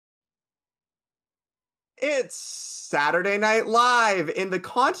It's Saturday Night Live in the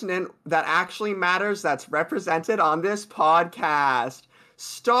continent that actually matters that's represented on this podcast.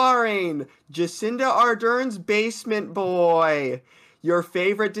 Starring Jacinda Ardern's Basement Boy, your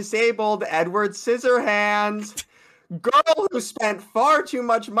favorite disabled Edward Scissorhands, girl who spent far too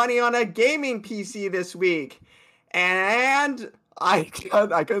much money on a gaming PC this week, and I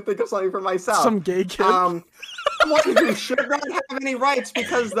couldn't think of something for myself. Some gay kid. Someone who should not have any rights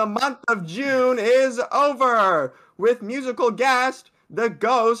because the month of June is over, with musical guest, the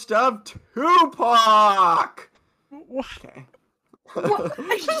ghost of Tupac. Okay.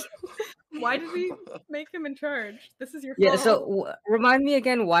 Why did we make him in charge? This is your fault. Yeah, so remind me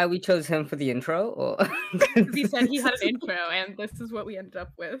again why we chose him for the intro. Or... He said he had an intro, and this is what we ended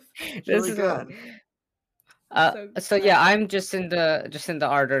up with. This is good. So yeah, I'm Jacinda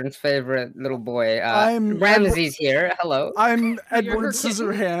Ardern's favorite little boy. I'm Ramsey's here. Hello. I'm Edward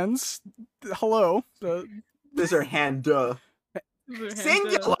Scissorhands. Hello. Scissorhand.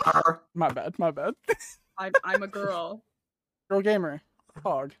 Singular. My bad. I'm a girl. Girl gamer.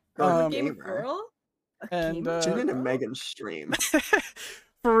 Hog. Girl? And tune into Megan's stream.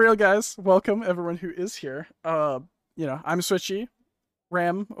 For real, guys, welcome everyone who is here. I'm Switchy.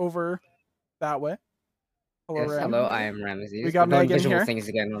 Ram over that way. Hello, yes, Ram. hello, I am Ramsey. We got Megan here. Things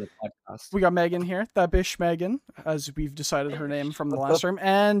again on the podcast. We got Megan here. ThatBishMegan, as we've decided her name from the last room,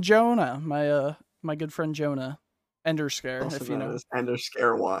 and Jonah, my good friend Jonah, Enderscare, Also if you know.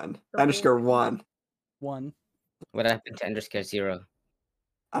 Enderscare1. Enderscare1. One. What happened to Enderscare 0?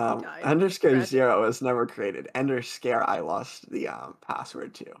 Enderscare 0 was never created. Enderscare, I lost the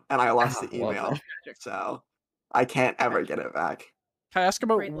password to, and I lost the email, so I can't ever get it back. Can I ask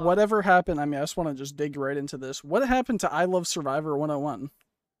about whatever happened? I mean, I just want to just dig right into this. What happened to I Love Survivor 101?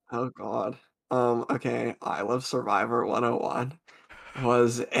 Oh God. Okay, I Love Survivor 101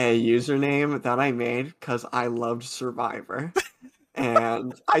 was a username that I made because I loved Survivor,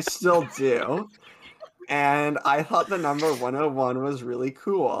 and I still do. And I thought the number 101 was really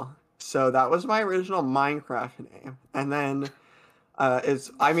cool, so that was my original Minecraft name. And then, I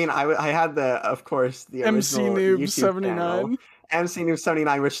had of course, the MC original Noob YouTube 79. channel, MC Noob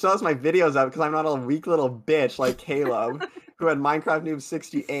 79, which still has my videos up because I'm not a weak little bitch like Caleb, who had Minecraft Noob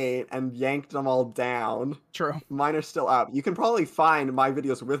 68 and yanked them all down. True. Mine are still up. You can probably find my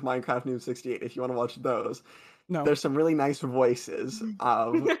videos with Minecraft Noob 68 if you want to watch those. No. There's some really nice voices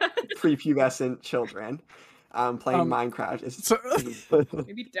of prepubescent children playing Minecraft.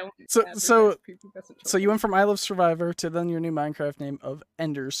 Maybe don't. So you went from I Love Survivor to then your new Minecraft name of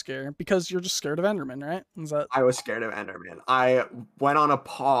Enderscare because you're just scared of Enderman, right? I was scared of Enderman. I went on a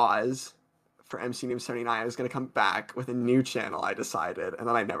pause for MC Noob 79. I was going to come back with a new channel, I decided, and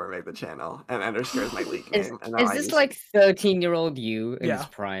then I never made the channel, and Enderscare is my leak name. Is this like 13-year-old you in his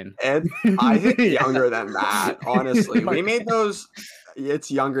prime? I think younger than that, honestly. We made those,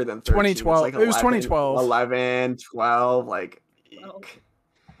 it's younger than 13. 2012. Like it was 2012. 11, 12, like,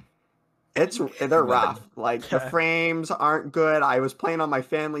 they're rough. Like, the frames aren't good. I was playing on my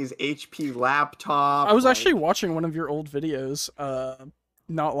family's HP laptop. I was actually watching one of your old videos,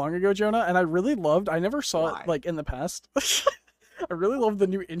 not long ago, Jonah, and I really loved, I never saw it like in the past. I really loved the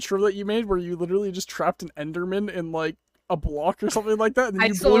new intro that you made where you literally just trapped an Enderman in like a block or something like that, and then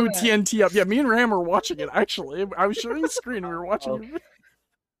you blew TNT up. Yeah, me and Ram were watching it actually. I was sharing the screen and we were watching it.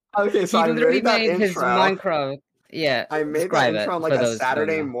 Okay, so I made that intro. His Minecraft. Yeah, I made that intro on like a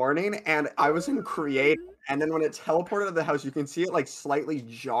Saturday morning, and I was in Create, and then when it teleported to the house, you can see it like slightly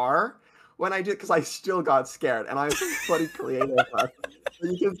jar when I did, because I still got scared, and I was bloody creative.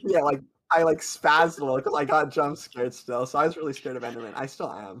 You can see it, like, I like spazzed a little because I got jump scared still, so I was really scared of Enderman. I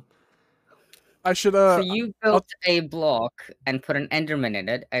still am. I should So you built a block and put an Enderman in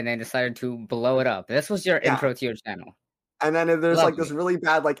it, and then decided to blow it up. This was your intro to your channel. And then there's like this really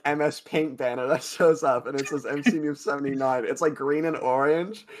bad like MS Paint banner that shows up, and it says MC Noob 79. It's like green and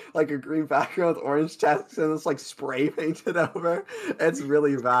orange, like a green background with orange text, and it's like spray painted over. It's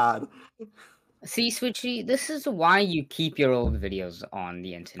really bad. See, Switchy, this is why you keep your old videos on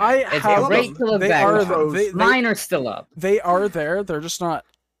the internet. It's great to look back. Mine are still up. They are there. They're just not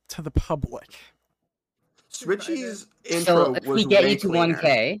to the public. Switchy's intro so if was we get way you to cleaner.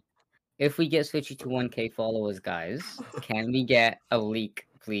 1K, if we get Switchy to 1K followers, guys, can we get a leak,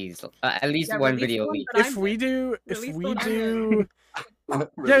 please? At least one video leak. If we do,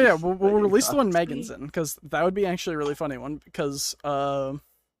 yeah, we'll release the one Megan's in, because that would be actually a really funny one, because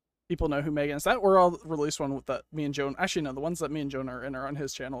people know who Megan is. That or I'll release one with that me and Joan. Actually, no, the ones that me and Joan are in are on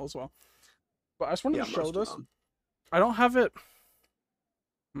his channel as well. But I just wanted to show this. I don't have it.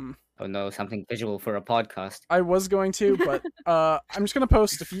 Oh no, something visual for a podcast. I was going to, but I'm just gonna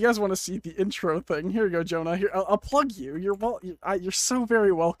post if you guys want to see the intro thing. Here you go, Jonah. Here, I'll plug you. You're so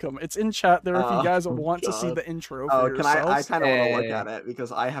very welcome. It's in chat there if you guys want to see the intro for yourselves. I kind of want to look at it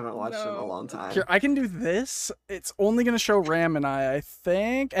because I haven't watched it in a long time. Here, I can do this. It's only gonna show Ram and I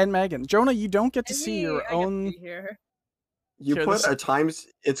think, and Megan. Jonah, you don't get to see your own. You put a times.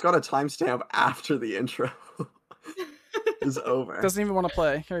 It's got a timestamp after the intro. Is over. Doesn't even want to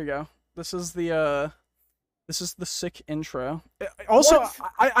play. Here you go. This is the sick intro. Also,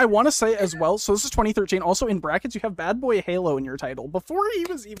 I want to say as well, so this is 2013. Also in brackets, you have Bad Boy Halo in your title before he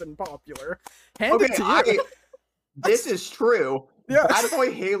was even popular. Hand it to you. This is true. Yeah. Bad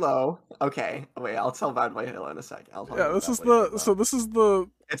Boy Halo. Okay. Wait, I'll tell Bad Boy Halo in a sec. This is the.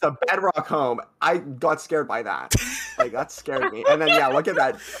 It's a bedrock home. I got scared by that. Like that scared me. And then look at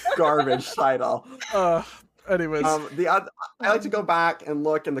that garbage title. Anyways, I like to go back and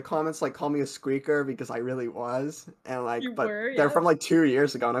look in the comments, like call me a squeaker because I really was, and they're from like 2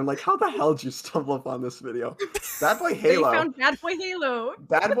 years ago, and I'm like, how the hell did you stumble upon this video? Bad Boy Halo. You found Bad Boy Halo.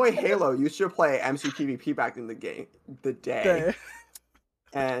 Bad Boy Halo used to play MCPVP back in the day.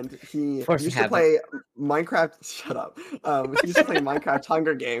 And he used to play Minecraft. Shut up. He used to play Minecraft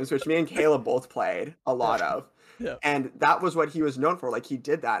Hunger Games, which me and Caleb both played a lot of. Yeah. And that was what he was known for. Like, he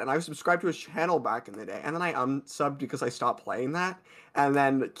did that. And I was subscribed to his channel back in the day. And then I unsubbed because I stopped playing that. And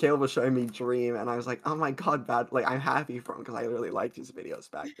then Caleb was showing me Dream. And I was like, oh my God, I'm happy for him because I really liked his videos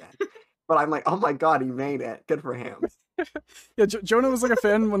back then. But I'm like, oh my God, he made it. Good for him. Yeah, Jonah was like a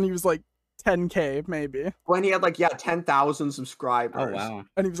fan when he was like 10K, maybe. When he had 10,000 subscribers. Oh, wow.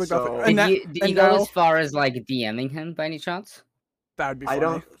 And he was like, so... Did you go as far as DMing him by any chance? That would be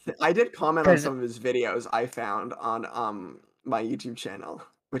funny. I did comment on some of his videos I found on my YouTube channel,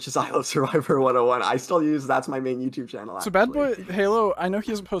 which is I Love Survivor 101. I still use that's my main YouTube channel. Actually. So Bad Boy Halo, I know he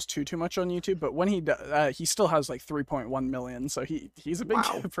doesn't post too much on YouTube, but when he still has 3.1 million, so he's a big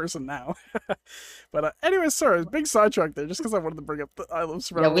person now. But anyways, sorry, big sidetrack there, just because I wanted to bring up the I Love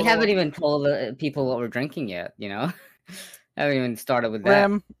Survivor. Yeah, we haven't even told people what we're drinking yet. I haven't even started with that.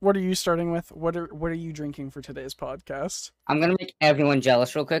 Ram, what are you starting with? What are you drinking for today's podcast? I'm gonna make everyone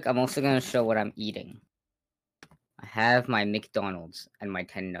jealous real quick. I'm also gonna show what I'm eating. I have my McDonald's and my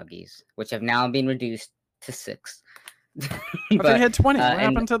 10 nuggies, which have now been reduced to 6. But they had 20. What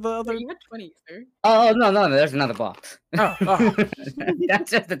happened to the other? You had 20, sir. Oh no, there's another box. Oh.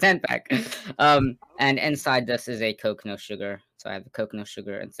 That's just the 10-pack. And inside this is a Coke no sugar. So I have the Coke no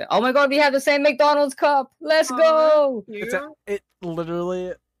sugar and say, oh my God, we have the same McDonald's cup. Let's go. It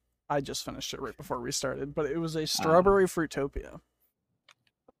literally, I just finished it right before we started, but it was a strawberry Fruitopia.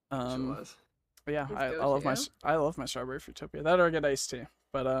 Yeah, I love my strawberry Fruitopia. That or I get iced tea,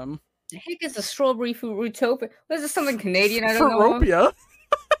 but The heck is a strawberry Fruitopia? Is this something Canadian? I don't know. Fruitopia.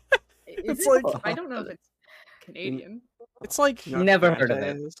 It's like I don't know if it's Canadian. It's like never heard of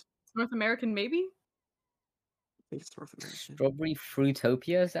it. North American, maybe. I think it's North American. Strawberry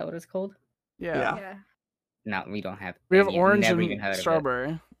Fruitopia, is that what it's called? Yeah. No, we don't have. We have orange and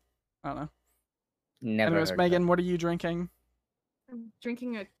strawberry. I don't know. Never. Anyways, Megan, what are you drinking? I'm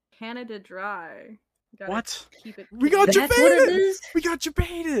drinking a Canada Dry. What? We got you baited! We got you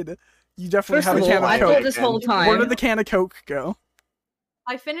baited! You definitely have a can of Coke. I thought this whole time. Where did the can of Coke go?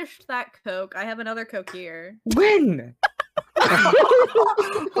 I finished that Coke. I have another Coke here. When?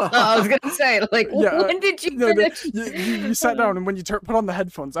 I was gonna say, when did you finish? You sat down and when you put on the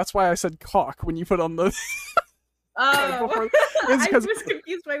headphones, that's why I said cock when you put on the... I was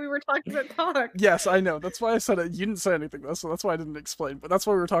confused why we were talking about cock. Yes, I know. That's why I said it. You didn't say anything though, so that's why I didn't explain. But that's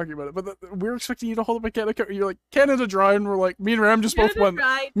why we were talking about it. But we were expecting you to hold up a can of Coke. You're like, Canada Dry, and we're like, me and Ram just both went.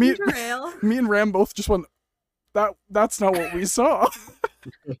 Me and Ram both just went. That's not what we saw.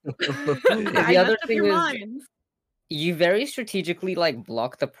 The other thing is, you very strategically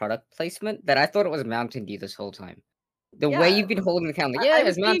blocked the product placement that I thought it was Mountain Dew this whole time. The way you've been holding the camera,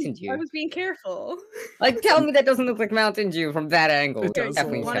 it's Mountain Dew. I was being careful. Tell me that doesn't look like Mountain Dew from that angle. It does.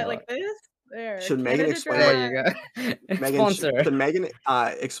 You want it like this? There. Should Megan explain? There you go. Should Megan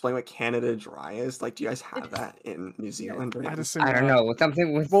explain what Canada Dry is? Do you guys have that in New Zealand? I don't know.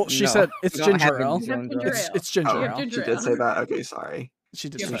 Something with. Well, she said it's ginger ale. It's ginger ale. She did say that. Okay, sorry. She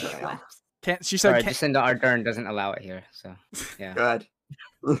did say that. She said. Sorry, Jacinda Ardern doesn't allow it here. So yeah. Good.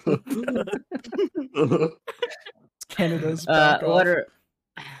 Canada's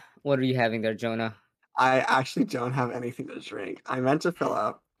what are you having there, Jonah? I actually don't have anything to drink. I meant to fill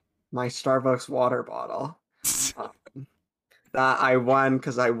up my Starbucks water bottle that I won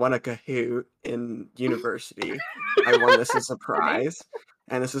because I won a Kahoot in university. I won this as a prize,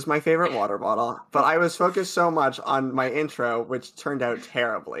 and this is my favorite water bottle. But I was focused so much on my intro, which turned out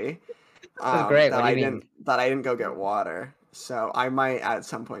terribly, That's great. that What do I you mean? didn't go get water. So I might at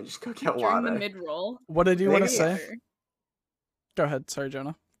some point just go get During the water. mid-roll. What did you want to Maybe. say? Go ahead. Sorry,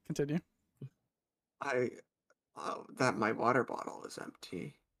 Jonah. Continue. That my water bottle is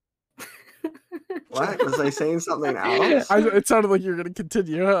empty. What? Was I saying something else? It sounded like you were gonna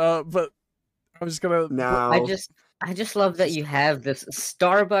continue, but I was gonna. No. I just love that you have this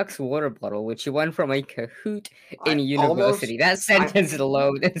Starbucks water bottle, which you won from a Kahoot in university. That sentence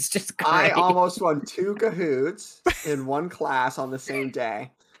alone is just great. I almost won 2 Kahoots in one class on the same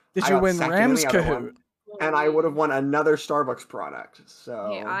day. Did you win Ram's Kahoot? And I would have won another Starbucks product. So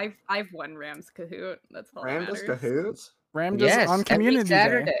Hey, I've won Ram's Kahoot. That's all Ram that does matters. Kahoots? Ram does on Community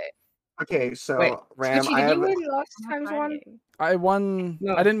Saturday. Day. Okay, so Wait, Ram, Twitchy, did you win last time's one? I won.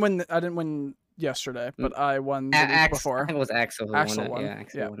 No. I didn't win yesterday, but I won the week before. I think it was Axel who Axel won won. it. Yeah,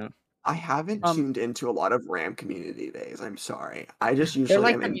 Axel won it. I haven't tuned into a lot of Ram Community Days. I'm sorry. I just They're usually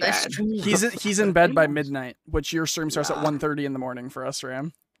like am the in best bed. streamers. He's in bed by midnight, which your stream starts at Yeah. 1:30 in the morning for us,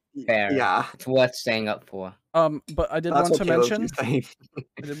 Ram. Fair. Yeah. It's worth staying up for. But I did That's want what to Caleb's mention. saying.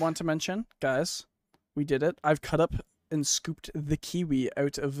 I did want to mention, guys, we did it. I've cut up and scooped the kiwi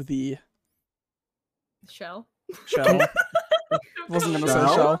out of the Shell. shell. Wasn't gonna say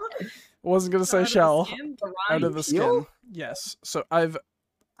Shell? shell. Wasn't gonna say shell. Out of the skin. Peel? Yes. So I've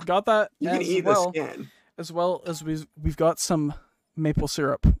got that You can as eat well, the skin. as well as we've got some maple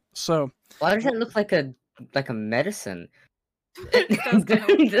syrup. So Why does it look like a medicine? Does kinda look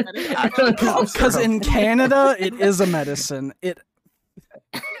like medicine. Actually, cough because syrup. in Canada it is a medicine. It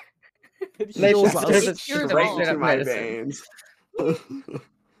Maple heals syrup us. is Cures Straight all. to my medicine.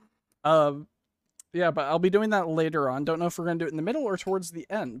 veins. Yeah, but I'll be doing that later on. Don't know if we're gonna do it in the middle or towards the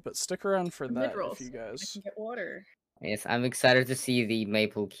end, but stick around for that Mid-roll, if you so I guys. can get water. Yes, I'm excited to see the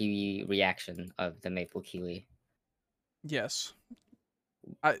maple kiwi reaction of the maple kiwi. Yes.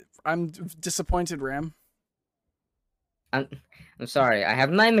 I'm disappointed, Ram. I'm sorry. I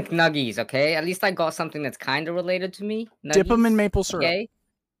have my McNuggies. Okay, at least I got something that's kind of related to me. Dip them in Nuggies, maple syrup. Okay,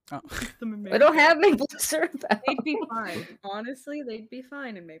 Oh. I don't have maple syrup. They'd be fine. Honestly, they'd be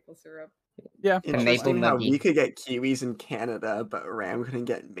fine in maple syrup. Yeah. Interesting how nuggie. we could get kiwis in Canada, but Ram couldn't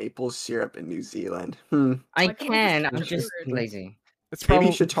get maple syrup in New Zealand. I Why can't we can. just I'm do just it? lazy. It's Maybe probably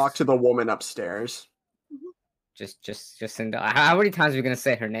you should talk to the woman upstairs. Just how many times are we gonna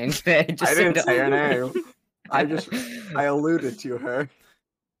say her name today? I didn't say her name. I alluded to her.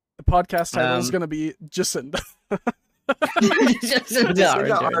 the podcast title is Um, gonna be Jacinda. Jacinda Jacinda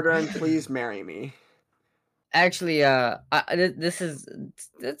Ardern. Ardern, please marry me. Actually, this is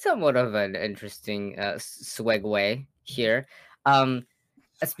it's somewhat of an interesting segue here.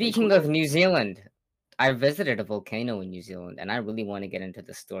 Speaking of New Zealand, I visited a volcano in New Zealand, and I really want to get into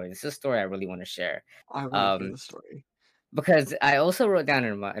this story. This is a story I really want to share I want to hear the story. because I also wrote down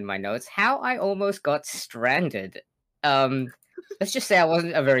in my notes how I almost got stranded. Let's just say I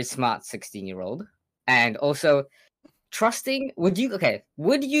wasn't a very smart 16-year-old, and also trusting. Would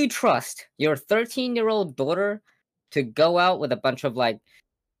you trust your 13-year-old daughter to go out with a bunch of like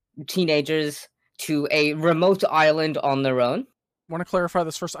teenagers to a remote island on their own? Want to clarify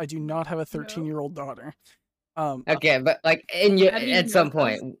this first? I do not have a 13-year-old daughter. Okay, but like at some not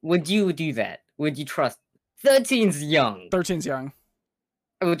point, would you do that? Would you trust? 13's young. 13's young.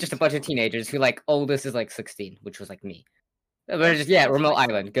 With just a bunch of teenagers who like oldest is like 16, which was like me. But just remote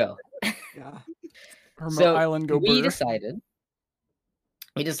island, go. Yeah. Remote island go we burr.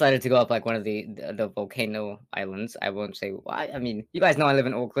 decided to go up like one of the volcano islands. I won't say why. I mean, you guys know I live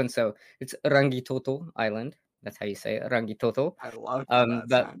in Auckland, so it's Rangitoto Island. That's how you say it, Rangitoto. I love But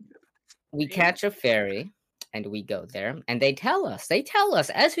that. we catch a ferry and we go there, and they tell us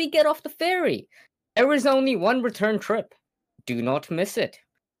as we get off the ferry, there is only one return trip. Do not miss it.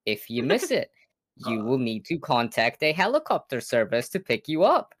 If you miss it, you will need to contact a helicopter service to pick you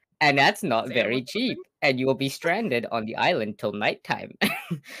up. And that's not very cheap. And you will be stranded on the island till nighttime.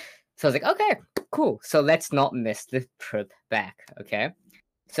 So I was like, okay, cool. So let's not miss the trip back, okay?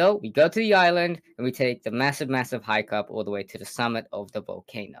 So we go to the island and we take the massive, massive hike up all the way to the summit of the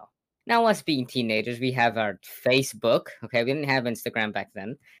volcano. Now, us being teenagers, we have our Facebook, okay? We didn't have Instagram back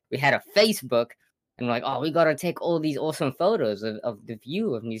then. We had a Facebook, and we're like, oh, we gotta take all these awesome photos of the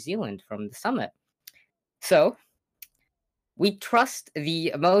view of New Zealand from the summit. So we trust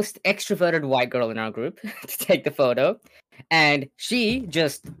the most extroverted white girl in our group to take the photo, and she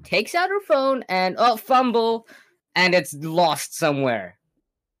just takes out her phone and fumble, and it's lost somewhere.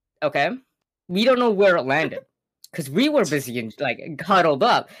 Okay, we don't know where it landed because we were busy and like huddled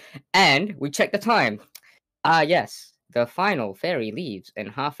up, and we checked the time. Yes, the final ferry leaves in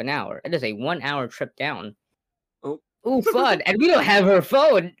half an hour. It is a 1 hour trip down. Oh. Ooh, fun. And we don't have her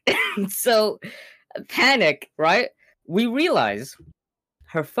phone. So, panic, right? We realize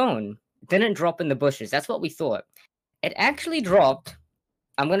her phone didn't drop in the bushes. That's what we thought. It actually dropped.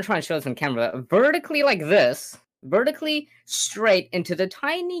 I'm going to try and show this on camera. Vertically like this. Vertically straight into the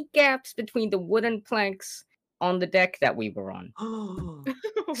tiny gaps between the wooden planks on the deck that we were on.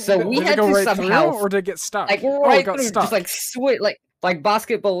 So we Did had it go to right somehow, through, or did it get stuck? like Oh, right it got through, stuck. just like like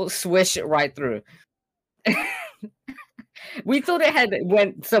basketball swish it right through. We thought it had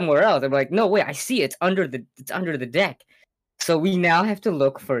went somewhere else. I'm like, no, wait, I see it's under the deck. So we now have to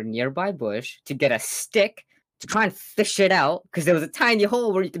look for a nearby bush to get a stick to try and fish it out, because there was a tiny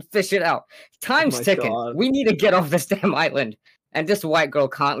hole where you could fish it out. Time's ticking. God. We need to get off this damn island. And this white girl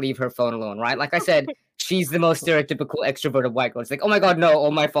can't leave her phone alone, right? Like I said, she's the most stereotypical extroverted white girl. It's like, oh my god, no,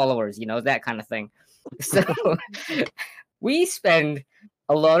 all my followers, that kind of thing. So we spend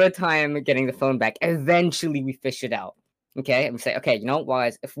a lot of time getting the phone back. Eventually we fish it out. Okay? And we say, okay,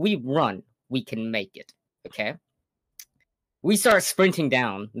 guys, if we run, we can make it. Okay? We start sprinting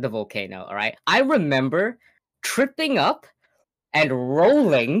down the volcano, all right? I remember tripping up and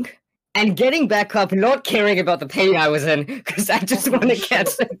rolling and getting back up, not caring about the pain I was in, because I just want to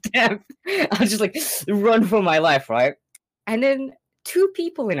catch the death. I was just like, run for my life, right? And then 2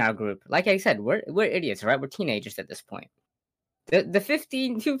 people in our group, like I said, we're idiots, right? We're teenagers at this point. The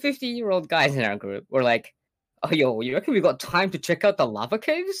 15-year-old guys in our group were like, oh, yo, you reckon we got time to check out the lava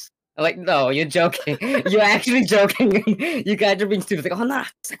caves? I'm like, no, you're joking. You're actually joking. You guys are being stupid. Like, oh, no,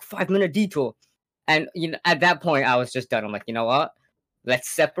 it's like 5-minute detour. And, at that point, I was just done. I'm like, you know what? Let's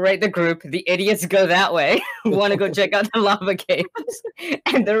separate the group. The idiots go that way, want to go check out the lava caves.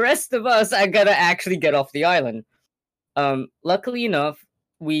 And the rest of us are going to actually get off the island. Luckily enough,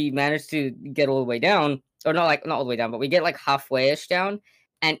 we managed to get all the way down. Or not all the way down, but we get like halfway-ish down.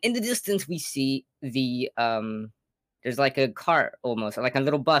 And in the distance, we see the... there's like a cart almost, like a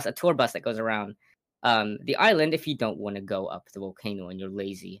little bus, a tour bus that goes around the island if you don't want to go up the volcano and you're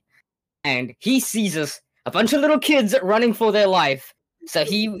lazy. And he sees us, a bunch of little kids running for their life. So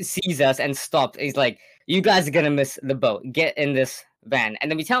he sees us and stops. He's like, you guys are going to miss the boat. Get in this van.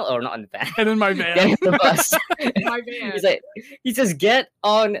 And then we tell, or not in the van. And in my van. Get in the bus. My van. He says, get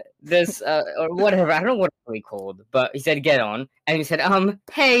on this, or whatever. I don't know what it's really called, but he said, get on. And he said,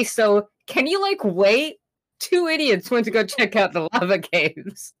 hey, so can you wait? 2 idiots went to go check out the lava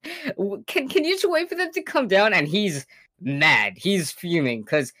caves. Can you just wait for them to come down? And he's mad. He's fuming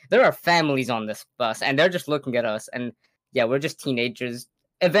because there are families on this bus and they're just looking at us. And yeah, we're just teenagers.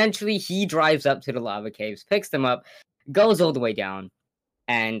 Eventually, he drives up to the lava caves, picks them up, goes all the way down.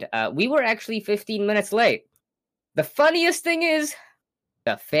 And we were actually 15 minutes late. The funniest thing is,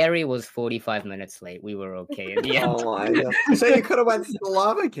 the ferry was 45 minutes late. We were okay in the end. Oh my god. So you could have went to the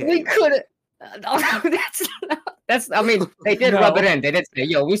lava cave. We could have. That's. I mean, they did rub it in. They did say,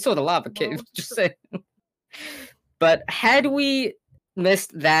 "Yo, we saw the lava cave." Just say. But had we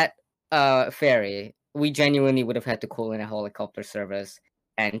missed that ferry, we genuinely would have had to call in a helicopter service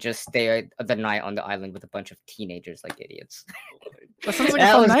and just stay the night on the island with a bunch of teenagers like idiots. That sounds like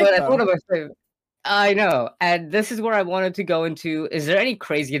a fun night, I know, and this is where I wanted to go into. Is there any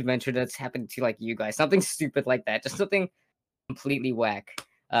crazy adventure that's happened to you guys? Something stupid like that, just something completely whack.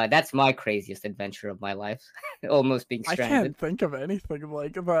 That's my craziest adventure of my life. Almost being stranded. I can't think of anything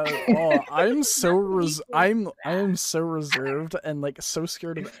like that at all. I am so reserved and so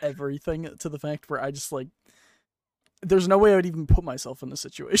scared of everything, to the fact where I just there's no way I would even put myself in a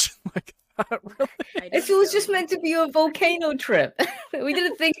situation like that. Really. If it was just meant to be a volcano trip, we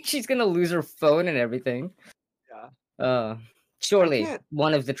didn't think she's gonna lose her phone and everything. Yeah. Surely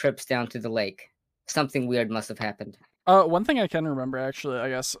one of the trips down to the lake, something weird must have happened. One thing I can remember, actually, I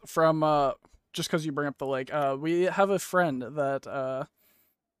guess, from, just because you bring up the lake, we have a friend that,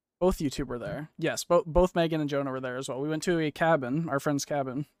 both you two were there. Yes, both Megan and Jonah were there as well. We went to a cabin, our friend's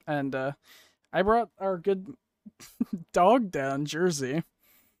cabin, and, I brought our good dog down, Jersey.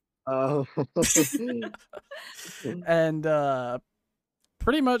 Oh. And,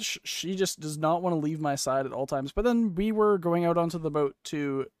 pretty much, she just does not want to leave my side at all times. But then we were going out onto the boat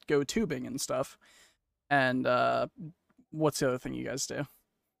to go tubing and stuff. And, what's the other thing you guys do?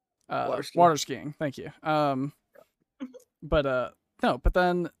 Water skiing. Thank you. But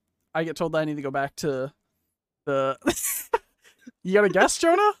then I get told that I need to go back to the... You got a guess,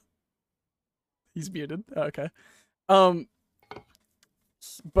 Jonah? He's muted. Okay. But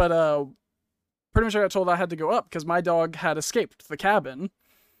pretty much I got told I had to go up because my dog had escaped the cabin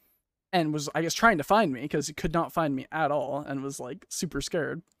and was, I guess, trying to find me because he could not find me at all and was, super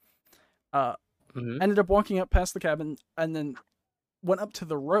scared. ended up walking up past the cabin, and then went up to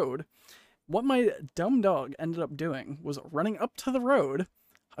the road. What my dumb dog ended up doing was running up to the road.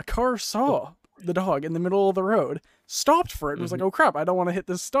 A car saw the dog in the middle of the road, stopped for it, and was like, oh crap, I don't want to hit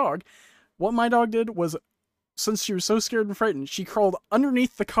this dog. What my dog did was, since she was so scared and frightened, she crawled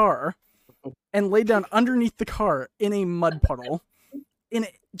underneath the car and laid down underneath the car in a mud puddle.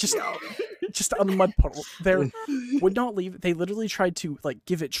 Just a mud puddle. They would not leave. They literally tried to like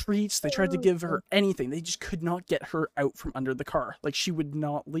give it treats. They tried to give her anything. They just could not get her out from under the car. Like, she would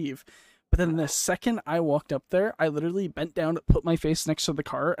not leave. But then the second I walked up there, I literally bent down, put my face next to the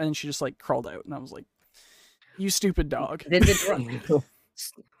car, and she just like crawled out. And I was like, "You stupid dog." Did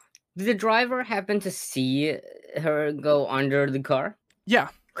the driver happen to see her go under the car? Yeah.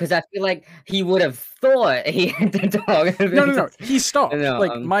 Because I feel like he would have thought he hit the dog. No. He stopped. No,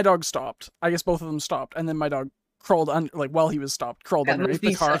 like, my dog stopped. I guess both of them stopped, and then my dog crawled under. Like, while he was stopped, crawled underneath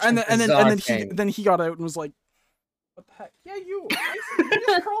the car, and then he got out and was like, "What the heck? Yeah, you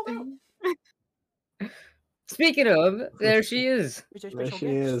just crawled out." Speaking of, there she is. There she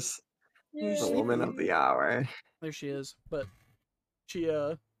is. The woman of the hour. There she is. But she,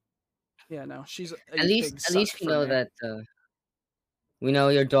 yeah, no, she's at least we know that. We know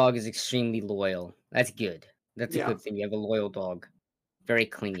your dog is extremely loyal. That's good. That's a good thing. You have a loyal dog. Very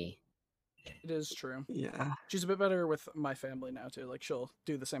clingy. It is true. Yeah. She's a bit better with my family now, too. Like, she'll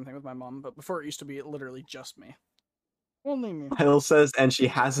do the same thing with my mom, but before it used to be literally just me. Only me. Hill says, and she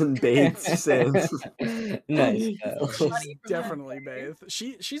hasn't bathed since. Nice. She's definitely bathed.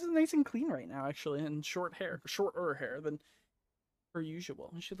 She's nice and clean right now, actually, and shorter hair than her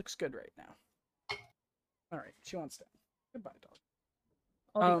usual. She looks good right now. All right, she wants to. Goodbye, dog.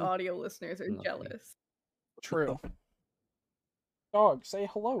 All the audio listeners are jealous. True. Dog, say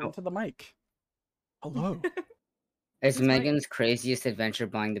hello into the mic. Hello. Is Megan's craziest adventure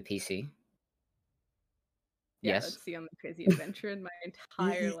buying the PC? Yeah, Yes. that's the only crazy adventure in my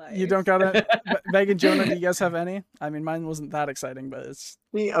entire life. You don't got it? Megan, Jonah, do you guys have any? I mean, mine wasn't that exciting, but it's...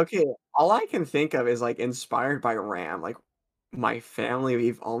 Okay, all I can think of is, like, inspired by RAM. Like, my family,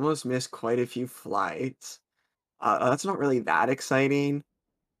 we've almost missed quite a few flights. That's not really that exciting.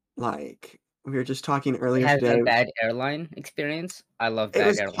 Like, we were just talking earlier Has today. a bad airline experience? I love bad It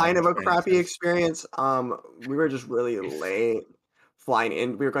was airline kind of a crappy experiences. experience. We were just really late flying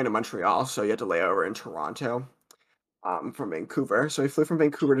in. We were going to Montreal, so you had to lay over in Toronto from Vancouver. So we flew from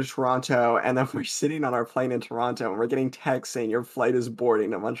Vancouver to Toronto, and then we're sitting on our plane in Toronto, and we're getting texts saying your flight is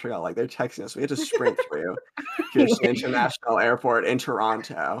boarding to Montreal. Like, they're texting us. We had to sprint through Pearson International Airport in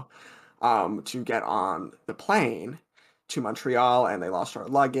Toronto to get on the plane to Montreal, and they lost our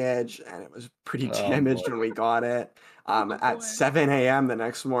luggage, and it was pretty damaged when we got it. At 7 a.m. the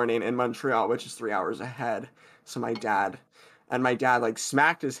next morning in Montreal, which is 3 hours ahead. So my dad like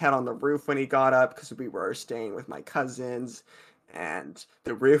smacked his head on the roof when he got up because we were staying with my cousins, and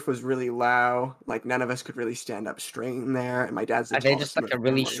the roof was really low. Like, none of us could really stand up straight in there. And my dad's Are they just like a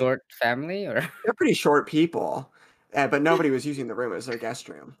really short family, or they're pretty short people, but nobody was using the room as their guest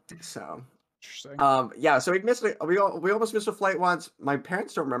room. So Interesting. yeah, so we almost missed a flight once. My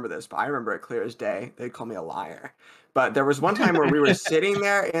parents don't remember this, but I remember it clear as day. They'd call me a liar. But there was one time where we were sitting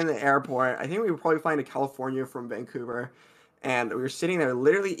there in the airport. I think we were probably flying to California from Vancouver, and we were sitting there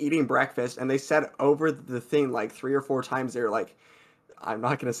literally eating breakfast, and they said over the thing like 3 or 4 times, they were like, I'm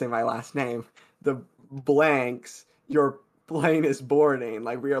not going to say my last name, the blanks, your plane is boarding.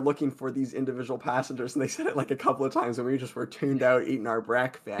 Like, we are looking for these individual passengers. And they said it like a couple of times, and we just were tuned out eating our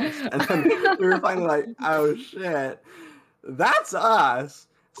breakfast. And then we were finally like, oh shit, that's us.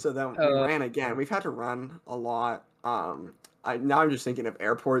 So then we ran again. We've had to run a lot. Now I'm just thinking of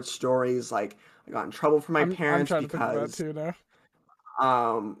airport stories. Like, I got in trouble for my parents I'm because to think about it too now.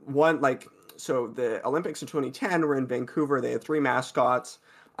 So the Olympics in 2010 were in Vancouver. They had 3 mascots.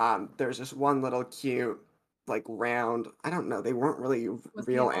 There's this one little cute, like, round, I don't know, they weren't really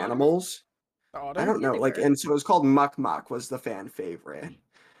real animals. I don't know, like, and so it was called Muck Muck was the fan favorite.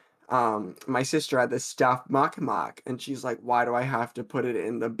 My sister had this stuffed Muck Muck, and she's like, why do I have to put it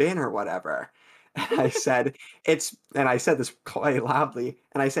in the bin or whatever? And I said this quite loudly,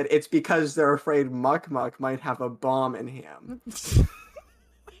 and I said, it's because they're afraid Muck Muck might have a bomb in him.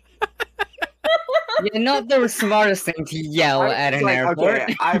 Yeah, not the smartest thing to yell at an airport.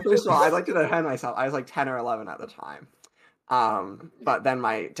 Okay, first of all, I like to defend myself. I was like 10 or 11 at the time. But then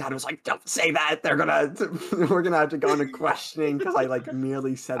my dad was like, don't say that. We're gonna have to go into questioning because I like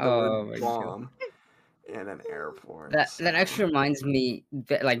merely said the word bomb in an airport. That actually reminds me,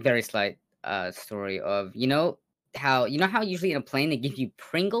 like, very slight story of, you know how usually in a plane they give you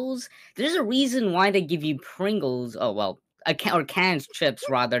Pringles? There's a reason why they give you Pringles. Oh, well, or canned chips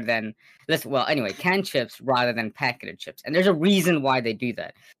rather than canned chips rather than packeted chips. And there's a reason why they do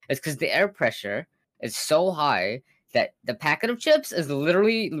that. It's because the air pressure is so high that the packet of chips is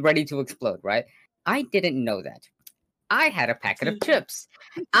literally ready to explode, right? I didn't know that. I had a packet of chips.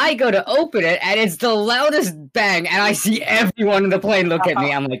 I go to open it, and it's the loudest bang, and I see everyone in the plane look at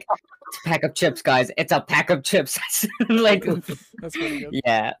me. I'm like, it's a pack of chips, guys. It's a pack of chips. Like, that's really good.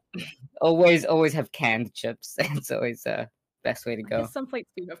 Yeah. Always have canned chips. It's always the best way to go. Some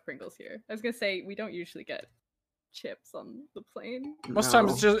flights do have Pringles here. I was gonna say we don't usually get chips on the plane. Most of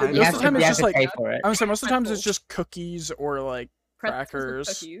the time it's just like I would say most of the times it's just cookies or like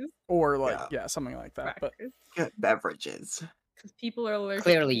crackers or like something like that. Crackers. But beverages. Because people are allergic.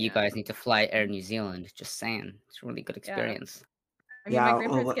 Clearly, you guys need to fly Air New Zealand. Just saying, it's a really good experience. I mean, my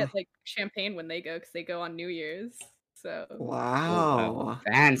grandparents get like champagne when they go because they go on New Year's. So wow,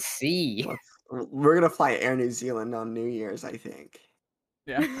 fancy. We're gonna fly Air New Zealand on New Year's, I think.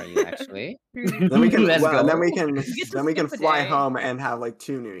 Yeah, are you actually? then we can fly home and have like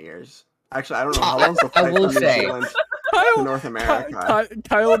 2 New Years. Actually, I don't know how long's the flight from New Zealand to North America.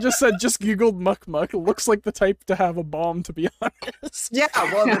 Kyle just said, just googled muck muck. Looks like the type to have a bomb, to be honest. Yeah,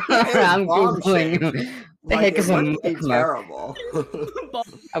 well, I'm googling. The heck is a muck terrible.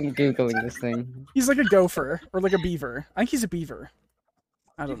 I'm googling this thing. He's like a gopher or like a beaver. I think he's a beaver.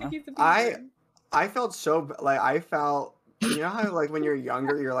 I don't know. I felt so like you know how like when you're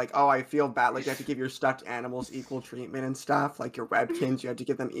younger you're like, oh, I feel bad, like you have to give your stuffed animals equal treatment and stuff, like your webkins you have to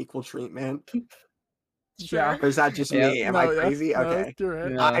give them equal treatment. Yeah. Or is that just me? Am I crazy? Okay. No,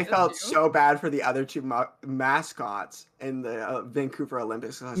 right. I felt so bad for the other 2 mascots in the Vancouver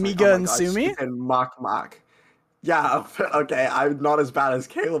Olympics. Miga and Sumi? And Mock. Yeah, okay. I'm not as bad as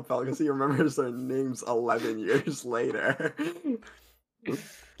Caleb felt because he remembers their names 11 years later. Yeah,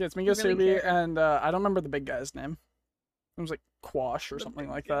 it's Miga, Sumi, and I don't remember the big guy's name. It was like Quash or something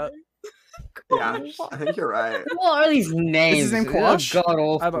like that. Yeah, I think you're right. What are these names? Is his name Quash? God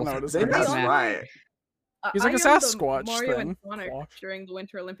awful. I don't know what his name is. That's right. He's like a Sasquatch Mario thing. and Sonic during the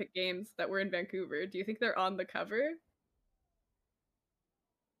Winter Olympic Games that were in Vancouver. Do you think they're on the cover?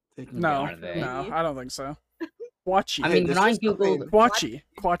 No, I don't think so. Quachi. I mean, when I googled Quachi.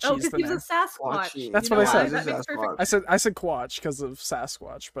 Quachi is the name. He's a Sasquatch. That's what I said. I said Quatch because of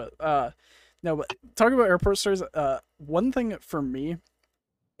Sasquatch, but no. But talking about airport stories, one thing for me,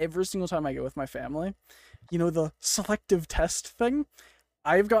 every single time I go with my family, you know, the selective test thing,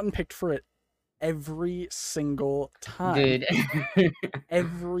 I've gotten picked for it every single time. Dude.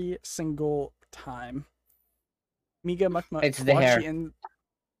 Every single time. Miga Mukma. It's the hair. And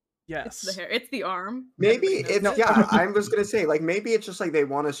yes. It's the hair. It's the arm. Maybe it's I was gonna say, like, maybe it's just like they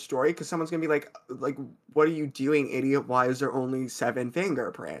want a story because someone's gonna be like, what are you doing, idiot? Why is there only 7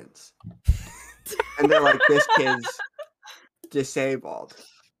 fingerprints? And they're like, this kid's disabled.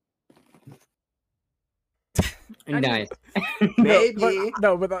 Nice. Maybe.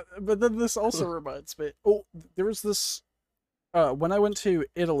 But then this also reminds me. Oh, there was this. When I went to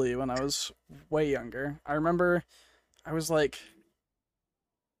Italy when I was way younger, I remember I was like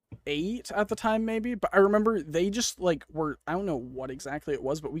 8 at the time, maybe. But I remember they just like were. I don't know what exactly it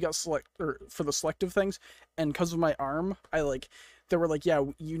was, but we got for the selective things, and because of my arm, they were like, yeah,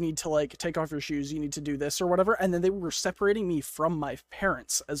 you need to like take off your shoes, you need to do this or whatever, and then they were separating me from my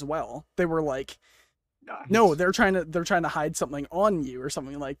parents as well. They were like. Nice. No, they're trying to hide something on you or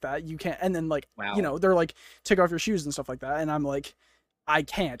something like that. You can't, and then like, wow. You know, they're like, take off your shoes and stuff like that. And I'm like, I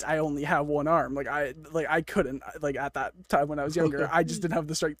can't. I only have one arm. I couldn't. Like at that time when I was younger, I just didn't have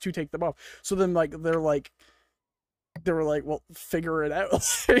the strength to take them off. So then they were like, well, figure it out,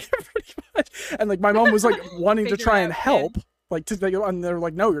 pretty much. And like my mom was like wanting to try and help, like to take, and they're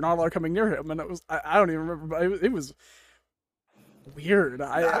like, no, you're not allowed coming near him. And it was I don't even remember, but it was. Weird.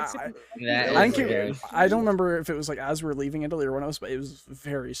 I don't remember if it was like as we were leaving Italy or when else, but it was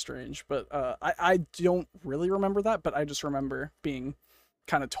very strange. But I don't really remember that, but I just remember being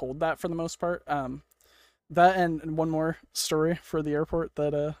kind of told that for the most part. That and one more story for the airport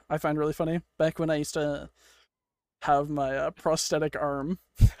that I find really funny. Back when I used to have my prosthetic arm,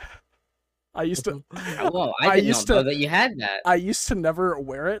 I used to. Oh, I didn't know that you had that. I used to never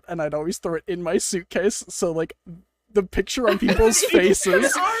wear it, and I'd always throw it in my suitcase. So like. The picture on people's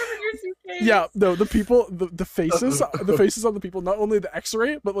faces. Yeah, no, the people, the faces on the people, not only the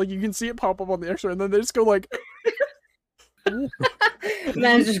x-ray, but like you can see it pop up on the x-ray, and then they just go like.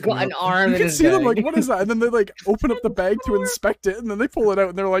 Man's just got an arm. You can see them like, what is that? And then they like open up the bag to inspect it, and then they pull it out,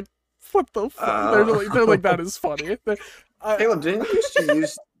 and they're like, what the fuck? They're like, that is funny. Caleb, didn't you used to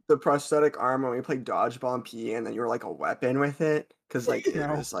use the prosthetic arm when we played dodgeball in PE, and then you were like a weapon with it? Because like it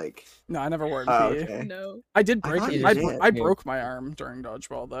was like. No, I never wore it in PE. Okay. No. I did break it. did. I broke my arm during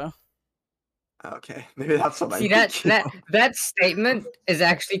dodgeball though. Okay, maybe that's what See, that statement is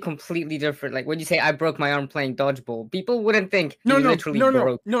actually completely different. Like when you say I broke my arm playing dodgeball, people wouldn't think you literally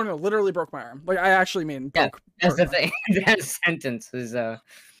broke. No, literally broke my arm. Like I actually mean broke. That's the thing. That sentence is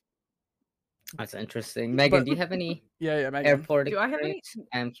that's interesting. Megan, do you have any Megan. airport Do I have any?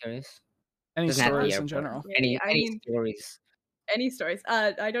 I'm curious. Any stories in general? Any stories? Any stories?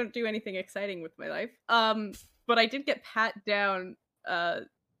 I don't do anything exciting with my life. But I did get pat down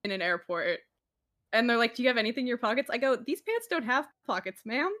in an airport. And they're like, do you have anything in your pockets? I go, these pants don't have pockets,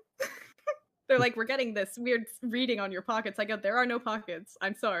 ma'am. They're like, we're getting this weird reading on your pockets. I go, there are no pockets.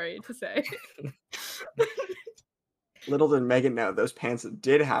 I'm sorry to say. Little did Megan know those pants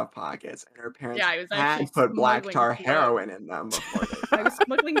did have pockets, and her parents had put black tar heroin in them before they I was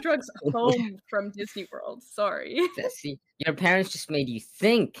smuggling drugs home from Disney World. Sorry. See, your parents just made you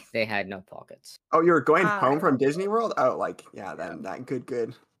think they had no pockets. Oh, you were going home from Disney World? Oh, like, then that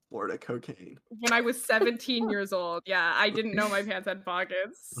good Florida cocaine. When I was 17 years old, I didn't know my pants had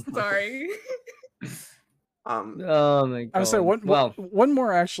pockets. Sorry. Oh my god. I was saying one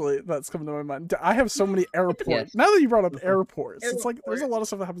more actually that's coming to my mind. I have so many airports. Yes. Now that you brought up airports, it's like there's a lot of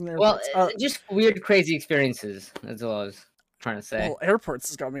stuff that happens in airports. Well, just weird, crazy experiences. That's all I was trying to say. Well, airports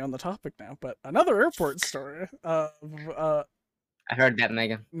has got me on the topic now, but another airport story. I heard that,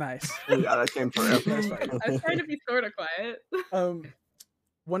 Megan. Nice. Yeah, that came from airports. I was trying to be sort of quiet.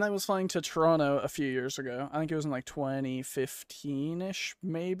 When I was flying to Toronto a few years ago, I think it was in like 2015-ish,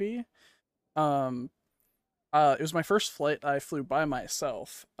 maybe. It was my first flight. I flew by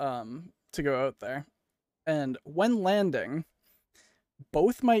myself to go out there, and when landing,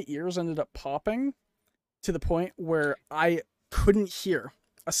 both my ears ended up popping to the point where I couldn't hear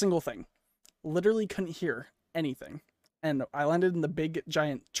a single thing. Literally couldn't hear anything. And I landed in the big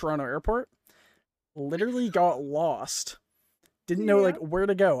giant Toronto airport. Literally got lost. Didn't know like where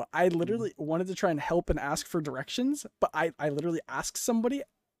to go. I literally wanted to try and help and ask for directions, but I literally asked somebody.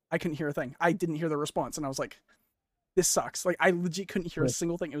 I couldn't hear a thing. I didn't hear the response, and I was like, this sucks. Like, I legit couldn't hear a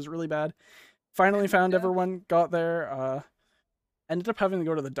single thing. It was really bad. Finally found everyone, got there, ended up having to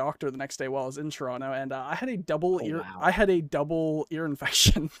go to the doctor the next day while I was in Toronto, and I had a double ear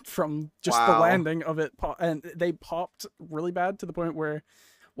infection from just the landing of it, and they popped really bad to the point where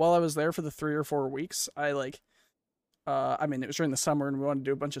while I was there for the 3 or 4 weeks, I mean, it was during the summer and we wanted to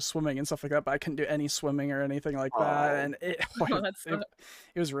do a bunch of swimming and stuff like that, but I couldn't do any swimming or anything like that. And it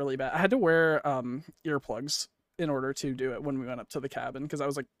was really bad. I had to wear earplugs in order to do it when we went up to the cabin, because I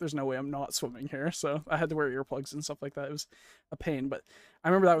was like, there's no way I'm not swimming here. So I had to wear earplugs and stuff like that. It was a pain, but I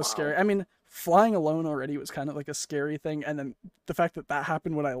remember that was scary. I mean, flying alone already was kind of like a scary thing. And then the fact that that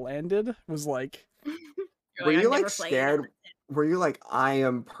happened when I landed was like... Were you like scared? Were you like, I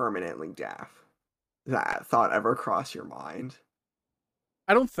am permanently deaf? That thought ever cross your mind?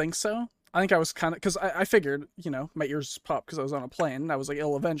 I don't think so. I think I was kind of, because I figured, you know, my ears popped because I was on a plane. I was like,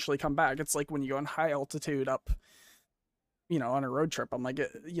 it'll eventually come back. It's like when you go on high altitude up, you know, on a road trip. I'm like,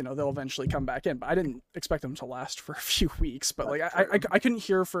 you know, they'll eventually come back in. But I didn't expect them to last for a few weeks. But like, I couldn't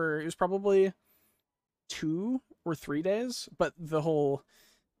hear for, it was probably 2 or 3 days. But the whole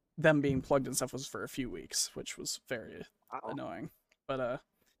them being plugged and stuff was for a few weeks, which was very annoying. But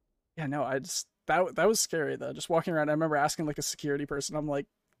yeah, no, I just, that was scary though. Just walking around, I remember asking like a security person, I'm like,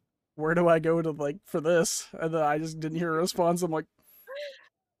 where do I go to like for this? And then I just didn't hear a response. I'm like,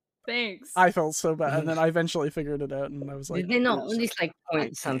 thanks. I felt so bad, and then I eventually figured it out, and I was like, did they not at least like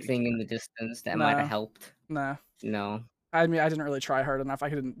point something in the distance that might have helped? Nah. No. I mean, I didn't really try hard enough. I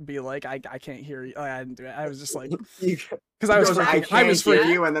couldn't be like, I can't hear you. I didn't do it. I was just like, because I was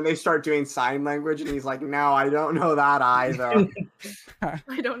freaking you, and then they start doing sign language, and he's like, no, I don't know that either.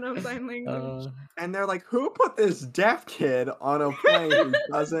 I don't know sign language. And they're like, who put this deaf kid on a plane who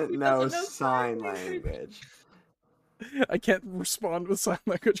doesn't know sign language? I can't respond with sign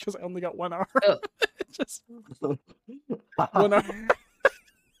language because I only got 1 hour. Just 1 hour.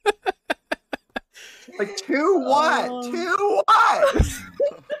 Like, to what? To what?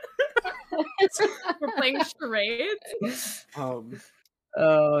 We're playing charades. Oh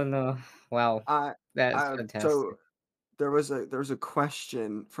no! Wow, that's fantastic. So there was a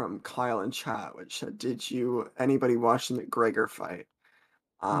question from Kyle in chat, which said, "Did anybody watch the McGregor fight?"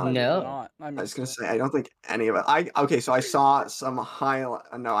 No, I was gonna say I don't think any of it. So I saw some highlight.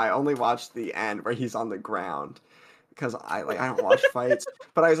 No, I only watched the end where he's on the ground because I don't watch fights.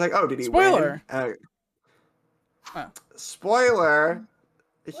 But I was like, oh, did he Spoiler. win? Spoiler.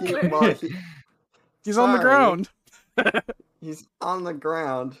 He's on the ground. He's on the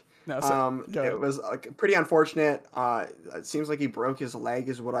ground. No, so, go ahead. It was pretty unfortunate. It seems like he broke his leg,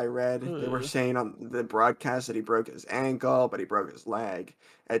 is what I read. They were Ugh. saying on the broadcast that he broke his ankle, but he broke his leg.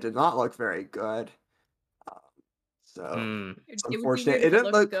 It did not look very good. Um, so it's It would be unfortunate. weird It if it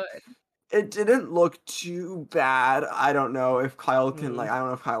didn't looked look. good. It didn't look too bad. I don't know if Kyle can Mm. I don't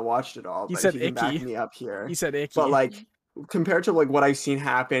know if Kyle watched it all, He but said he can back icky. me up here. He said icky. But like compared to like what I've seen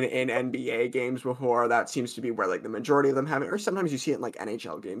happen in NBA games before, that seems to be where like the majority of them have it. Or sometimes you see it in like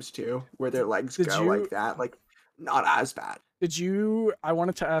NHL games too, where their legs go like that. Like not as bad. I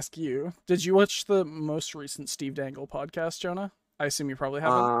wanted to ask you, did you watch the most recent Steve Dangle podcast, Jonah? I assume you probably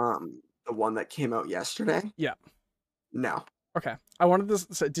haven't. The one that came out yesterday? Yeah. No. Okay. I wanted to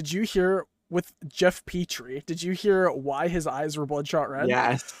say, did you hear with Jeff Petrie, did you hear why his eyes were bloodshot red?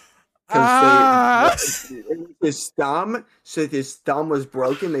 Yes. Ah! His thumb, so his thumb was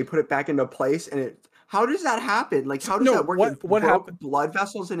broken. They put it back into place, and it. How does that happen? Like, how does that work? What happened? Blood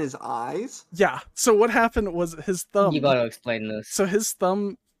vessels in his eyes. Yeah. So what happened was his thumb. You gotta explain this. So his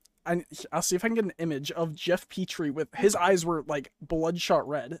thumb. I'll see if I can get an image of Jeff Petrie with his eyes were like bloodshot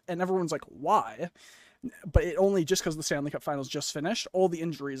red, and everyone's like, why? But it only just because the Stanley Cup Finals just finished. All the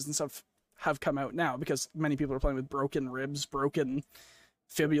injuries and stuff have come out now because many people are playing with broken ribs, broken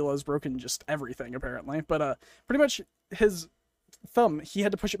fibulas, broken just everything apparently. But pretty much his thumb, he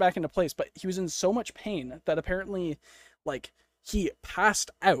had to push it back into place, but he was in so much pain that apparently like he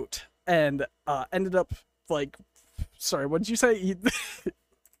passed out and ended up like, sorry, what did you say? He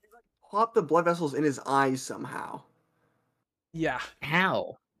popped the blood vessels in his eyes somehow. Yeah.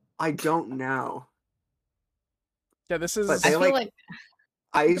 How? I don't know. Yeah, this is. But they I feel like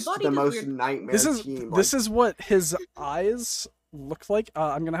Ice body the does most weird- nightmare this is team. this is what his eyes look like.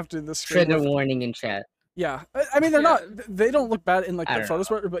 I'm gonna have to do this. trigger warning in chat. Yeah, I mean they're Yeah. not. They don't look bad in like I the don't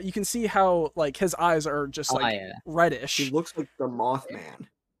photos, but you can see how like his eyes are just like yeah. reddish. He looks like the Mothman.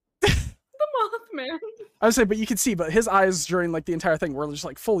 The Mothman. I would say, but you can see, but his eyes during like the entire thing were just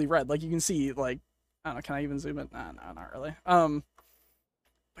like fully red. Like you can see, like I don't know. Can I even zoom in? No, not really.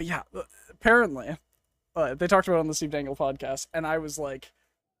 But yeah, apparently, they talked about it on the Steve Dangle podcast, and I was like,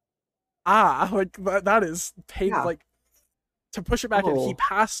 like that is pain. Yeah. Like to push it back in, he Oh.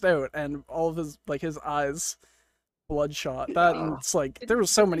 passed out, and all of his eyes bloodshot. That and Yeah. it's like there were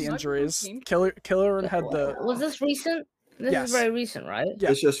so many Not injuries. game. Killer had the Was this recent? This Yes. is very recent, right?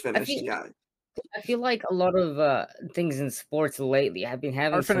 Yeah. It's just finished. feel- Yeah. I feel like a lot of things in sports lately have been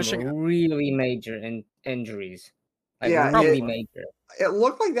having some finishing up. really major injuries. Like Yeah, really it- major. It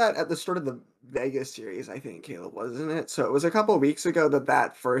looked like that at the start of the Vegas series, I think, Caleb, wasn't it? So it was a couple of weeks ago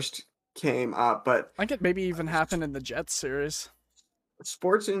that first came up, but I think it maybe even happened in the Jets series.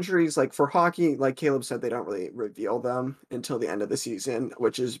 sports injuries, like for hockey, like Caleb said, they don't really reveal them until the end of the season,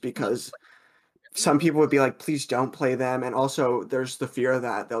 which is because some people would be like, please don't play them. And also there's the fear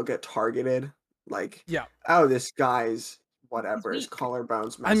that they'll get targeted. Like, Yeah. oh, this guy's whatever, his weak.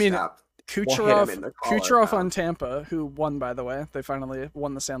 collarbone's messed I mean, up. We'll hit him in the collar Kucherov now. on Tampa, who won, by the way. They finally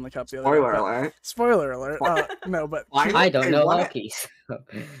won the Stanley Cup the other Spoiler day. but- alert. Spoiler alert. No, but Why- I don't Hey, know what- hockey. So.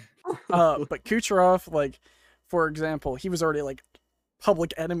 but Kucherov, like, for example, he was already like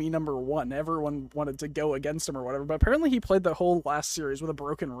public enemy number one. Everyone wanted to go against him or whatever. But apparently, he played the whole last series with a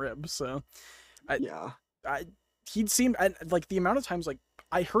broken rib. So, Yeah. he'd seemed and like the amount of times like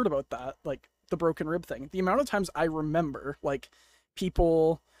I heard about that, like the broken rib thing. The amount of times I remember like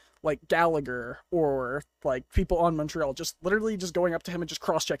people like Gallagher or like people on Montreal just literally just going up to him and just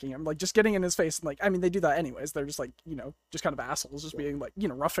cross-checking him, like just getting in his face. And like, I mean, they do that anyways. They're just like, just kind of assholes, just being like,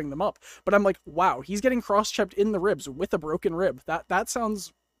 roughing them up. But I'm like, wow, he's getting cross-checked in the ribs with a broken rib. That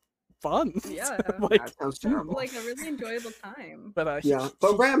sounds fun. Yeah. Like, That sounds terrible. Like a really enjoyable time. but Yeah.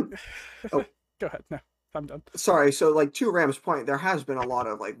 But Ram, go ahead. No, I'm done. sorry. So, like, to Ram's point, there has been a lot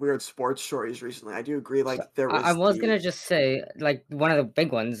of like weird sports stories recently. I do agree. Like, there was. I was the- gonna just say, like, one of the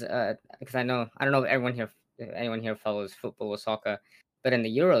big ones, because I don't know if anyone here follows football or soccer, but in the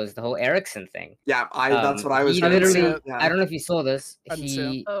Euros, the whole Ericsson thing. Yeah, that's what I was He gonna literally- say. it. Yeah. I don't know if you saw this. I didn't see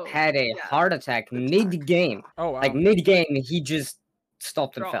He Oh, had a yeah. heart attack mid-game. Oh wow. Like mid-game, he just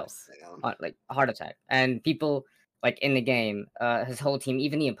stopped and fell. Drops. Yeah. Like heart attack, and people like in the game, his whole team,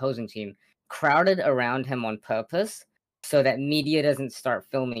 even the opposing team, crowded around him on purpose so that media doesn't start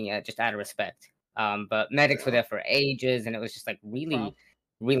filming it just out of respect. But medics were there for ages, and it was just like really, Wow.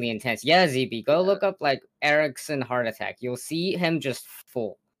 really intense. Yeah, ZB, go look up like Ericsson heart attack. You'll see him just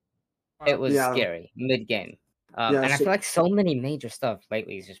fall. It was Yeah. scary mid game. Yeah, And I so- feel like so many major stuff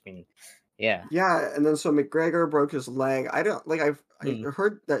lately has just been, yeah. Yeah, and then so McGregor broke his leg. I don't like. I Hmm.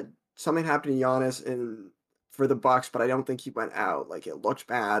 heard that something happened to Giannis for the Bucks, but I don't think he went out. Like it looked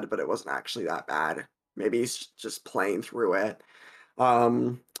bad, but it wasn't actually that bad. maybe he's just playing through it.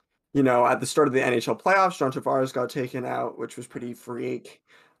 At the start of the NHL playoffs, John Tavares got taken out, which was pretty freak.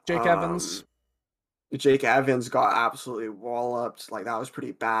 Jake Evans. Jake Evans got absolutely walloped. Like, that was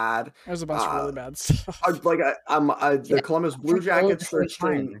pretty bad. There's a bunch of really bad stuff. The Columbus Blue Jackets third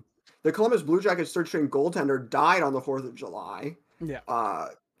string goaltender died on the 4th of July. Yeah.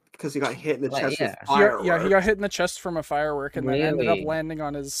 Because he got hit in the chest with fireworks. Yeah, he got hit in the chest from a firework and then ended up Really? landing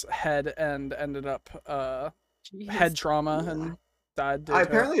on his head and ended up head trauma and died.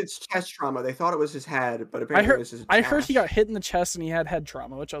 Apparently it's chest trauma. They thought it was his head, but apparently it was his chest. I heard he got hit in the chest and he had head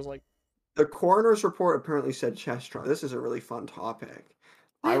trauma, which I was like... The coroner's report apparently said chest trauma. This is a really fun topic.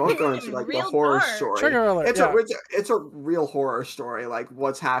 I won't go into like the horror story. It's a real horror story. Like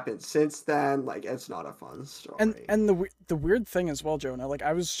what's happened since then. Like it's not a fun story. And the weird thing as well, Jonah. Like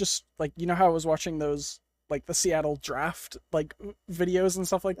I was just like, you know how I was watching those like the Seattle draft like videos and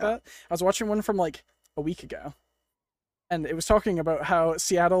stuff like that. I was watching one from like a week ago, and it was talking about how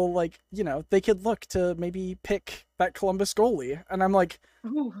Seattle, like, they could look to maybe pick that Columbus goalie, and I'm like,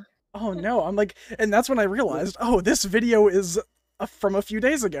 oh no, I'm like, and that's when I realized, oh, this video is from a few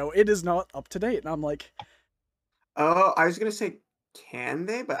days ago. It is not up to date, and I'm like, oh, I was gonna say, can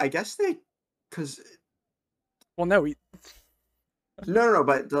they? But I guess because, well, no, no,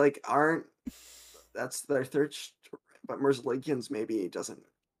 but like that's their third, but Merzlikins maybe doesn't.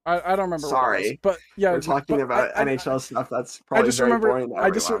 I don't remember. Sorry, but yeah, we're talking about NHL stuff. That's probably boring to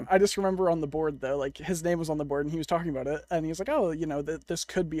everyone. I just remember on the board though, like his name was on the board and he was talking about it, and he was like, oh, this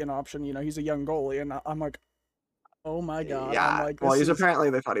could be an option. He's a young goalie, and I'm like, oh my god. Yeah. I'm like, well,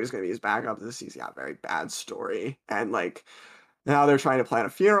 apparently they thought he was going to be his backup this season. Yeah, very bad story. And like now they're trying to plan a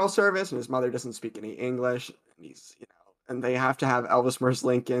funeral service, and his mother doesn't speak any English, and he's and they have to have Elvis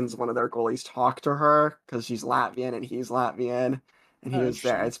Merzlikins, one of their goalies, talk to her because she's Latvian and he's Latvian. And he was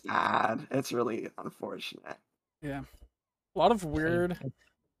there. It's bad. It's really unfortunate. Yeah. A lot of weird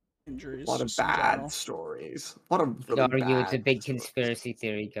injuries. A lot of bad stories. A lot of really argue it's a big stories. Conspiracy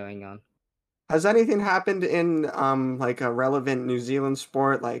theory going on. Has anything happened in like a relevant New Zealand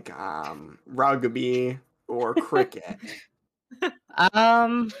sport like rugby or cricket?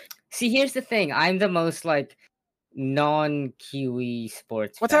 See, here's the thing. I'm the most like non-Kiwi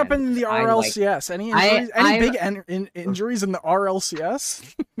sports. What's happened in the RLCS? Any injuries? Any big injuries in the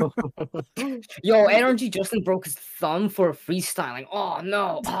RLCS? Yo, Energy Justin broke his thumb for freestyling. Oh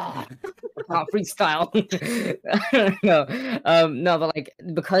no, not freestyle. No, but like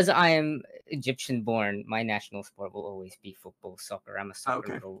because I am Egyptian born, my national sport will always be football, soccer. I'm a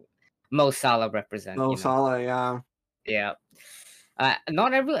soccer little Mo Salah represent. Mo Salah, yeah. Yeah.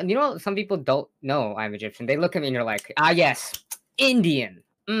 Not everyone. Some people don't know I'm Egyptian. They look at me and you're like, yes, Indian.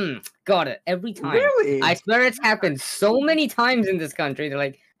 Got it. Every time. Really? I swear it's happened so many times in this country. They're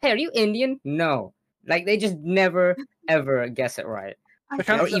like, hey, are you Indian? No. Like, they just never, ever guess it right.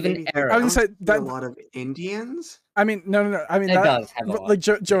 Even Arab. I was gonna say that a lot of Indians. I mean, no. I mean, that does have a lot. Like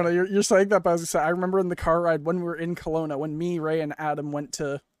Jonah, you're saying that, but I was gonna say, I remember in the car ride when we were in Kelowna, when me, Ray, and Adam went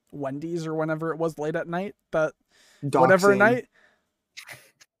to Wendy's or whenever it was late at night, whatever night.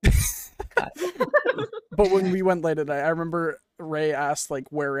 But when we went late at night, I remember Ray asked like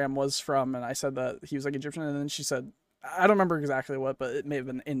where Ram was from, and I said that he was like Egyptian, and then she said, I don't remember exactly what, but it may have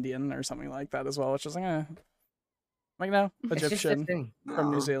been Indian or something like that as well, which was like, like no, Egyptian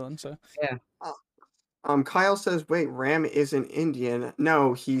from New Zealand. So yeah. Kyle says, wait, Ram isn't Indian.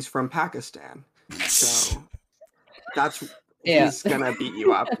 No, he's from Pakistan. So he's gonna beat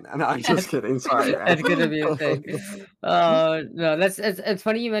you up. No, I'm just kidding. Sorry, man. That's gonna be a thing. No, it's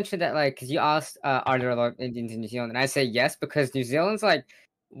funny you mentioned that, like, because you asked, are there a lot of Indians in New Zealand? And I say yes, because New Zealand's like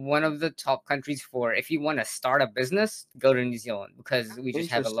one of the top countries for if you want to start a business, go to New Zealand because we just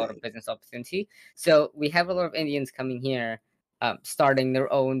have a lot of business opportunity. So we have a lot of Indians coming here, starting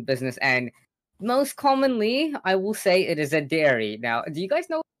their own business, and most commonly, I will say it is a dairy. Now, do you guys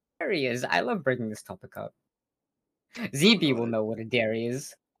know what a dairy is? I love bringing this topic up. ZB will know what a dairy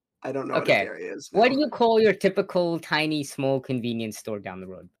is. I don't know what a dairy is. No. What do you call your typical tiny, small convenience store down the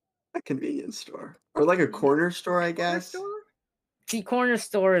road? A convenience store. Or like a corner store, I guess. See, corner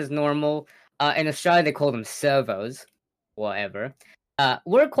store is normal. In Australia, they call them servos. Whatever.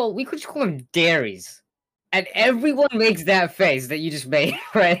 We could just call them dairies. And everyone makes that face that you just made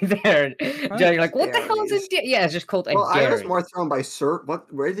right there. You're like, what the hell is it? Yeah, it's just called a dairy. I was more thrown by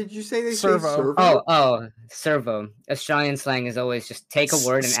where did you say they servo. Say servo? Oh, servo. Australian slang is always just take a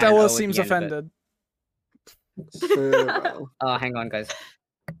word and Stella add seems offended. Servo. Oh, hang on, guys.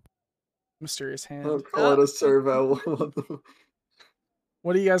 Mysterious hand. I'll call it a servo.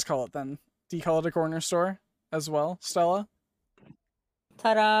 What do you guys call it then? Do you call it a corner store as well, Stella?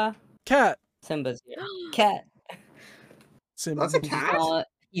 Ta-da! Cat. Simba's here. cat. Simba. That's a cat?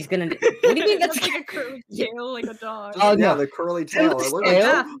 He's gonna. What do you mean that's That's like a curly tail, like a dog. Oh, Yeah, no. the curly tail. It Simba's looks tail?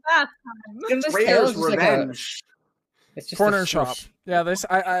 like Bath Simba's tail Raider's is just like Revenge. it's just Corner a shop. swoosh. Yeah, I've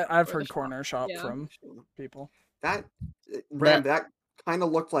Corner heard shop. corner shop Yeah. from people. That Ram, that kind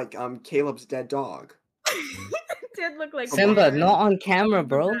of looked like Caleb's dead dog. It did look like Simba, Raider. not on camera, The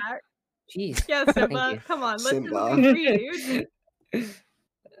bro. back. Jeez. Yeah, Thank Simba. you. Come on, let's Simba. just agree, dude.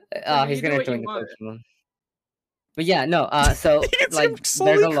 Oh, you he's do gonna what you join the want. Pokemon. But yeah, no. So You can see like, him there's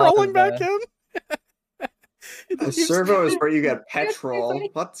slowly a lot crawling of back in. A servo is where you get petrol.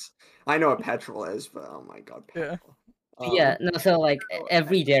 What's I know what petrol is, but oh my god, Yeah. petrol. yeah, no. So like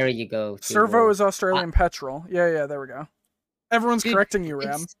every dairy you go to, Servo is Australian petrol. Yeah, there we go. Everyone's Dude, correcting you, Ram.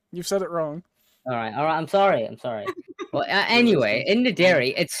 it's- You've said it wrong. All right. I'm sorry. Well, anyway, in the dairy,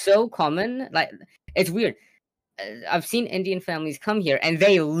 it's so common. Like, it's weird. I've seen Indian families come here and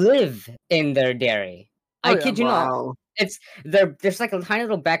they live in their dairy. Oh, I yeah. kid you not. Wow. There's like a tiny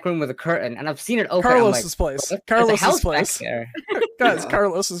little back room with a curtain, and I've seen it open. I'm Carlos's like, place. "There's a Carlos's house back place. there." Guys, Yeah.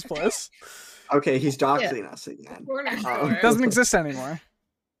 Carlos's place. Okay, he's doxing us again. Corner Oh. store. Doesn't exist anymore.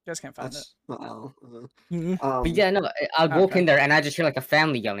 You guys can't find it. That's well. Mhm. Um, But yeah, no, I'll walk Okay. in there and I just hear like a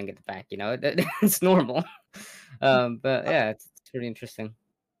family yelling at the back. You know, it's normal. But yeah, it's pretty interesting.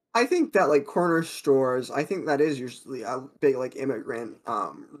 I think that like corner stores, I think that is usually a big like immigrant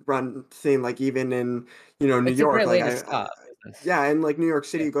run thing. Like even in New It's York, a great like way to start business. yeah, in like New York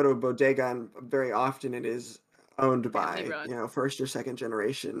City, you go to a bodega, and very often it is owned by Family-run. first or second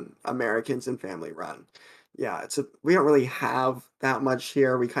generation Americans and family run. Yeah, we don't really have that much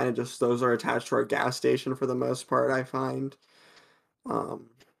here. We kind of just those are attached to our gas station for the most part, I find.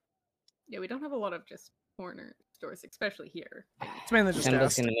 Yeah, we don't have a lot of just corner stores, especially here. It's mainly just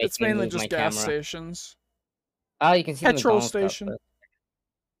Simba's gas. gonna make It's me mainly move just my gas camera. stations. Oh, you can see the Petrol McDonald's stuff, station. but-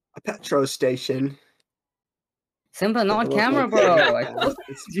 A petrol station. Simba, not on Look camera, like- bro. yeah,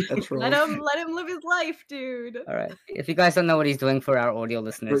 it's petrol. Let him live his life, dude. All right. If you guys don't know what he's doing for our audio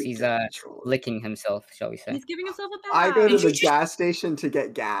listeners, Great he's petrol. licking himself, shall we say? He's giving himself a bath. I go to the gas station to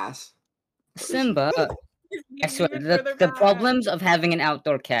get gas. Simba, He's I swear, giving it further the back. problems of having an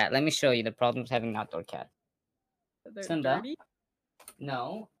outdoor cat. Let me show you the problems of having an outdoor cat. They're Simba? dirty.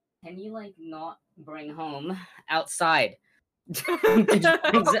 No. Can you like not bring home outside? Just brings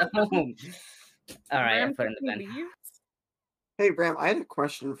it home. All right, I'll Ram put it in the quickly bin. leaves. Hey, Bram, I had a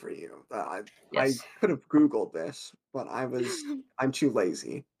question for you. Yes. I could have Googled this, but I'm too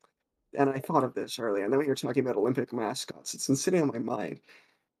lazy. And I thought of this earlier. And then when you're talking about Olympic mascots, it's been sitting on my mind.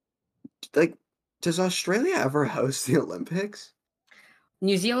 Like, does Australia ever host the Olympics?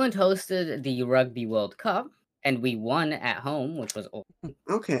 New Zealand hosted the Rugby World Cup, and we won at home, which was awesome.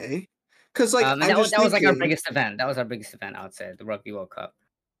 Okay. Because, like, And I'm that was just like our thinking, biggest event. That was our biggest event, I would say, the Rugby World Cup.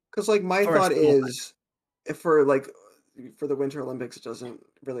 because, like, my for a thought small is, if for the Winter Olympics, it doesn't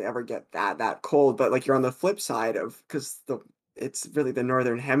really ever get that cold. But, like, you're on the flip side of, because it's really the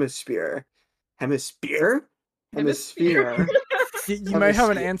Northern Hemisphere. Hemisphere? Hemisphere. You might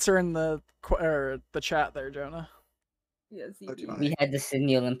have an answer in the chat there, Jonah. Yes, Oh, do I? We had the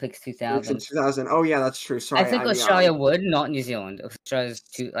Sydney Olympics 2000. 2000. Oh, yeah, that's true. Sorry. I think I'm Australia young. would, not New Zealand. Australia's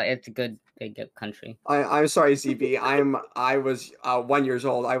it's a good big country. I'm sorry, ZB. I was 1 year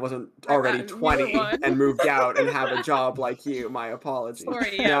old. I wasn't already You were 20 one. and moved out and have a job like you. My apologies.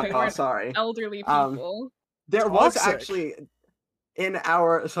 Sorry, yeah, we weren't sorry. elderly people. There was Toxic. actually in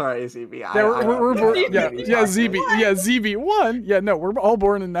our sorry, ZB. Yeah, we're born. Yeah, ZB. ZB1. Yeah, no, we're all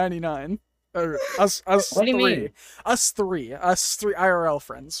born in '99. Or us What do you three. mean? Us three IRL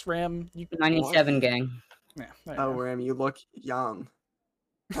friends. Ram, you 97 gang. yeah. There you Oh, go. Ram, you look young.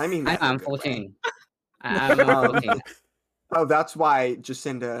 I mean, I'm that in a good way. 14. I'm 14. Oh, that's why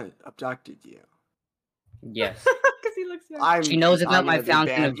Jacinda abducted you. Yes. Because he looks young. She knows about I'm my gonna be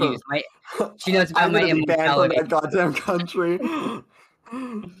fountain of banned youth. She knows about I'm my gonna be banned from immortality. that goddamn country.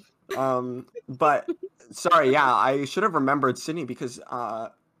 But sorry, yeah, I should have remembered Sydney because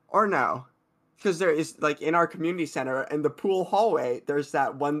or no. Because there is like in our community center in the pool hallway, there's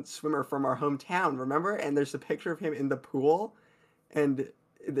that one swimmer from our hometown, remember? And there's a picture of him in the pool, and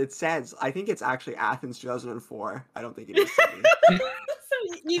it says, I think it's actually Athens 2004. I don't think it is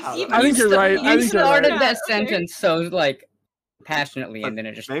Sydney. I think you're right. I You think you're started right. that Okay. sentence so like passionately, and then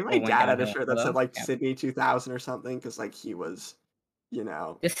it just Maybe my went dad had a downhill. shirt that said Hello? like Yeah. Sydney 2000 or something, because like he was,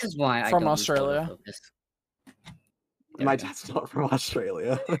 This is why I From don't use Australia. autofocus. There my we go. dad's not from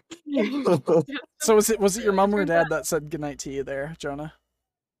Australia. So was it your mom or dad that said goodnight to you there, Jonah?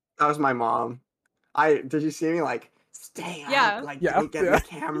 That was my mom. Did you see me like stay up, Yeah. like Yeah, don't get yeah. the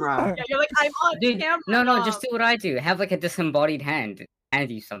camera. Yeah, you're like, I'm on Dude, camera. no, Mom. just do what I do. Have like a disembodied hand.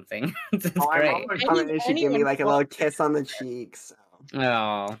 hand you something. It's Oh, my great. mom would come and she'd give me like a little kiss on the cheeks.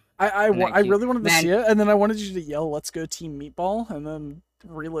 Oh, I really wanted to Man. see it, and then I wanted you to yell, "Let's go Team Meatball," and then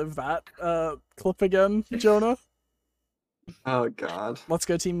relive that clip again, Jonah. Oh God. Let's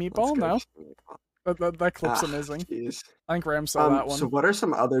go Team Meatball now. That clip's amazing. Geez. I think Ram saw that one. So what are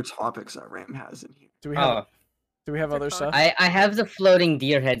some other topics that Ram has in here? Do we have other stuff? I have the floating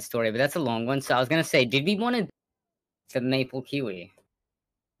deer head story, but that's a long one. So I was gonna say, did we want to the maple kiwi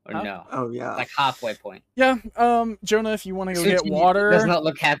or no? Oh yeah. Like halfway point. Yeah. Jonah, if you want to go get Suchi water, does not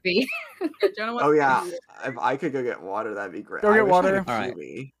look happy. Jonah wants Oh to yeah. do it. If I could go get water, that'd be great. Go I get wish I water. had a Alright.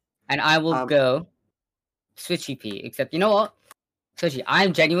 kiwi. And I will go switchy pea. Except you know what? Switchy,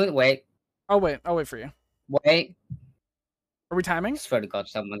 I'm genuine. Wait. I'll wait for you. Wait. Are we timing? I swear to God,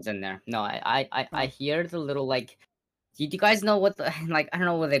 someone's in there. No, I hear the little like. Do you guys know what the like? I don't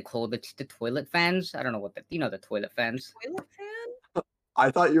know what they call the toilet fans. I don't know what the the toilet fans. Toilet fan? I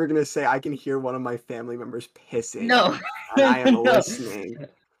thought you were gonna say I can hear one of my family members pissing. No, And I am No. listening.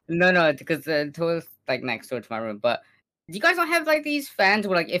 No, because the toilet's like next door to my room. But do you guys don't have like these fans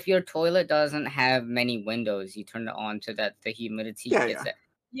where like if your toilet doesn't have many windows, you turn it on so that the humidity Yeah, gets yeah. it.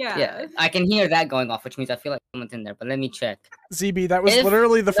 Yeah. Yeah, I can hear that going off, which means I feel like someone's in there. But let me check. ZB, that was If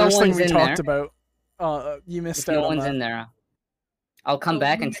literally the no first thing one's we in talked there- about. You missed If out no on one's that. in there, I'll come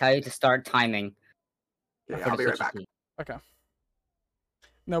back and tell you to start timing. Okay, for I'll the be right switchy back. pea. Okay.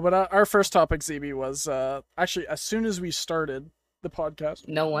 No, but our first topic, ZB, was actually as soon as we started the podcast.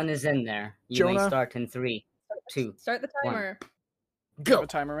 No one is in there. You may Jonah? start in 3, 2. Start the One. timer. Do you have Go. a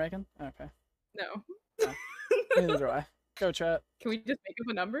timer, Megan? Okay. No. Neither do I. Go chat. Can we just make up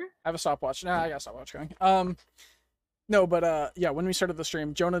a number? I have a stopwatch. Nah, I got a stopwatch going. No, but yeah, when we started the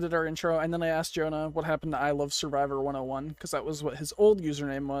stream, Jonah did our intro, and then I asked Jonah what happened to I Love Survivor 101, because that was what his old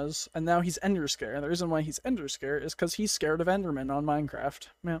username was, and now he's Enderscare. And the reason why he's Enderscare is because he's scared of Enderman on Minecraft.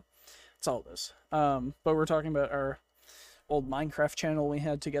 Yeah, that's all it is. But we're talking about our old Minecraft channel we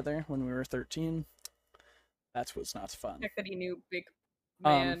had together when we were 13. That was not fun. Check that he knew Big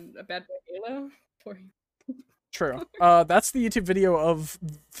Man, a bad boy Halo. For True. That's the YouTube video of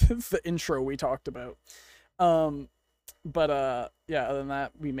the intro we talked about. But yeah, other than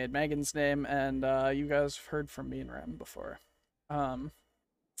that, we made Megan's name, and you guys have heard from me and Ram before.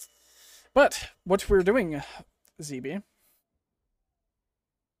 But what we're doing, ZB,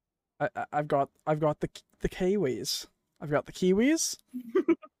 I've got the kiwis. I've got the kiwis,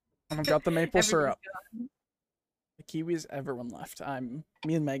 and I've got the maple syrup. The kiwis, everyone left.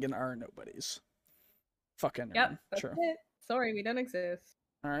 Me and Megan are nobodies. Fuck Enderman. Yep, that's Sure. it. Sorry, we don't exist.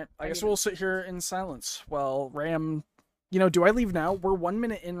 All right. I I guess need we'll sit here in silence while Ram. Do I leave now? We're 1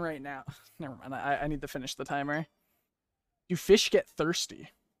 minute in right now. Never mind. I need to finish the timer. Do fish get thirsty?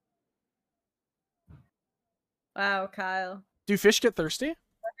 Wow, Kyle. Do fish get thirsty? That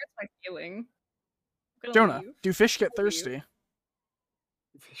hurts my feeling. I'm gonna Jonah, leave. do fish get I'll leave. thirsty?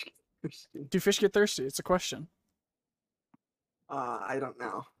 Fish. Do fish get thirsty? It's a question. I don't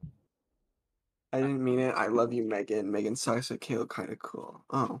know. I didn't mean it. I love you, Megan. Megan sucks at Kale, kind of cool.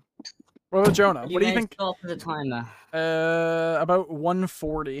 Oh. What about Jonah? What do you guys think? call for the timer? About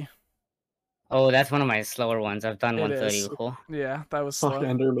 140. Oh, that's one of my slower ones. I've done It 130 is. before. Yeah, that was Fuck slow.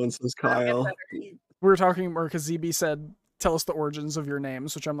 Enderman, says Kyle. We were talking more because ZB said, "Tell us the origins of your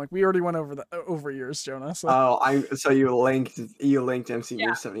names," which I'm like, we already went over yours, Jonah. So Oh, so you linked MC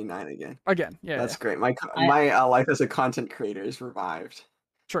Yeah. 79 again. again, yeah, That's yeah, great. My life as a content creator is revived.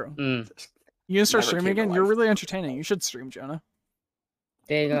 true. Mm, You gonna start Never streaming came to again? You're life. really entertaining. You should stream, Jonah.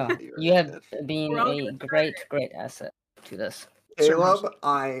 there you go. You're You have good. been We're all a gonna great asset to this. Caleb,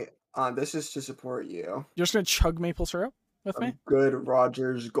 this is to support you. You're just gonna chug maple syrup with me? Good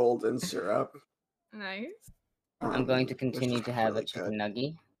Rogers golden syrup. Nice. I'm going to which continue is to have really a chicken good.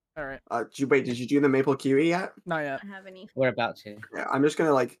 nugget. All right, Did you do the maple kiwi yet? not I yet. don't have any. We're about to. Yeah, I'm just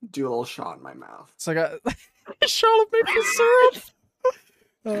gonna do a little shot in my mouth. So I got a shot of maple syrup.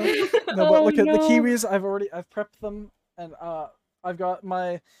 No, but look at the kiwis. I've prepped them, and I've got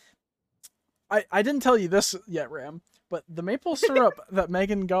my. I didn't tell you this yet, Ram, but the maple syrup that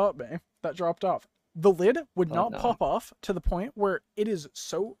Megan got me that dropped off, the lid would Oh, not no. pop off to the point where it is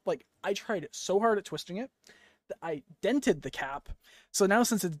so I tried so hard at twisting it that I dented the cap. So now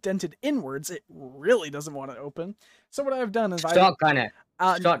since it's dented inwards, it really doesn't want to open. So what I've done is Shotgun it.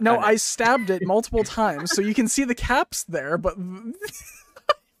 Shotgun no, it. I stabbed it multiple times, so you can see the caps there, but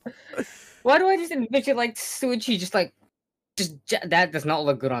Why do I just envision Switchy that does not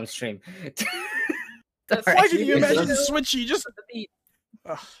look good on stream. That's why Alright. did you It imagine does- Switchy just The beat.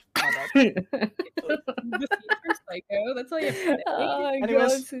 Ugh, my bad. The Super Psycho. That's all you have to say. Oh my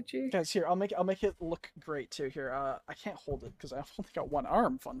Anyways, God, Suchi. Guys, here I'll make it look great too. Here, I can't hold it because I've only got one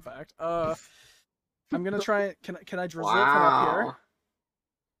arm. Fun fact. I'm gonna try. Can I drizzle it from up here? Wow.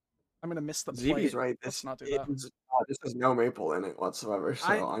 I'm gonna miss the ZB's plate. right. Let's This not do that. this has no maple in it whatsoever, so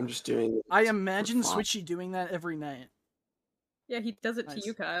I'm just doing it. I for imagine fun. Switchy doing that every night. Yeah, he does it to Nice.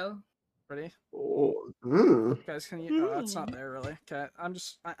 you, Kyle. Ready? Oh, Guys, can you? Oh, that's not there really. Okay,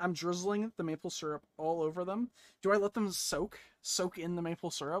 I'm drizzling the maple syrup all over them. Do I let them soak in the maple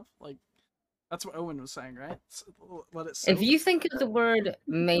syrup? Like, that's what Owen was saying, right? Let it soak. If you think of the word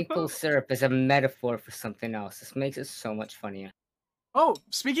maple syrup as a metaphor for something else, this makes it so much funnier. Oh,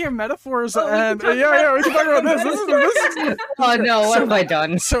 speaking of metaphors, Oh, we can and talk yeah, we can talk about this. This is Oh no, what have I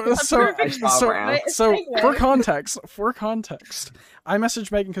done? so for context, I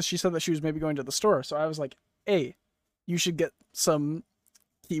messaged Megan because she said that she was maybe going to the store. So I was like, "Hey, you should get some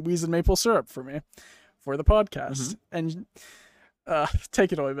kiwis and maple syrup for me for the podcast." And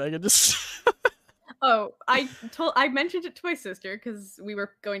take it away, Megan. Just Oh, I mentioned it to my sister because we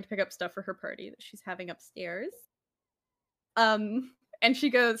were going to pick up stuff for her party that she's having upstairs. And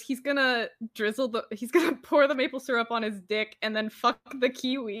she goes, he's gonna pour the maple syrup on his dick and then fuck the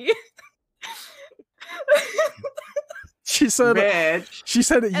kiwi. she said,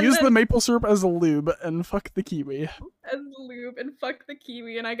 bitch. use the maple syrup as a lube and fuck the kiwi. As lube and fuck the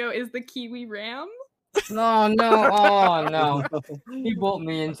kiwi, and I go, is the kiwi ram? No, oh no. He brought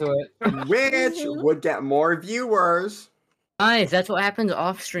me into it. Which would get more viewers. Guys, that's what happens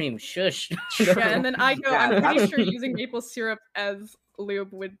off stream. Shush. Yeah, and then I go, Yeah, I'm pretty that's- sure using maple syrup as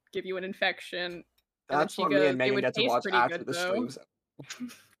lube would give you an infection. That's she what goes, me "It and Megan would get to taste watch pretty after good, the though." streams.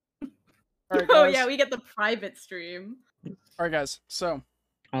 All right, Oh guys. yeah, we get the private stream. All right, guys. So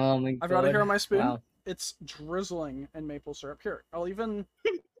Oh my God. I've got it here on my spoon. Wow. It's drizzling in maple syrup. Here, I'll even.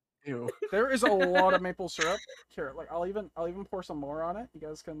 Ew. There is a lot of maple syrup. Here, like I'll even pour some more on it. You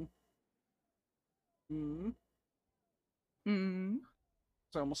guys can. So I'm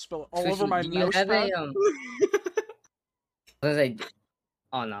gonna spill it all over my Do you mouse have pad. I was gonna say,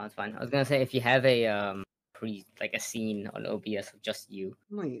 oh no, it's fine. I was gonna say if you have a a scene on OBS of just you,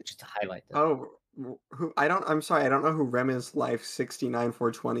 Wait. just to highlight that. Oh, I'm sorry, I don't know who Remi's Life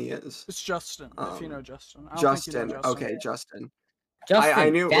 69420 is. It's Justin. If you know Justin. I don't Justin. think you know Justin. Okay, Justin. Justin, I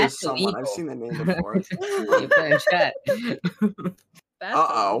knew it was that's someone. I've illegal. seen the name before. You put in chat. That's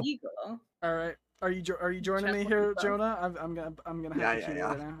Uh-oh. illegal. All right. Are you joining Chat me looking here, stuff. Jonah? I'm gonna have Yeah, the key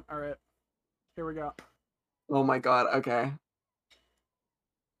right now. All right. Here we go. Oh my god, okay.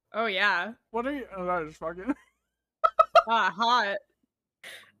 Oh yeah. What are you? Oh, that is fucking. Hot.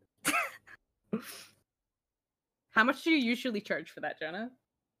 How much do you usually charge for that, Jonah?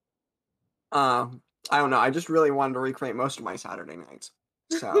 I don't know. I just really wanted to recreate most of my Saturday nights.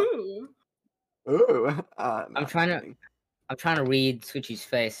 So, Ooh. ooh. I'm trying to read Switchy's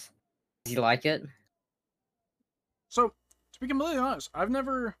face. Does he like it? So, to be completely honest, I've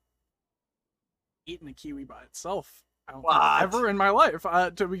never eaten a kiwi by itself. I don't think What? ever in my life.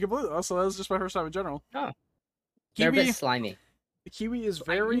 To be completely honest, so that was just my first time in general. Oh. They're a Kiwi. bit slimy. The kiwi is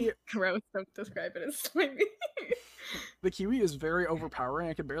very. Gross. Don't describe it as slimy. The kiwi is very overpowering.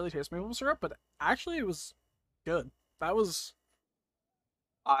 I could barely taste maple syrup, but actually, it was good. That was.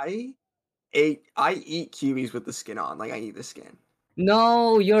 I eat kiwis with the skin on. Like, I eat the skin.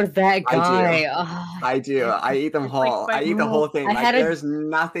 No, you're that I do. guy. Oh, I do. I eat them It's like whole. my- I eat the whole thing. I Like, had a- there's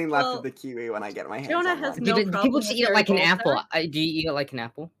nothing left Well, of the kiwi when I get my hands Jonah on has one. no people problem just with eat it Harry like an Potter. apple. Do you eat it like an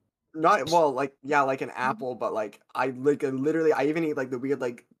apple? Not well, like yeah, like an apple, but like I like literally. I even eat like the weird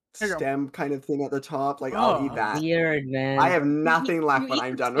like Here you go. stem kind of thing at the top. Like I'll eat Oh. that. Weird, man. I have nothing left you when eat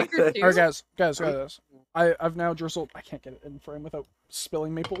I'm the done with sticker it. too? All right, guys. I've now drizzled. I can't get it in frame without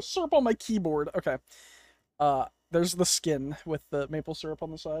spilling maple syrup on my keyboard. Okay. There's the skin with the maple syrup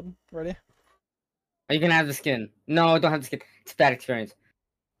on the side. Ready? Are you gonna have the skin? No, don't have the skin. It's a bad experience.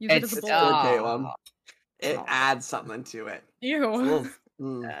 Use it as It's a It's bowl. good, Caleb. It Oh. adds something to it. It's a Ew. little-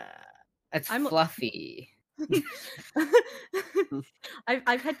 mm. It's I'm- fluffy.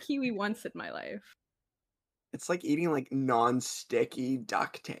 I've had kiwi once in my life. It's like eating like non-sticky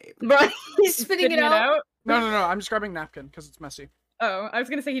duct tape. Bro, he's spitting it out. No. I'm just grabbing napkin because it's messy. Oh, I was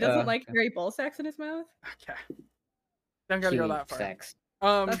gonna say he doesn't like okay. Harry ball sacks in his mouth. Okay. Don't gotta go Kiwi that far. sex.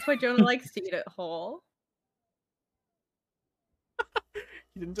 That's why Jonah likes to eat it whole.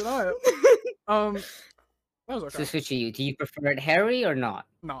 He didn't deny it. That was So, okay. Switchy, do you prefer it hairy or not?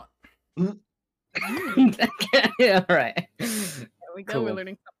 Not. Okay, all right. There we go. We're Cool.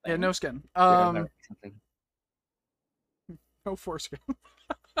 learning something. Yeah, no skin. Something. No foreskin.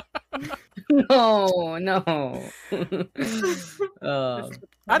 No.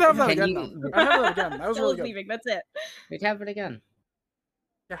 I'd have that Can again. you- I'd have that again. That was really Still good. leaving. That's it. We'd have it again.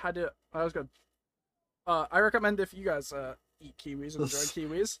 Yeah, I did. That was good. I recommend if you guys eat kiwis and enjoy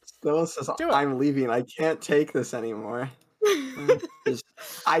kiwis. Still says, Do it. I'm leaving. I can't take this anymore.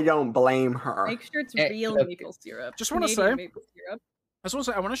 I don't blame her. Make sure it's Eh, real look, maple syrup. just wanna Canadian say- maple syrup. I just want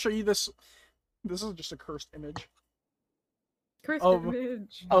to say, I want to show you this. This is just a cursed image Cursed Of-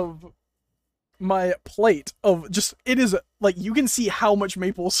 image. of my plate of just. It is like you can see how much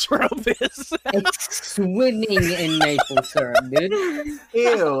maple syrup is. It's swimming in maple syrup, dude.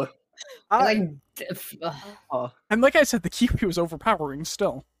 Ew. Like, Oh, And like I said, the kiwi was overpowering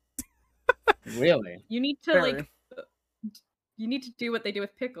still. really? You need to Very. like. You need to do what they do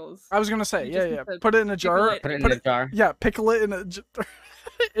with pickles. I was gonna say, You yeah, just yeah. need to Put it in a jar. it- Put it in Put a jar. Yeah, pickle it in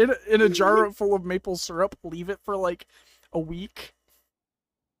a in a jar full of maple syrup. Leave it for like a week.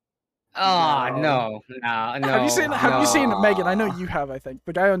 Oh No. no. Have you seen no. Megan? I know you have. I think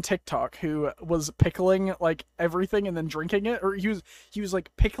the guy on TikTok who was pickling like everything and then drinking it, or he was like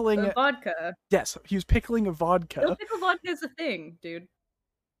pickling. Vodka. Yes, he was pickling a No, vodka. pickle vodka is a thing, dude.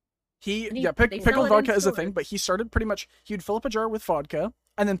 He They sell pickled it vodka in is a thing, stores. but he started pretty much. He would fill up a jar with vodka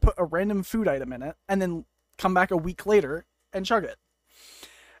and then put a random food item in it, and then come back a week later and chug it.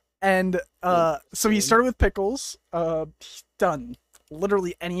 And so he started with pickles. He's done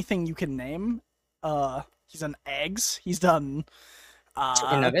literally anything you can name. He's done eggs. He's done.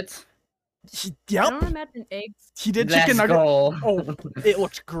 Chicken nuggets? I Yep, don't imagine eggs. he did Let's chicken nugget. go. Oh, it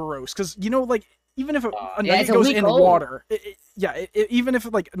looked gross because like even if a Yeah, nugget it's a goes week in old. water, even if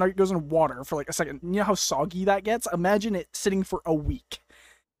like a nugget goes in water for like a second, you know how soggy that gets. Imagine it sitting for a week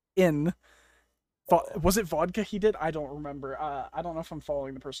in. Was it vodka he did? I don't remember. I don't know if I'm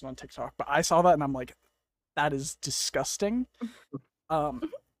following the person on TikTok, but I saw that and I'm like, that is disgusting. The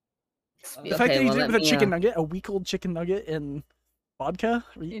fact that he did it with a chicken nugget, a week-old chicken nugget in vodka.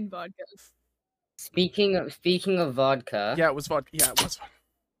 In vodka. Speaking of vodka. Yeah, it was vodka. Yeah, it was vodka.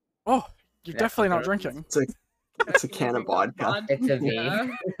 Oh, you're Yeah, definitely not okay. drinking. it's a can of vodka. It's a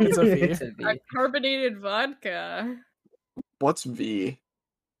V. It's a V. It's a V. A carbonated vodka. What's V?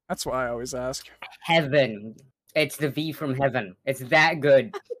 That's why I always ask. Heaven. It's the V from heaven. It's that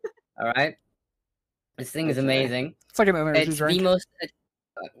good. All right. This thing is Okay. amazing. It's like an energy It's drink. the most.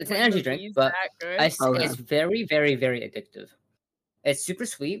 It's an energy The drink, V's but that good. Okay. it's very, very, very addictive. It's super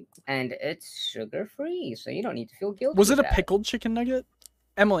sweet and it's sugar free, so you don't need to feel guilty. Was it a about pickled chicken nugget?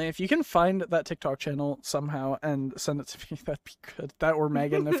 Emily, if you can find that TikTok channel somehow and send it to me, that'd be good. That or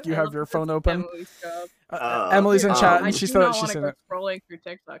Megan, if you have your phone open. Emily's job. Emily's in chat, I and she do thought not she's wanna seen go it. scrolling through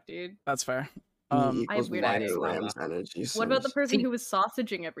TikTok, dude. That's fair. E I equals have weird minus ideas. Rams energy. What about the source. person See- who was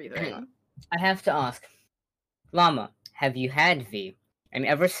sausaging everything? I have to ask, Llama, have you had V? And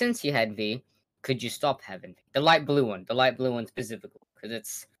ever since you had V, could you stop having V? The light blue one specifically, because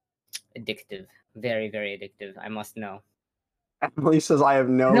it's addictive, very, very addictive. I must know. Emily says I have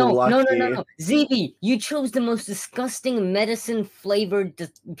no No, lucky. ZB, you chose the most disgusting medicine flavored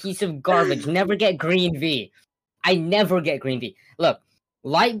piece of garbage. Never get green V. I never get green V. Look,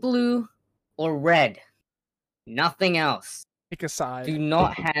 light blue or red. Nothing else. Pick a side. Do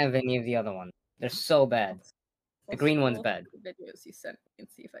not have any of the other ones. They're so bad. The green one's bad. The videos you sent me and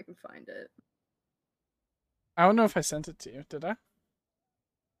see if I can find it. I don't know if I sent it to you. Did I?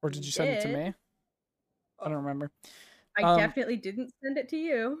 Or did you send it to did. me? I don't remember. I definitely didn't send it to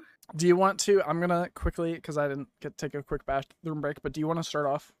you. Do you want to? I'm gonna quickly, because I didn't take a quick bathroom break. But do you want to start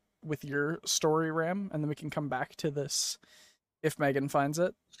off with your story, Ram, and then we can come back to this if Megan finds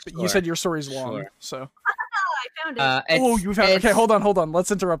it? But you Sure. said your story's long, Sure. so. I found it. Oh, you found it. Okay, hold on.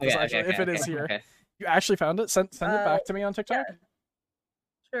 Let's interrupt this. Okay, Actually, if it is okay, here, okay. you actually found it. Send it back to me on TikTok.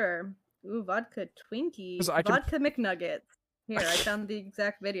 Sure. Ooh, vodka Twinkie. 'Cause I can- Vodka McNuggets. Here, I found the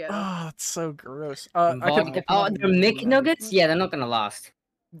exact video. Oh, it's so gross. I can Vodka- open oh, up they're and- McNuggets? Yeah, they're not gonna last.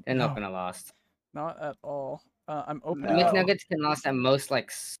 They're No. not gonna last. Not at all. I'm opening. No. McNuggets can last at most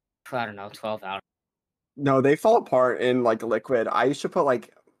like I don't know, 12 hours. No, they fall apart in like liquid. I used to put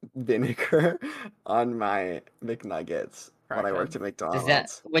like vinegar on my McNuggets when I worked at Is McDonald's.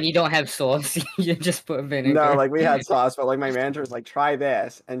 that when you don't have sauce, you just put vinegar? No, like we had sauce, but like my manager was like, "Try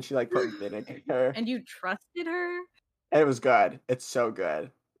this," and she like put vinegar. And you trusted her? It was good. It's so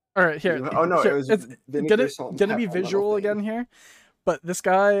good. All right, here. Oh no, here, it was it's vinegar, salt, and gonna be pepper, little visual thing. again here. But this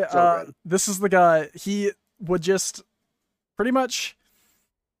guy, So good. this is the guy. He would just pretty much.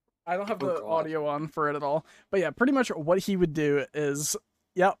 I don't have Oh, the God. audio on for it at all, but yeah, pretty much what he would do is,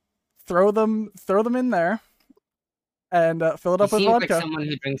 yep, throw them in there, and fill it He up with seems vodka. like someone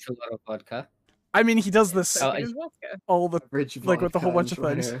who drinks a lot of vodka. I mean, he does this So Oh, here's it's- vodka. all the Rich like with a whole vodka, bunch of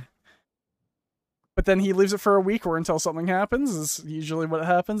things. enjoy it. But then he leaves it for a week or until something happens, is usually what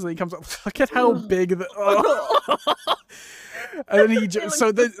happens. And he comes up, look at how big the. Oh. And then then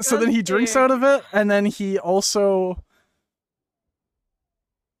he drinks out of it, and then he also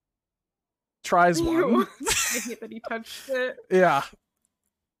tries one. I hate that he touched it. Yeah.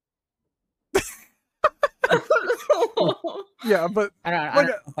 Yeah, but like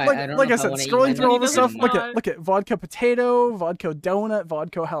I said, scrolling through all the stuff. Look at vodka potato, vodka donut,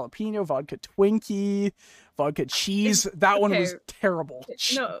 vodka jalapeno, vodka Twinkie, vodka cheese. That one was terrible.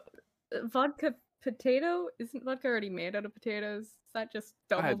 No, vodka potato, isn't vodka already made out of potatoes? Is that just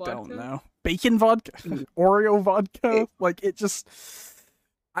double vodka? I don't know. Bacon vodka, Oreo vodka, like it just.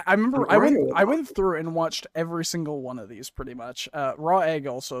 I remember I went through and watched every single one of these pretty much. Raw egg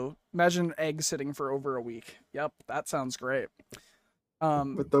also. Imagine egg sitting for over a week. Yep, that sounds great.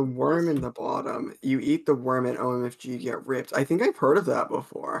 With the worm in the bottom, you eat the worm and OMFG you get ripped. I think I've heard of that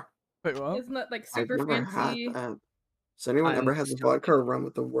before. Wait, what? Isn't that like super fancy? Has anyone ever had the vodka or rum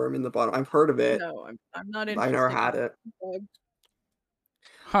with the worm in the bottom? I've heard of it. No, I'm not interested. I never had it.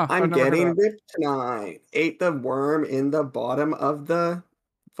 Huh, I'm getting ripped tonight. Ate the worm in the bottom of the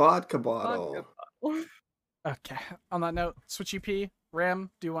vodka bottle. Okay. On that note, Switchy P, Ram,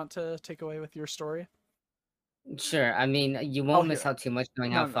 do you want to take away with your story? Sure. I mean, you won't miss out too much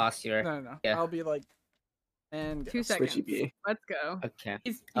knowing how fast you're. No. Yeah. I'll be like, and 2 seconds. Let's go. Okay.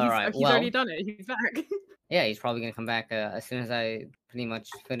 He's Alright, he's already done it. He's back. Yeah, he's probably gonna come back as soon as I pretty much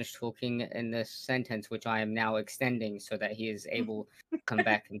finish talking in this sentence, which I am now extending so that he is able to come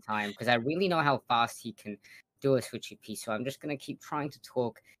back in time. Because I really know how fast he can do a Switchy P, so I'm just gonna keep trying to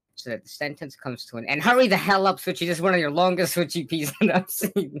talk so that the sentence comes to an end. Hurry the hell up, Switchy! This is one of your longest Switchy Ps that I've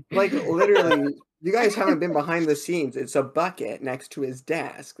seen. Like literally, you guys haven't been behind the scenes. It's a bucket next to his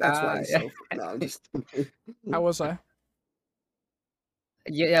desk. That's why he's so. No, I'm just. How was I?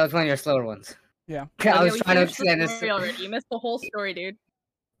 Yeah, that was one of your slower ones. Yeah. I was trying to extend this. Already. You missed the whole story, dude.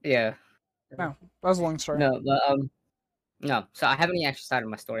 Yeah. No, that was a long story. No, but no. So I haven't actually started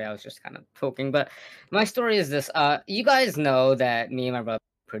my story. I was just kind of talking, but my story is this. You guys know that me and my brother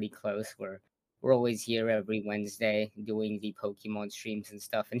are pretty close. We're always here every Wednesday doing the Pokemon streams and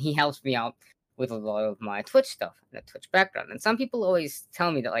stuff, and he helps me out with a lot of my Twitch stuff and the Twitch background. And some people always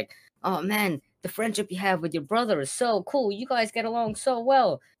tell me that, like, oh man, the friendship you have with your brother is so cool. You guys get along so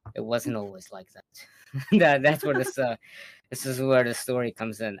well. It wasn't always like that. That's where this is where the story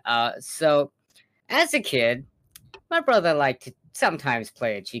comes in. So as a kid, my brother liked to sometimes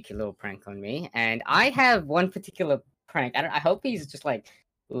play a cheeky little prank on me, and I have one particular prank. I hope he's just like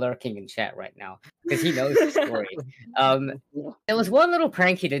lurking in chat right now because he knows the story. There was one little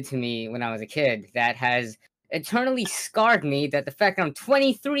prank he did to me when I was a kid that has eternally scarred me. That the fact that I'm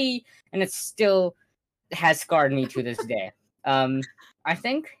 23 and it still has scarred me to this day. I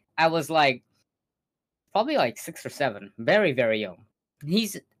think I was like probably like 6 or 7, very, very young.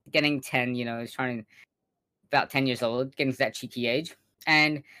 He's getting 10, he's trying about 10 years old, getting to that cheeky age.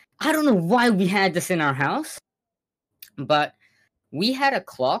 And I don't know why we had this in our house, but we had a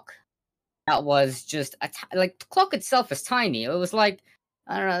clock that was just like the clock itself is tiny. It was like,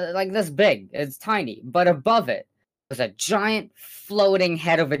 I don't know, like this big. It's tiny, but above it was a giant floating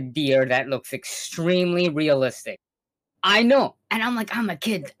head of a deer that looks extremely realistic. I know. And I'm a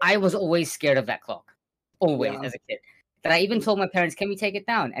kid. I was always scared of that clock. Always as a kid. That I even told my parents, can we take it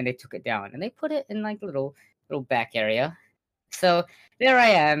down? And they took it down. And they put it in like a little back area. So there I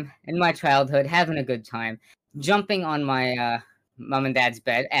am in my childhood, having a good time, jumping on my mom and dad's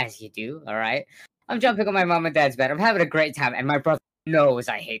bed, as you do, all right? I'm jumping on my mom and dad's bed. I'm having a great time. And my brother knows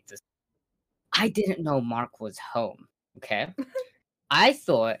I hate this. I didn't know Mark was home, okay? I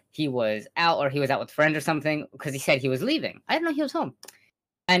thought he was out or he was out with a friend or something because he said he was leaving. I didn't know he was home.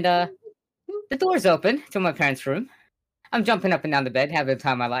 And the door's open to my parents' room. I'm jumping up and down the bed, having the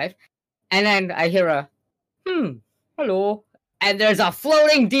time of my life. And then I hear a, hello. And there's a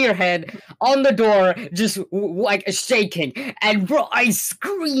floating deer head on the door, just like shaking. And bro, I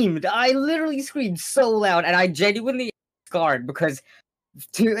screamed. I literally screamed so loud. And I genuinely scarred because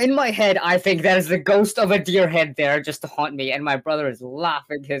in my head, I think that is the ghost of a deer head there just to haunt me, and my brother is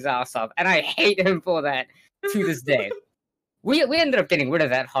laughing his ass off, and I hate him for that to this day. We ended up getting rid of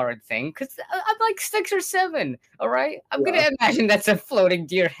that horrid thing because I'm like 6 or 7. All right, I'm gonna imagine that's a floating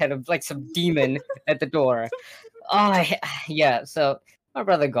deer head of like some demon at the door. Yeah. So my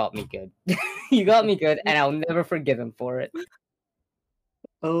brother got me good. He got me good, and I'll never forgive him for it.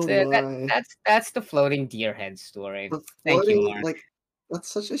 Oh So my! That's the floating deer head story. Thank you, Mark. Like, that's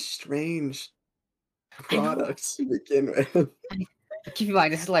such a strange product to begin with. Keep in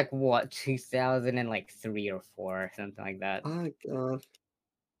mind, this is like what 2003 or 4, something like that. Oh god.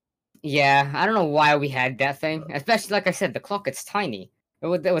 Yeah, I don't know why we had that thing. Especially, like I said, the clock, it's tiny.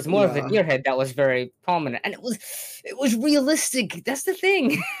 There was more of the Yeah. deer head that was very prominent, and it was realistic. That's the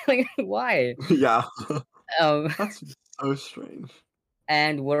thing. Like, why? Yeah. Um, That's so strange.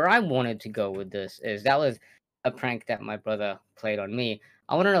 and where I wanted to go with this is that was a prank that my brother played on me.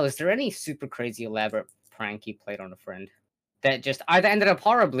 I want to know, is there any super crazy elaborate prank you played on a friend that just either ended up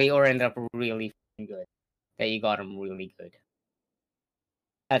horribly or ended up really f***ing good? That you got him really good.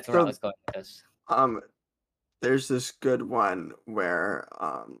 That's where I So, was going with this. there's this good one where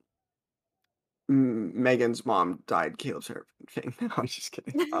Megan's mom died Caleb's hair thing. No, I'm just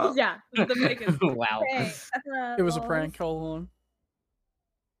kidding. Yeah, the Megan. Wow. Prank. It was a Lols. prank all along.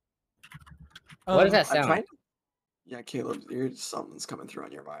 What does that I'm sound? trying. Yeah, Caleb, something's coming through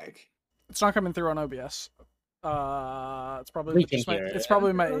on your mic. It's not coming through on OBS. It's probably We can just my, hear it. it's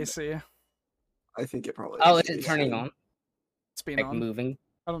probably my AC. I think it probably. Oh, is is it turning AC. on? It's being Like on. moving?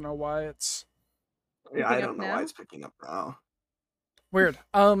 I don't know why it's Yeah, Picking I up don't know now? why it's picking up now. weird.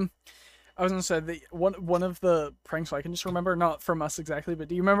 I was gonna say the one of the pranks I can just remember, not from us exactly, but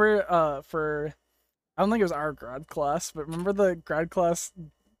do you remember for I don't think it was our grad class, but remember the grad class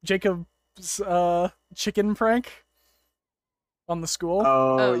Jacob's chicken prank on the school?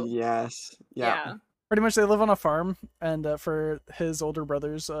 Oh, Oh. yes. Yeah. Pretty much they live on a farm, and for his older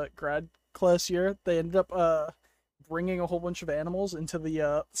brother's grad class year, they ended up bringing a whole bunch of animals into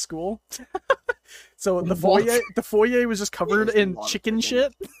the school. So the What? foyer was just covered There's a in lot of chicken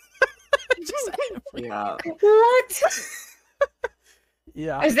chicken. shit. Just Yeah. What?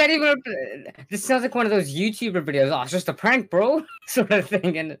 yeah. Is that even this sounds like one of those YouTuber videos. Oh, it's just a prank, bro. Sort of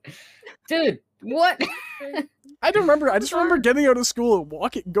thing. And dude, what? I just remember getting out of school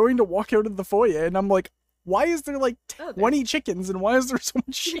and going to walk out of the foyer, and I'm like, why is there like Oh, 20 chickens, and why is there so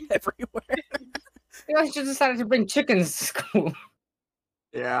much shit everywhere? You guys just decided to bring chickens to school.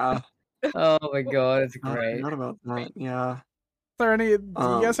 Yeah. Oh my god, it's I great. forgot about that. Yeah. Do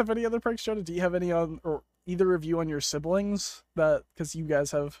you guys have any other pranks, Jonah? Do you have any on, or either of you on your siblings? Because you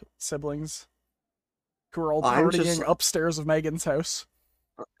guys have siblings who are all I'm partying just- upstairs of Megan's house.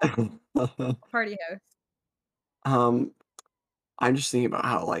 Party house. I'm just thinking about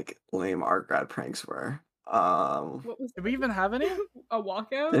how like lame our grad pranks were. What was Did we even have any? a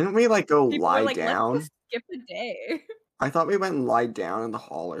walkout? Didn't we like go People were lie like, down? let's just skip the day. I thought we went and lied down in the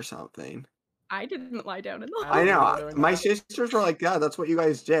hall or something. I didn't lie down in the I I don't know. remember doing My that. sisters were like, "Yeah, that's what you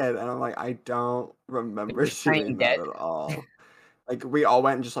guys did," and I'm like, "I don't remember Playing doing that dead? at all." Like we all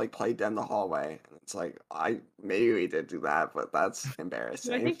went and just like played down the hallway, and it's like maybe we did do that, but that's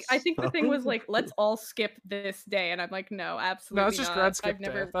embarrassing. I think the thing so- was like, let's all skip this day, and I'm like, no, absolutely No, it's just not. grad skip I've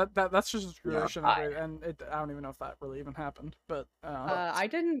never. day. That's just a Yeah. tradition, and I don't even know if that really even happened. But I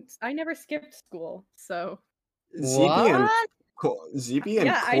never skipped school, so ZB and What? ZB and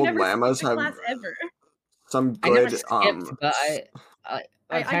yeah, I Cold never Llamas skipped a have class ever. some I never good skipped, but my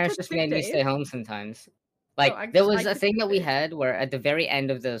I parents took just sick made me days. stay home sometimes. Like I there was a took thing that sick we days. had where at the very end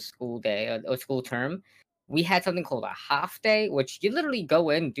of the school day or school term, we had something called a half day, which you literally go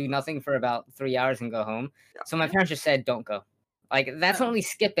in, do nothing for about 3 hours, and go home. Yeah. So my parents just said, "Don't go." Like that's Oh. not only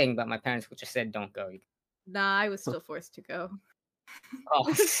skipping, but my parents just said, "Don't go." Nah, I was still forced to go.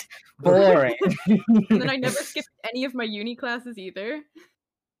 Oh, boring. And then I never skipped any of my uni classes either.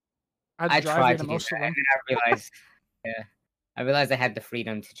 I'd I drive tried you to to do most that, of them. and then I realized, yeah, I realized I had the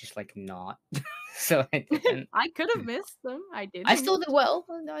freedom to just like not. So I didn't. I could have missed them. I did. I still did well.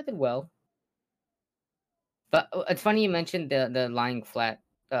 No, I did well. But it's funny you mentioned the lying flat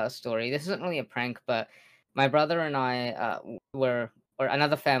story. This isn't really a prank, but my brother and I or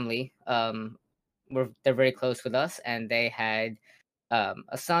another family they're very close with us, and they had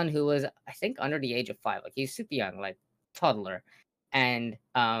a son who was I think under the age of 5, like he's super young, like toddler, and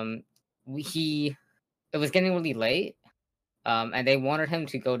it was getting really late, and they wanted him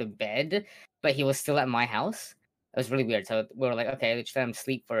to go to bed, but he was still at my house. It was really weird. So we were like, okay, let's let him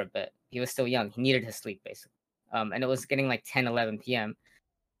sleep for a bit. He was still young. He needed his sleep, basically. And it was getting like 10, 11 p.m.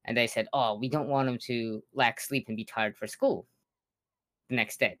 And they said, oh, we don't want him to lack sleep and be tired for school the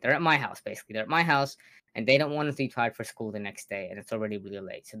next day. They're at my house, basically. They're at my house, and they don't want him to be tired for school the next day, and it's already really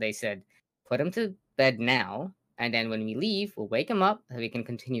late. So they said, put him to bed now, and then when we leave, we'll wake him up so we can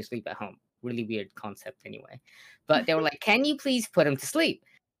continue sleep at home. Really weird concept anyway. But they were like, can you please put him to sleep?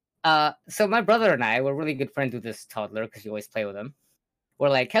 So my brother and I were really good friends with this toddler because we always play with him. We're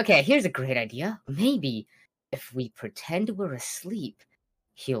like, okay, here's a great idea. Maybe if we pretend we're asleep,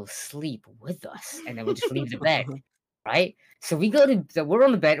 he'll sleep with us, and then we'll just leave the bed, right? So we're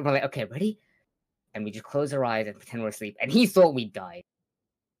on the bed, and we're like, okay, ready? And we just close our eyes and pretend we're asleep. And he thought we died.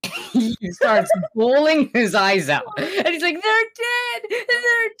 He starts bawling his eyes out, and he's like, "They're dead!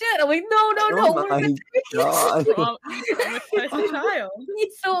 They're dead. I'm like, no, Oh we're my god. Traumatized child.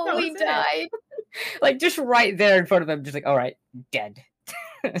 He thought That we was it. died. Like, just right there in front of him, just like, all right, dead.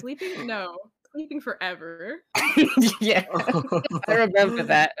 Sleeping? No. Sleeping forever. Yeah, I remember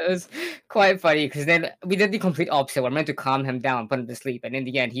that. It was quite funny because then we did the complete opposite. We're meant to calm him down, put him to sleep, and in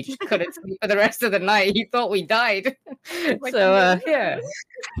the end, he just couldn't sleep for the rest of the night. He thought we died. Like, So, no. yeah.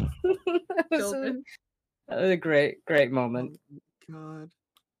 That was Children. a great moment. God.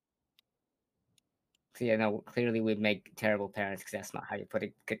 So, yeah, no, clearly we'd make terrible parents because that's not how you put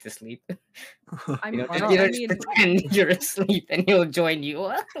a kid to sleep. I'm, You know, Why just, not? you know, I just mean, pretend you're asleep and he'll join you.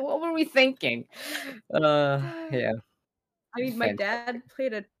 What were we thinking? Yeah. I mean, my Fantastic. dad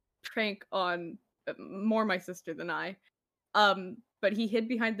played a prank on more my sister than I. But he hid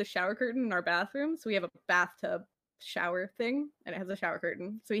behind the shower curtain in our bathroom. So we have a bathtub shower thing, and it has a shower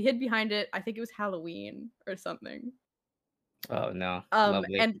curtain. So he hid behind it. I think it was Halloween or something. Oh no.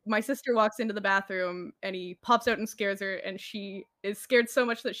 Lovely. And my sister walks into the bathroom, and he pops out and scares her, and she is scared so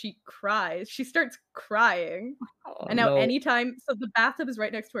much that she cries. She starts crying. Oh, And now no. anytime, so the bathtub is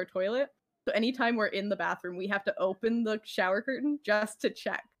right next to our toilet. So anytime we're in the bathroom, we have to open the shower curtain just to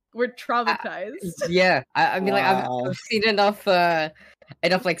check. We're traumatized. Yeah, I mean, like Wow. I've seen enough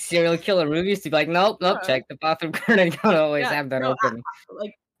like serial killer movies to be like, nope, Yeah. check the bathroom curtain. Gotta always Yeah, have that no, open.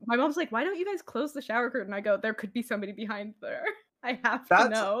 Like, my mom's like, why don't you guys close the shower curtain? I go, there could be somebody behind there. I have to That's-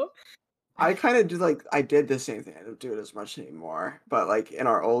 know. I kind of do like I did the same thing. I don't do it as much anymore. But like in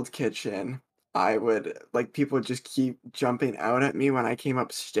our old kitchen, I would like people would just keep jumping out at me when I came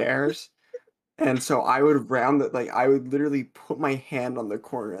upstairs. And so I would round it, like I would literally put my hand on the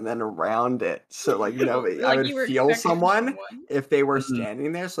corner and then around it. So like nobody, I Like would you were feel expecting someone if they were Mhm.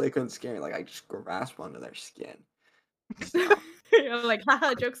 standing there, so they couldn't scare me. Like I just grasp onto their skin. So, You're like,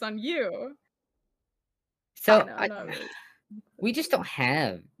 haha, joke's on you. So No, not really. we just don't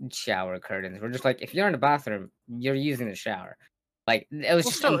have shower curtains. We're just like, if you're in the bathroom, you're using the shower. Like it was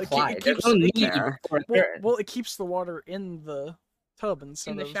Well, just still, implied. it There's keeps no it need keeps, Fair. for a well, curtain. well, it keeps the water in the tub In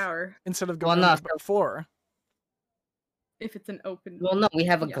instead the of shower. going no, on the floor. If it's an open. Well, no, we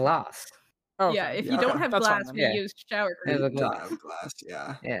have a Yeah. glass. Oh, Yeah, okay. if Yeah, you don't okay. have That's fine glass, then. we Yeah. use shower We have curtains. a don't glass. have glass,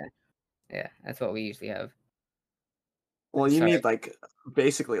 yeah. Yeah, that's what we usually have. Well, you Sorry. need like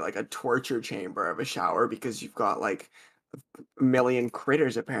basically like a torture chamber of a shower because you've got like a million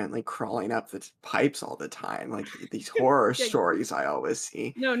critters apparently crawling up the pipes all the time. Like these horror Yeah. stories I always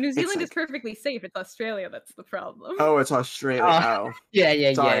see. No, New Zealand is like- perfectly safe. It's Australia that's the problem. Oh, it's Australia. Oh,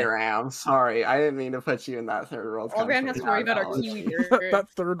 Yeah. sorry, Ram. Sorry, I didn't mean to put you in that third world All country. Ran has to worry My about our Kiwi apologies. bird. That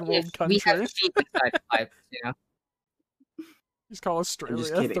third world We have country. sheep inside the pipes, you know. He's called I'm Australia.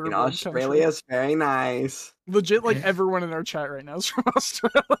 just kidding. Third world country. Australia's very nice. Legit, like everyone in our chat right now is from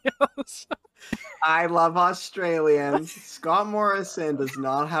Australia. I love Australians. Scott Morrison does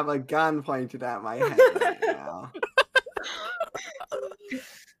not have a gun pointed at my head right now.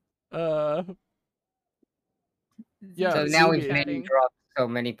 Yeah. So now we've Zuby. name dropped so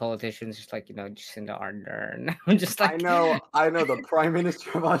many politicians, just like Jacinda Ardern. I'm just like, I know the Prime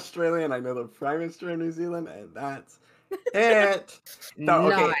Minister of Australia and I know the Prime Minister of New Zealand, and that's it. So,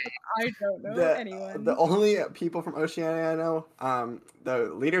 okay, Nice. I don't know anyone. the only people from Oceania I know, the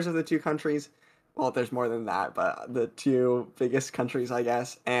leaders of the two countries, well, there's more than that, but the two biggest countries, I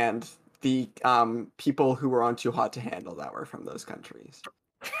guess, and the people who were on Too Hot to Handle that were from those countries.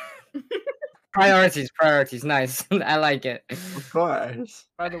 Priorities. Nice. I like it. Of course.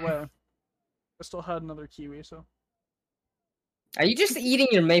 By the way, I still had another kiwi, so Are you just eating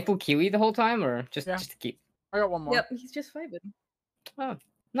your maple kiwi the whole time, or just Yeah. just to keep? I got one more. Yep, he's just vibing. Oh,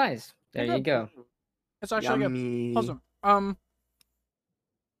 nice. There Okay. you go. It's actually good. Yummy. Awesome.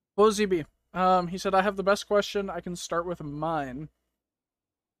 What was ZB? He said, I have the best question. I can start with mine.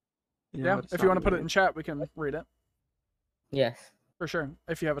 Yeah, what's if you want to up, put it man? in chat, we can read it. Yes. For sure.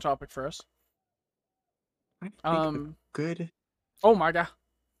 If you have a topic for us. I think a good. Oh my god.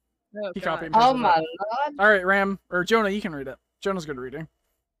 Oh, He God. copied and Oh pasted my it. lord. Alright, Ram, or Jonah, you can read it. Jonah's good at reading.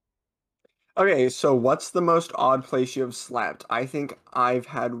 Okay, so what's the most odd place you have slept? I think I've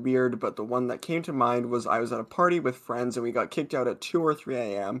had weird, but the one that came to mind was I was at a party with friends and we got kicked out at 2 or 3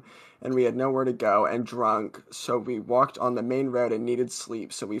 a.m. and we had nowhere to go and drunk, so we walked on the main road and needed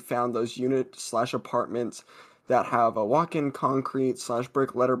sleep, so we found those unit/apartments that have a walk-in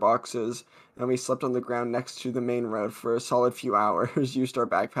concrete/brick letterboxes, and we slept on the ground next to the main road for a solid few hours, used our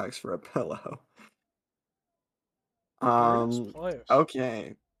backpacks for a pillow. Weirdest place.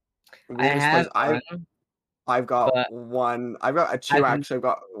 Okay. I Weirdest have place. one, I've got but one. I've got two I've- actually. I've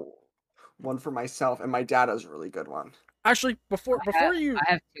got one for myself, and my dad has a really good one. Actually, before you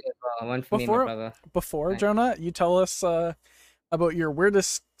I have two as well. One for me and my brother. before Nice. Jonah, you tell us about your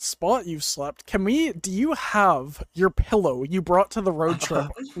weirdest spot you've slept. Do you have your pillow you brought to the road trip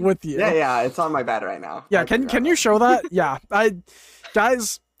with you? Yeah, it's on my bed right now. Yeah, can you show that? Yeah,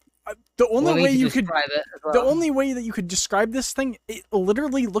 guys, the only way you could well. the only way that you could describe this thing, it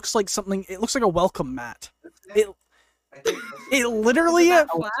literally looks like something. It looks like a welcome mat. It literally.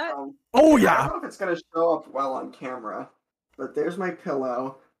 Oh yeah. I don't know if it's gonna show up well on camera, but there's my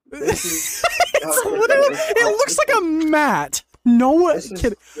pillow. This is, it looks like a mat. No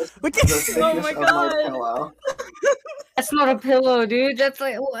kidding. Oh my god. That's not a pillow, dude. That's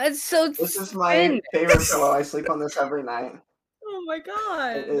like, it's so This is my favorite pillow. I sleep on this every night. Oh my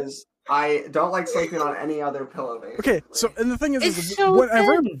god. It is. I don't like sleeping on any other pillow, basically. Okay, so and the thing is so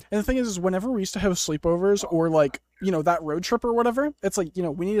whenever we used to have sleepovers or like, that road trip or whatever, it's like,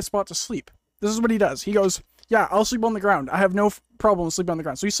 we need a spot to sleep. This is what he does. He goes, yeah, I'll sleep on the ground. I have no problem sleeping on the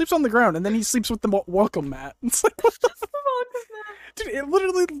ground. So he sleeps on the ground and then he sleeps with the welcome mat. It's like, what the fuck? Dude, it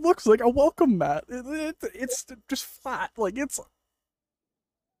literally looks like a welcome mat. It's just flat. Like, it's...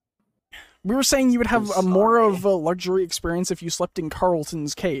 We were saying you would have more of a luxury experience if you slept in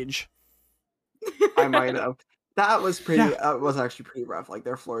Carlton's cage. I might have. That was pretty. That was actually pretty rough. Like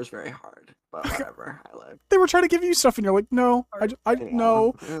their floor is very hard, but whatever. I live. They were trying to give you stuff, and you're like, no, I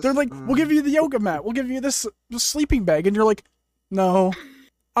no. They're like, we'll give you the yoga mat. We'll give you this sleeping bag, and you're like, no,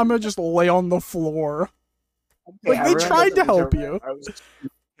 I'm gonna just lay on the floor. Like they tried to help you.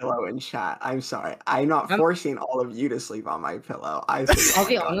 Pillow in chat. I'm sorry. I'm not forcing all of you to sleep on my pillow. I'll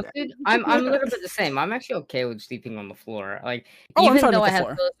be honest, dude. I'm a little bit the same. I'm actually okay with sleeping on the floor. Like even though I have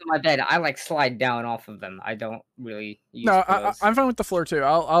pillows in my bed, I like slide down off of them. I don't really use pillows. I'm fine with the floor too.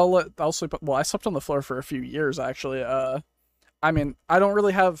 I'll sleep. Well, I slept on the floor for a few years actually. I mean, I don't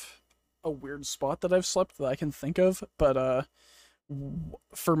really have a weird spot that I've slept that I can think of, but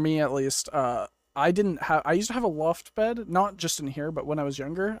for me at least, I used to have a loft bed, not just in here, but when I was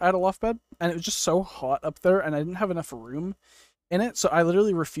younger, I had a loft bed, and it was just so hot up there, and I didn't have enough room in it, so I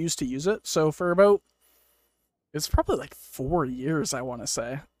literally refused to use it. So for about, it's probably like 4 years, I want to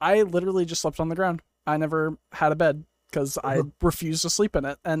say, I literally just slept on the ground. I never had a bed, because I refused to sleep in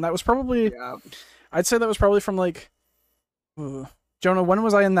it, and that was probably, I'd say that was probably from like, Jonah, when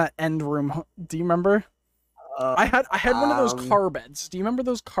was I in that end room? Do you remember? I had one of those car beds. Do you remember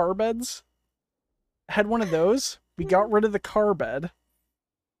those car beds? Had one of those. We got rid of the car bed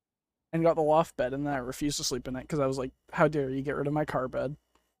and got the loft bed, and then I refused to sleep in it because I was like, how dare you get rid of my car bed?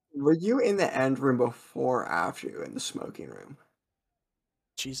 Were you in the end room before or after you were in the smoking room?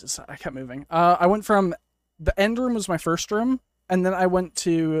 Jesus, I kept moving. I went from the end room was my first room, and then I went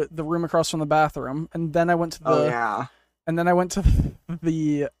to the room across from the bathroom, and then I went to the and then I went to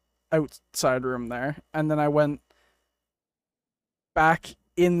the outside room there, and then I went back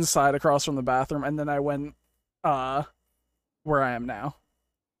inside across from the bathroom, and then I went where I am now.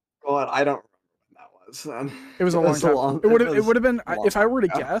 Well, I don't remember when that was then. It was a long time. It would have been, if I were to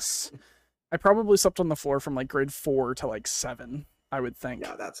guess, I probably slept on the floor from like grade 4 to like 7, I would think.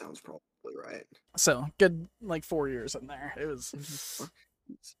 Yeah, that sounds probably right. So good, like 4 years in there. It was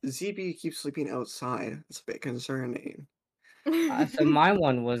ZB keeps sleeping outside. It's a bit concerning. So my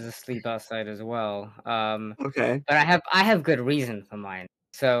one was asleep outside as well. Okay. But I have good reason for mine.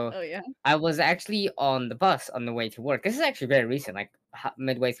 So I was actually on the bus on the way to work. This is actually very recent, like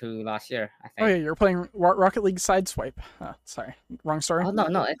midway through last year, I think. Oh yeah, you're playing Rocket League Sideswipe. Sorry, wrong story. Oh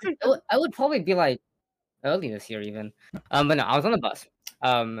no, I would probably be like early this year even. But no, I was on the bus,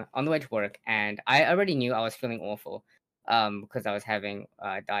 on the way to work, and I already knew I was feeling awful, because I was having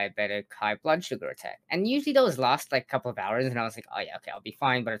a diabetic high blood sugar attack, and usually those last like a couple of hours, and I was like, oh yeah, okay, I'll be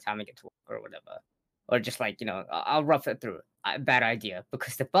fine by the time I get to work or whatever. Or just like, I'll rough it through. Bad idea.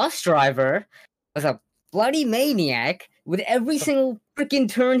 Because the bus driver was a bloody maniac with every single freaking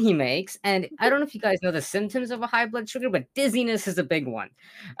turn he makes. And I don't know if you guys know the symptoms of a high blood sugar, but dizziness is a big one.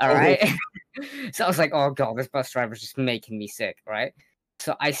 All right. So I was like, oh God, this bus driver's just making me sick. Right.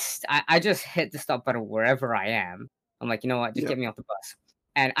 So I just hit the stop button wherever I am. I'm like, you know what? Just get me off the bus.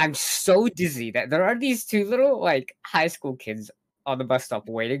 And I'm so dizzy that there are these two little like high school kids on the bus stop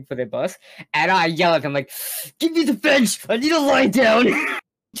waiting for their bus, and I yell at them like, give me the bench, I need to lie down.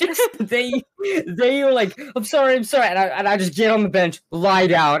 they were like, I'm sorry, and I just get on the bench, lie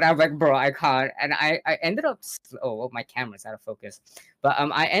down. I'm like, bro, I can't. And I ended up, my camera's out of focus, but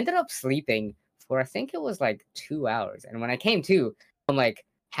I ended up sleeping for, I think it was like 2 hours, and when I came to, I'm like,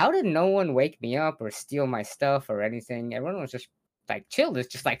 how did no one wake me up or steal my stuff or anything? Everyone was just like, chill, there's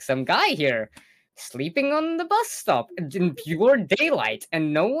just like some guy here sleeping on the bus stop in pure daylight,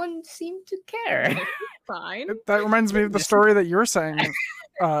 and no one seemed to care. Fine. That reminds me of the story that you were saying,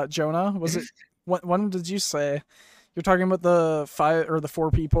 Jonah. Was it when did you say You're talking about the 5 or the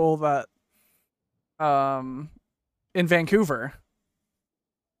 4 people that in Vancouver.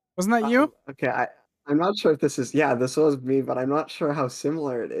 Wasn't that you? Okay, I'm not sure if this is this was me, but I'm not sure how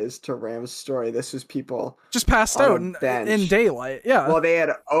similar it is to Ram's story. This was people just passed on out a bench. in daylight. Yeah. Well, they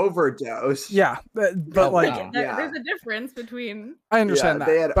had overdosed. Yeah, but like there's a difference between. I understand that.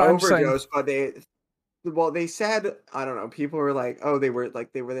 They had but overdosed, but they said, I don't know, people were like, oh, they were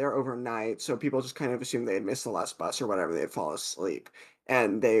there overnight, so people just kind of assumed they had missed the last bus or whatever, they'd fall asleep.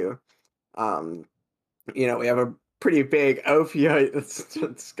 And they we have a pretty big opioid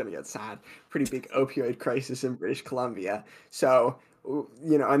it's gonna get sad, pretty big opioid crisis in British Columbia. So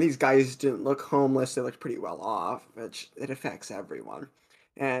and these guys didn't look homeless, they looked pretty well off, which it affects everyone.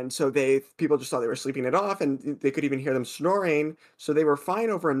 And so people just thought they were sleeping it off, and they could even hear them snoring. So they were fine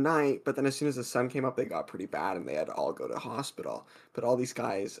overnight, but then as soon as the sun came up, they got pretty bad, and they had to all go to hospital. But all these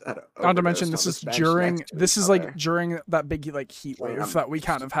guys had not to mention this is during that big like heat wave that we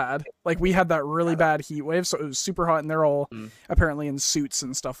kind of had. Like we had that really bad heat wave, so it was super hot, and they're all apparently in suits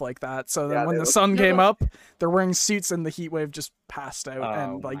and stuff like that. So then when the sun came up, they're wearing suits, and the heat wave just passed out,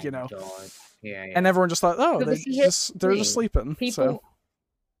 and like and everyone just thought, oh, they're just sleeping.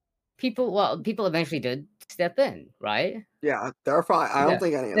 People eventually did step in, right? Yeah, they're fine. I don't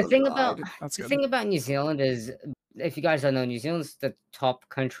think any of them died. The thing about New Zealand is, if you guys don't know, New Zealand's the top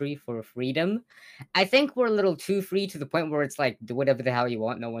country for freedom. I think we're a little too free to the point where it's like, do whatever the hell you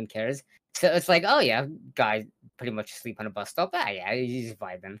want, no one cares. So it's like, oh yeah, guys pretty much sleep on a bus stop. Yeah, you just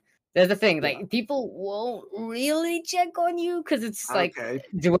vibing. There's the thing, like people won't really check on you because it's like,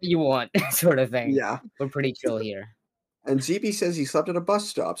 do what you want sort of thing. Yeah, we're pretty chill here. And ZB says he slept at a bus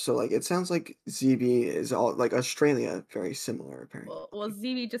stop, so like it sounds like ZB is all like Australia, very similar apparently. Well,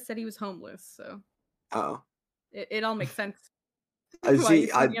 ZB just said he was homeless, so it all makes sense. There's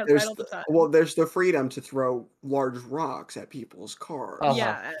the freedom to throw large rocks at people's cars.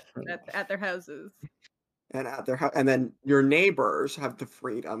 At their houses. And at their house, and then your neighbors have the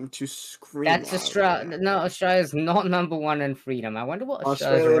freedom to scream. That's Australia. No, Australia's not number 1 in freedom. I wonder what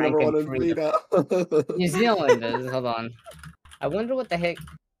Australia's rank in freedom. New Zealand is. Hold on. I wonder what the heck.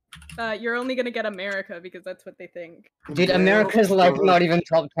 You're only gonna get America because that's what they think. Dude, America's like not even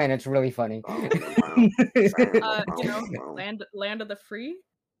top 10. It's really funny. Land of the free.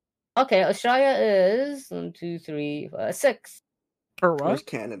 Okay, Australia is 1, 2, 3, 6. For what? Where's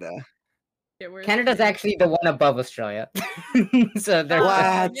Canada? Canada's actually the one above Australia. So they're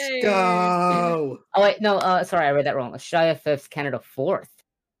let's go. Oh wait, no, sorry, I read that wrong. Australia 5th, Canada 4th.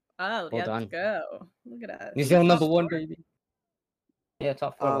 Oh, let's go. Look at that. New Zealand number 1, baby. Yeah,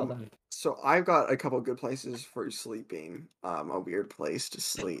 top 4. Well done. So I've got a couple good places for sleeping. A weird place to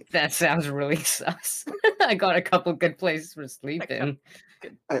sleep. That sounds really sus. I got a couple good places for sleeping.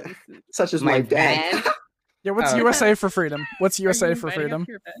 Such as my bed. Yeah, what's USA for freedom? What's USA for freedom?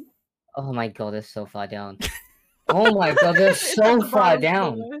 Oh my god, they're so far down. Oh my god, they're so far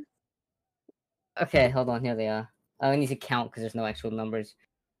down. Okay, hold on, here they are. I need to count because there's no actual numbers.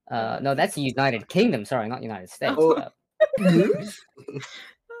 No, that's the United Kingdom. Sorry, not United States.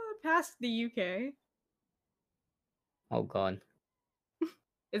 Past the UK. Oh god.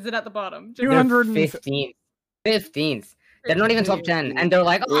 Is it at the bottom? 215th. 15th. They're not even top 10, and they're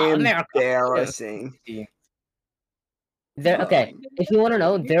like, oh, America. Embarrassing. Okay, if you want to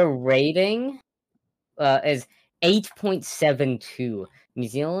know, their rating is 8.72. New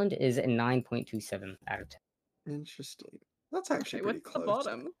Zealand is 9.27 out of 10. Interesting. That's actually pretty close. What's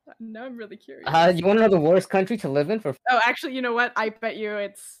the bottom? Now I'm really curious. You want to know the worst country to live in for? Oh, actually, you know what? I bet you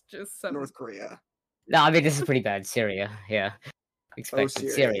it's just some North Korea. No, I mean this is pretty bad. Syria, yeah.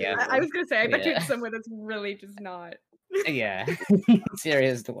 Expected Syria. I was gonna say, I bet you it's somewhere that's really just not. Yeah,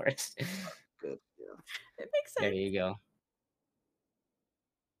 Syria is the worst. Good. Yeah. It makes sense. There you go.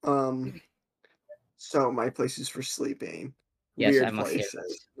 So my places for sleeping. Yes, weird I must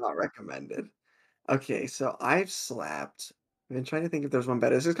places, not recommended. Okay, so I've slept. I've been trying to think if there's one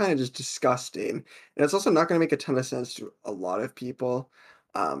better. This is kind of just disgusting, and it's also not going to make a ton of sense to a lot of people.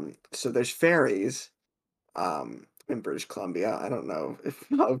 So there's ferries, in British Columbia. I don't know if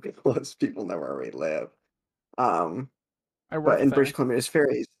most people know where we live. But in British Columbia, there's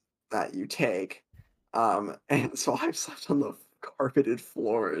ferries that you take. And so I've slept on the carpeted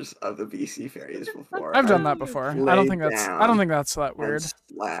floors of the BC ferries before. I've done that before. I don't think that's that weird.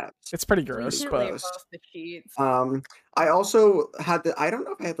 It's pretty gross, but I also had I don't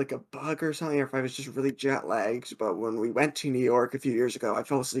know if I had like a bug or something, or if I was just really jet lagged, but when we went to New York a few years ago, I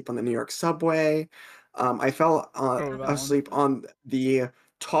fell asleep on the New York subway. I fell asleep on the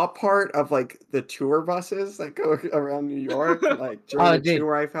top part of like the tour buses that go around New York, like during the dude,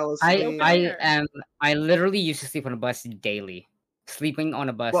 tour I fell asleep. I literally used to sleep on a bus daily. Sleeping on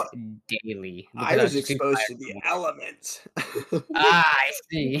a bus Well, daily I because was just too exposed tired to the from work. elements. I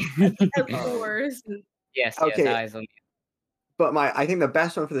see. Outdoors. Yes, Okay. eyes on you. But I think the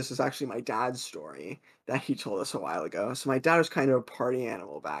best one for this is actually my dad's story that he told us a while ago. So my dad was kind of a party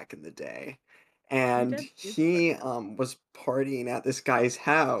animal back in the day, and dad is he was partying at this guy's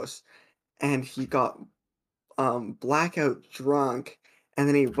house, and he got blackout drunk, and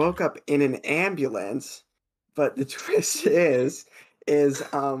then he woke up in an ambulance. But the twist is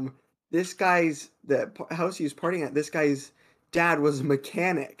this guy's house he was partying at. This guy's dad was a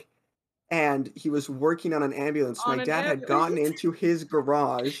mechanic, and he was working on an ambulance. On My an dad had gotten into his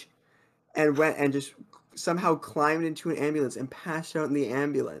garage and went and just somehow climbed into an ambulance and passed out in the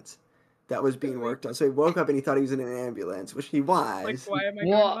ambulance that was being worked on. So he woke up and he thought he was in an ambulance, which he was. Like, why am I going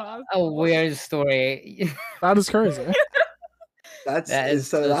to the What hospital? a weird story. That is crazy. That's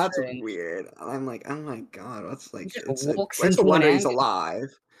strange. weird. I'm like, oh my god, what's like? Just It's walks a into an wonder he's ambulance.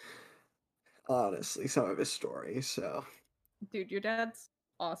 alive. Honestly, some of his stories. So, Dude, your dad's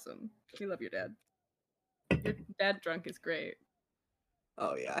awesome. We love your dad. Your dad drunk is great.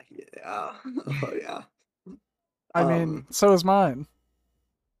 oh yeah, oh yeah. I mean, so is mine.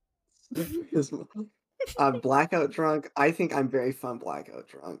 I'm blackout drunk. I think I'm very fun blackout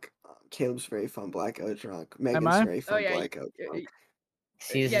drunk. Caleb's very fun blackout drunk. Megan's I? very fun blackout drunk.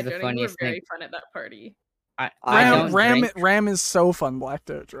 See, this yeah, is the Jonah, you were funniest very thing. fun at that party. I don't drink. Ram is so fun blacked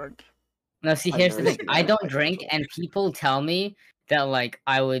out drunk. No, see, I've here's the never thing. seen I Ram don't blackout drink, drunk. and people tell me that like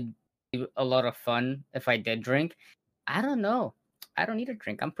I would do a lot of fun if I did drink. I don't know. I don't need a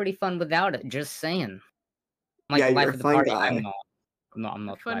drink. I'm pretty fun without it. Just saying. I'm like Yeah, the life you're a of the fun party. guy. I'm not. I'm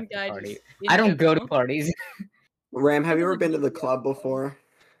not the Fun life of the guy party. just in I don't go to general. parties. Ram, have you ever Sounds been to like the you club before?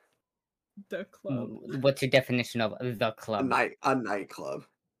 The club. What's your definition of the A club? nightclub.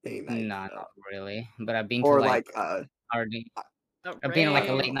 A No, nightclub. not really. But I've been to Or like like party. A I've been to like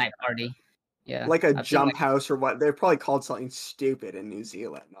a rave. late night party. Yeah. like a I've seen, jump like, house or what? They're probably called something stupid in New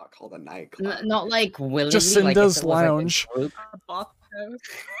Zealand, not called a nightclub. not like willingly. Like if Jacinda's it was, like, a Lounge. group. A bop house.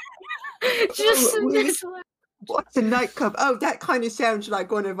 Jacinda's What's a nightclub? Oh, that kind of sounds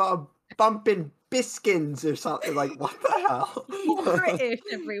like one of our bumping Biskins or something. Like, what the hell? He's British,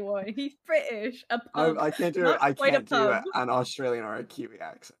 everyone. He's British. A pub. I can't do it. Not I quite a can't do pub. an Australian or a Kiwi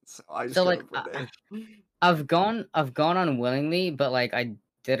accent, so I just So go like British. I've gone unwillingly, but like I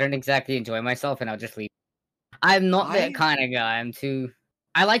didn't exactly enjoy myself, and I'll just leave. I'm not that kind of guy.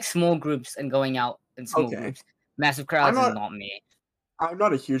 I like small groups and going out in small groups. Massive crowds is not me. I'm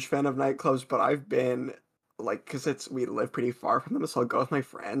not a huge fan of nightclubs, but I've been like, because we live pretty far from them, so I'll go with my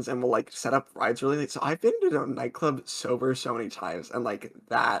friends and we'll like set up rides really late. So I've been to a nightclub sober so many times, and like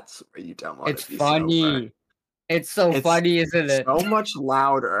that's where you don't want It's to be funny. sober. It's so funny, isn't it? So much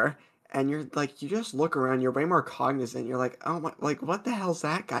louder, and you're like, you just look around, you're way more cognizant. You're like, oh my, like what the hell's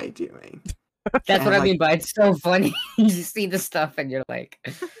that guy doing? That's what I mean by it's so funny. You see the stuff and you're like,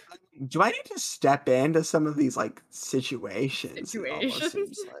 do I need to step into some of these like situations? It almost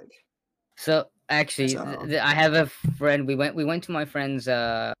seems like. So actually, I have a friend. We went to my friend's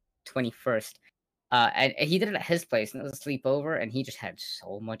 21st, and he did it at his place, and it was a sleepover, and he just had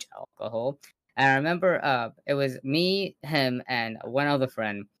so much alcohol. And I remember it was me, him, and one other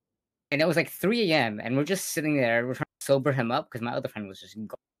friend, and it was like 3 a.m. and we're just sitting there. We're trying to sober him up because my other friend was just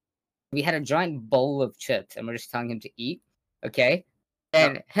gone. We had a giant bowl of chips, and we're just telling him to eat. Okay,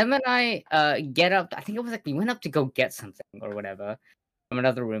 and him and I get up. I think it was like we went up to go get something or whatever from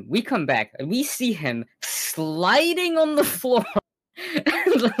another room. We come back and we see him sliding on the floor,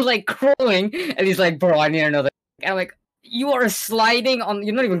 like crawling. And he's like, "Bro, I need another." And I'm like, "You are sliding on.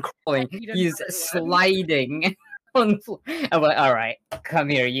 You're not even crawling. He's sliding on the floor." I'm like, "All right, come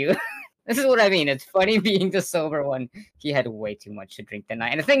here, you." This is what I mean. It's funny being the sober one. He had way too much to drink that night.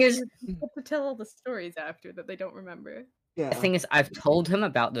 And the thing is, you have to tell all the stories after that they don't remember. Yeah. The thing is, I've told him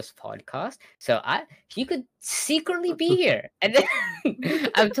about this podcast, so he could secretly be here, and then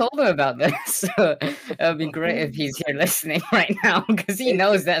I've told him about this. So it'd be great if he's here listening right now because he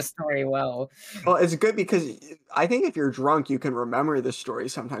knows that story well. Well, it's good because I think if you're drunk, you can remember the story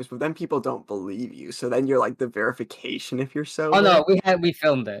sometimes, but then people don't believe you. So then you're like the verification if you're sober. Oh no, we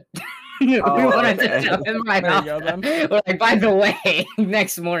filmed it. We wanted to tell him right now. We're like, by the way,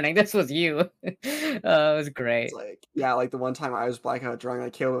 next morning, this was you. It was great. It's like, yeah, like the one time I was blackout drunk,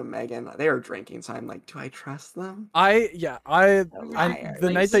 like Caleb and Megan, they were drinking, so I'm like, do I trust them? The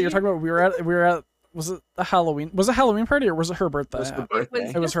night that you're talking about, we were at was it a Halloween? Was it a Halloween party or was it her birthday? It was her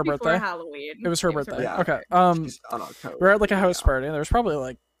birthday. It was her birthday? Halloween. It was her birthday. Yeah. Okay. She's on October. We're at like a house party, and there was probably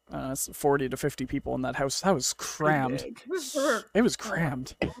like 40 to 50 people in that house. That was crammed. It was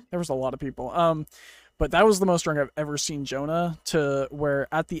crammed. There was a lot of people. But that was the most drunk I've ever seen Jonah, to where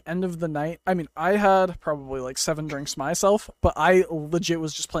at the end of the night, I mean, I had probably like 7 drinks myself, but I legit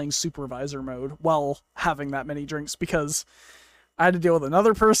was just playing supervisor mode while having that many drinks because I had to deal with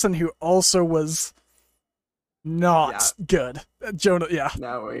another person who also was not good. Jonah, yeah.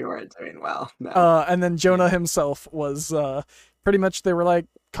 No, we weren't doing well. No. And then Jonah himself was pretty much, they were like,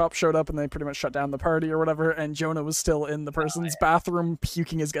 cops showed up and they pretty much shut down the party or whatever, and Jonah was still in the person's bathroom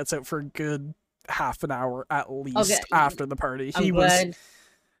puking his guts out for a good half an hour at least after the party. We're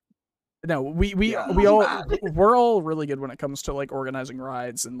all really good when it comes to like organizing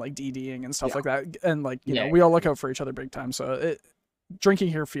rides and like DDing and stuff like that, and like you know we all look out for each other big time, so drinking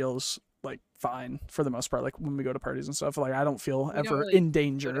here feels like fine for the most part. Like when we go to parties and stuff, like I don't feel ever in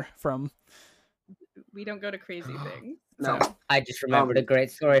danger from. We don't go to crazy things. No, I just remembered a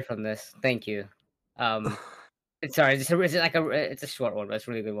great story from this. Thank you. Sorry, it's a short one, but it's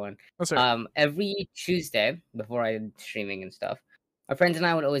a really good one. Every Tuesday before I'm streaming and stuff, my friends and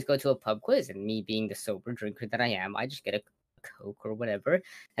I would always go to a pub quiz, and me being the sober drinker that I am, I just get a Coke or whatever,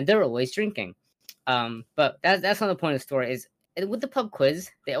 and they're always drinking. But that's not the point of the story. Is with the pub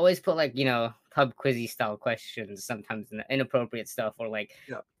quiz, they always put like pub quizzy style questions, sometimes inappropriate stuff or like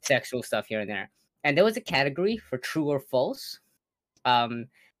sexual stuff here and there. And there was a category for true or false, and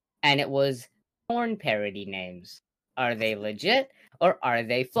it was porn parody names. Are they legit or are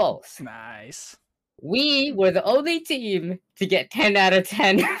they false? Nice. We were the only team to get 10 out of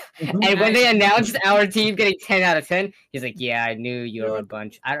 10. And when they announced our team getting 10 out of 10, he's like, yeah, I knew you were a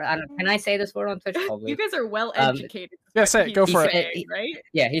bunch. I don't, can I say this word on Twitch? Probably. You guys are well educated. Yeah, say it. Go for it. Right?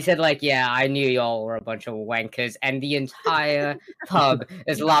 Yeah, he said like, yeah, I knew y'all were a bunch of wankers. And the entire pub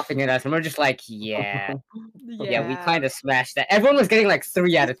is laughing at us. And we're just like, yeah, we kind of smashed that. Everyone was getting like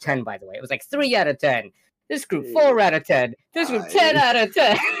 3 out of 10, by the way. It was like 3 out of 10. This group 4 out of 10. This group 10 out of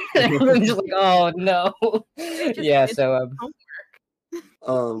 10. Everyone's just like, oh no. Yeah, so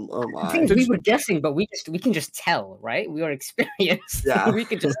we were guessing, but we can just tell, right? We are experienced. Yeah, we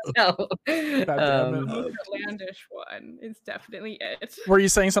can just tell. The outlandish one is definitely it. Were you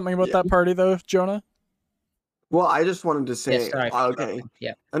saying something about that party though, Jonah? Well, I just wanted to say, okay.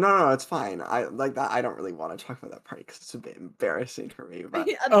 Yeah. No, it's fine. I like that. I don't really want to talk about that party because it's a bit embarrassing for me. But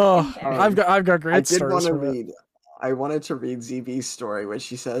I've got great stories. I wanted to read ZB's story, which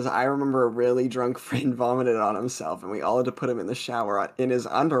she says, I remember a really drunk friend vomited on himself, and we all had to put him in the shower in his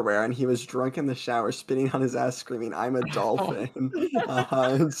underwear, and he was drunk in the shower, spitting on his ass, screaming, "I'm a dolphin,"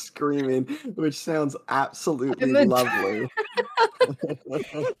 and screaming, which sounds absolutely lovely.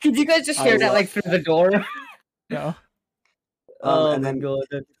 Could you guys just hear that like through the door? No. And then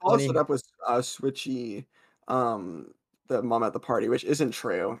followed it up with Switchy, the mom at the party, which isn't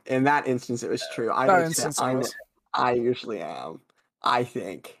true. In that instance, it was true. I usually am. I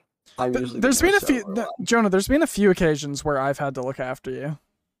think. There's been a few, Jonah. There's been a few occasions where I've had to look after you,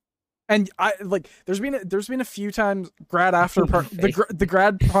 and I like. There's been a few times the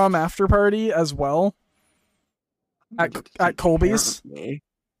grad prom after party as well. At Colby's.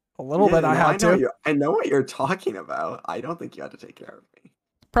 A little bit, I had to. I know what you're talking about. I don't think you had to take care of me.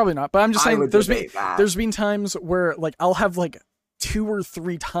 Probably not, but I'm just saying there's been times where like I'll have like 2 or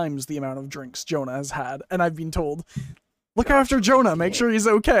 3 times the amount of drinks Jonah has had, and I've been told, look after Jonah, make sure he's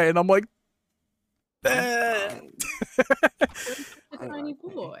okay, and I'm like, a tiny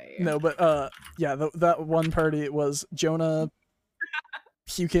boy. No, but yeah, that one party was Jonah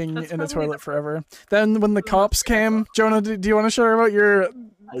puking in the toilet forever. Then when the cops came, Jonah, do you want to share about your?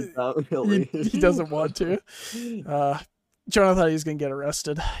 I don't really. He doesn't want to. Jonah thought he was gonna get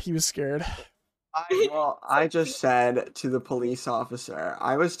arrested. He was scared. I just said to the police officer,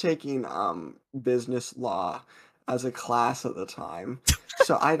 I was taking business law as a class at the time.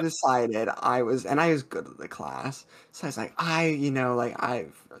 So I decided I was good at the class. So I was like,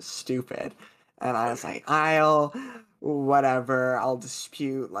 I'm stupid. And I was like, I'll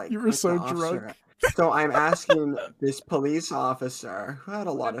dispute, like, you were so drunk. So I'm asking this police officer, who had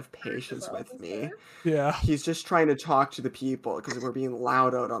a lot of patience with me. Yeah. He's just trying to talk to the people because we're being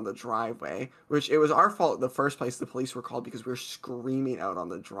loud out on the driveway, which it was our fault in the first place. The police were called because we were screaming out on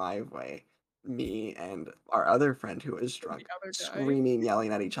the driveway. Me and our other friend who was drunk, screaming,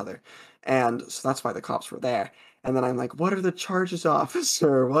 yelling at each other. And so that's why the cops were there. And then I'm like, what are the charges,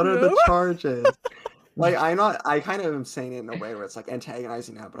 officer? What are the charges? like I kind of am saying it in a way where it's like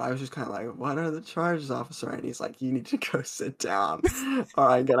antagonizing now, but I was just kind of like, what are the charges, officer? And he's like, you need to go sit down or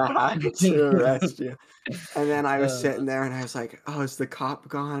I'm gonna have to arrest you. And then I was sitting there and I was like, oh, is the cop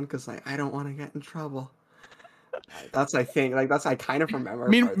gone? Because like I don't want to get in trouble. That's I think like that's I kind of remember.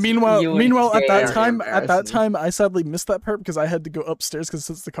 Meanwhile, at that embarrassing. time, I sadly missed that part because I had to go upstairs because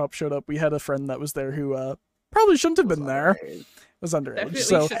since the cop showed up, we had a friend that was there who probably shouldn't have been there. Was underage.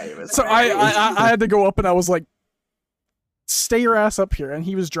 So I had to go up and I was like, stay your ass up here. And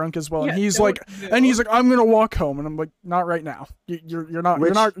he was drunk as well. And he's like, I'm gonna walk home. And I'm like, not right now. You're not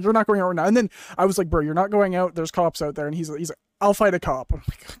going out right now. And then I was like, bro, you're not going out. There's cops out there. And he's like, I'll fight a cop. I'm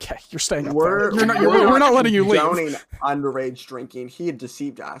like, okay, you're staying up there. We're not letting you leave. Underage drinking. He had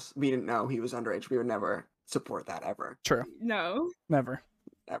deceived us. We didn't know he was underage. We would never support that ever. True. No. Never.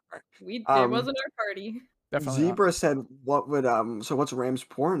 It wasn't our party. Definitely Zebra not. said, "What would So what's Ram's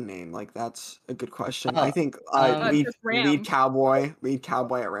porn name? Like that's a good question. I think lead cowboy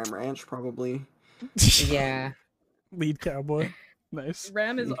at Ram Ranch probably. Yeah, lead cowboy. Nice.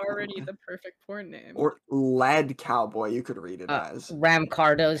 Ram is already the perfect porn name. Or lead cowboy, you could read it as. Ram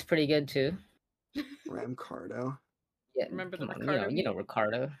Cardo is pretty good too. Ram Cardo. Yeah, remember the Ricardo? You know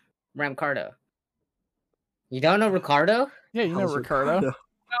Ricardo. Ram Cardo. You don't know Ricardo? Yeah, you know Ricardo.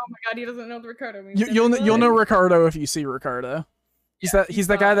 Oh my god, he doesn't know the Ricardo means. You'll know Ricardo if you see Ricardo. He's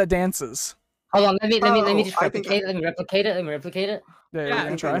the guy that dances. Hold on, let me just replicate it. Let me replicate it. Yeah,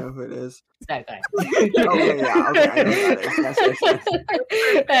 I try. I know who it is. That guy. Okay, I know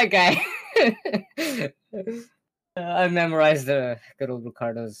that That guy. I memorized the good old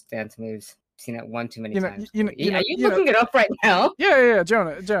Ricardo's dance moves. Seen it one too many times. Are you looking it up right now? Yeah.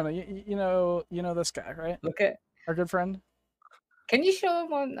 Jonah, you know this guy, right? Okay. Our good friend. Can you show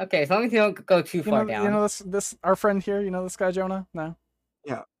him on? Okay, as long as you don't go too far down. You know this our friend here. You know this guy, Jonah? No.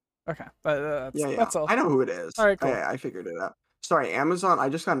 Yeah. Okay. That's all. I know who it is. All right, cool. I figured it out. Sorry, Amazon. I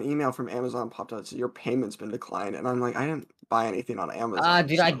just got an email from Amazon popped out. So your payment's been declined, and I'm like, I didn't buy anything on Amazon.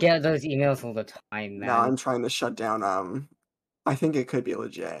 Dude, I get those emails all the time, man. Now I'm trying to shut down. I think it could be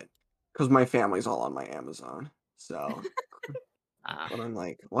legit because my family's all on my Amazon. So. But I'm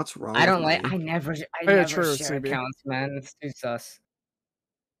like, what's wrong? I never share accounts, man. It's too sus.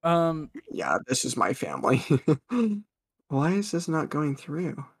 Yeah, this is my family. Why is this not going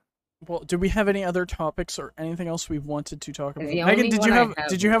through? Well, do we have any other topics or anything else we wanted to talk about? Megan, did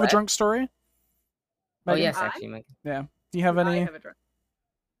you have a drunk story? Oh yes, actually, Megan. Yeah. Do you have any? I have a drunk.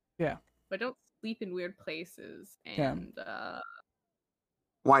 Yeah. I don't sleep in weird places, and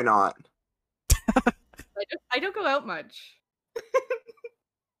why not? I don't go out much.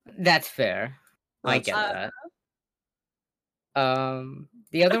 That's fair. I get that.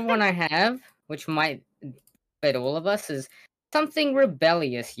 The other one I have, which might fit all of us, is something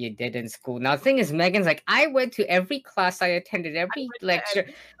rebellious you did in school. Now, the thing is, Megan's like, I went to every class I attended, every lecture.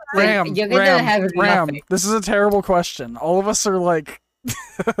 Ram, this is a terrible question. All of us are like...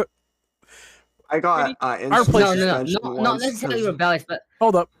 I got not necessarily rebellious, but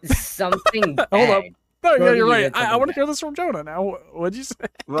hold up. Something bad. Hold up. No, yeah, you're right. I want to hear this from Jonah now. What'd you say?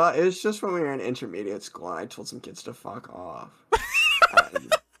 Well, it was just when we were in intermediate school and I told some kids to fuck off.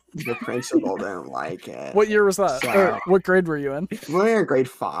 The principal didn't like it. What year was that? So, what grade were you in? We were in grade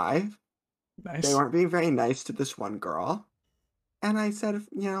 5. Nice. They weren't being very nice to this one girl. And I said,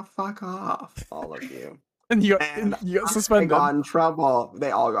 fuck off, all of you. And you got suspended. They got in trouble. They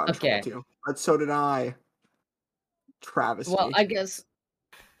all got in trouble too. But so did I. Travesty. Well, I guess...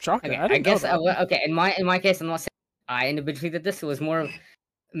 Shocking. Okay, in my case, I'm not saying I individually did this. It was more of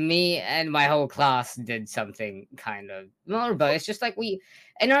me and my whole class did something kind of but it's just like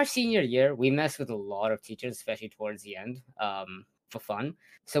in our senior year, we messed with a lot of teachers, especially towards the end, for fun.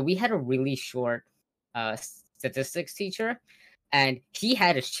 So we had a really short statistics teacher, and he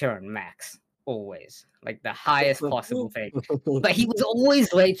had his chair on max, always. Like the highest possible thing. But he was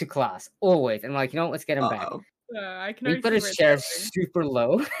always late to class. Always. And like, let's get him back. I can we put his chair super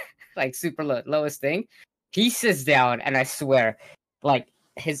low, like super low, lowest thing. He sits down, and I swear, like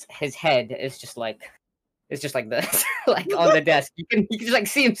his head is just like this, like on the desk. You can just like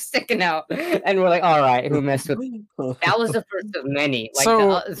see him sticking out, and we're like, all right, who messed with me? That was the first of many. Like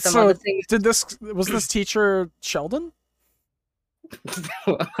other things. Was this teacher Sheldon?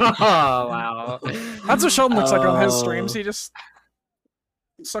 Oh wow, that's what Sheldon looks like on his streams. He just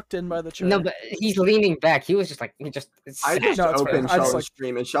sucked in by the chair. No, but he's leaning back. He was just like I just opened Sheldon's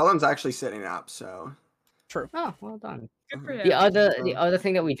stream, and Sheldon's actually sitting up. So true. Oh, well done. Good for him. The other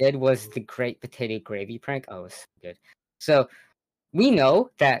thing that we did was the Great Potato Gravy prank. Oh, it was so good. So we know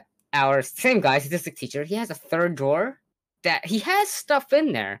that our same guy, statistics teacher, he has a third drawer that he has stuff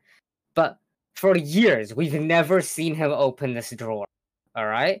in there, but For years, we've never seen him open this drawer. All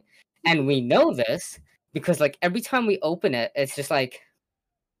right, and we know this because like every time we open it, it's just like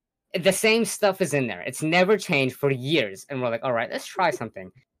the same stuff is in there. It's never changed for years, and we're like, all right, let's try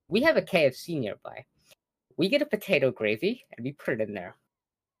something. We have a KFC nearby. We get a potato gravy and we put it in there.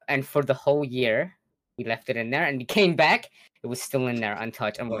 And for the whole year, we left it in there, and we came back, it was still in there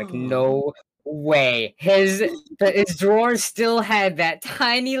untouched. And we're like, no way. His drawer still had that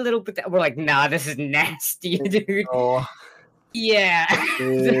tiny little potato. We're like, nah, this is nasty, dude. Oh. Yeah.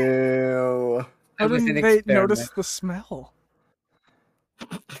 Ew. How didn't they notice the smell?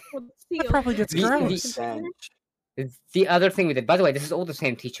 That probably gets gross. The other thing we did, by the way, this is all the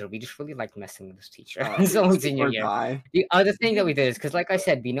same teacher. We just really like messing with this teacher. It's only senior year. The other thing that we did is because, like I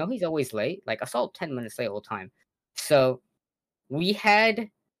said, we know he's always late. Like I saw 10 minutes late all the time. So we had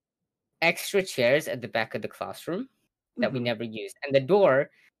extra chairs at the back of the classroom that we never used. And the door,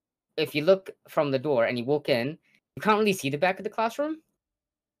 if you look from the door and you walk in, you can't really see the back of the classroom.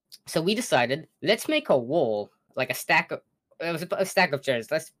 So we decided, let's make a wall, like a stack of. It was a stack of chairs.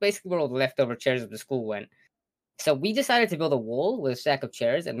 That's basically where all the leftover chairs of the school went. So we decided to build a wall with a stack of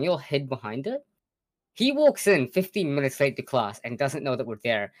chairs, and we all hid behind it. He walks in 15 minutes late to class and doesn't know that we're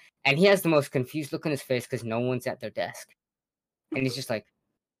there. And he has the most confused look on his face because no one's at their desk. And he's just like,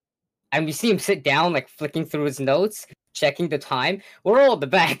 and we see him sit down, like flicking through his notes, checking the time. We're all at the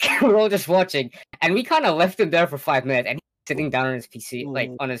back. We're all just watching. And we kind of left him there for 5 minutes, and he's sitting down on his PC, like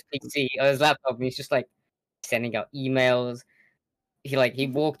on his PC, on his laptop, and he's just like sending out emails. He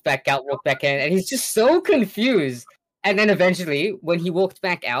walked back out, walked back in, and he's just so confused. And then eventually, when he walked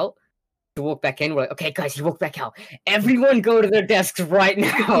back out to walk back in, we're like, okay, guys, he walked back out. Everyone go to their desks right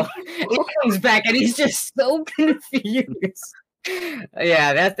now. He comes back, and he's just so confused.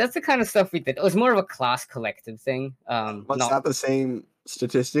 Yeah, that's the kind of stuff we did. It was more of a class collective thing. Was that the same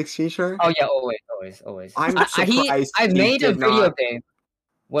statistics teacher? Oh yeah, always. I'm surprised. I made a video game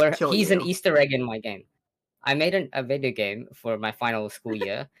where he's an you. Easter egg in my game. I made a video game for my final school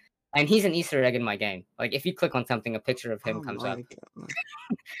year, and he's an Easter egg in my game. Like, if you click on something, a picture of him comes up.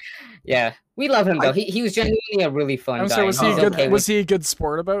 Yeah, we love him, though. He was genuinely a really fun guy. So was he a good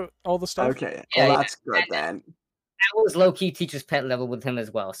sport about all the stuff? Okay, well, that's good then. I was low-key teacher's pet level with him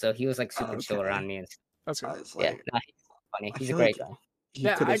as well, so he was, like, super chill around me. And that's good. Yeah, he's funny. He's a great guy.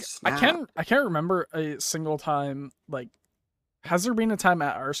 Yeah, I can't remember a single time, like, has there been a time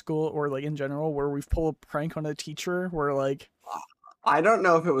at our school or like in general where we've pulled a prank on a teacher where like I don't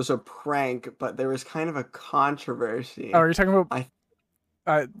know if it was a prank, but there was kind of a controversy. Oh, are you talking about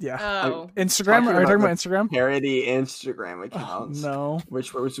yeah. Instagram? Are you talking about Instagram? Parody Instagram accounts. No.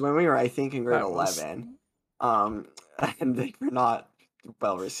 Which was when we were, I think, in grade 11. And they were not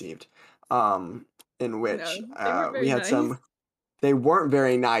well received. In which we had some. They weren't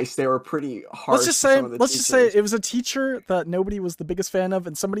very nice. They were pretty harsh. Let's just say it was a teacher that nobody was the biggest fan of,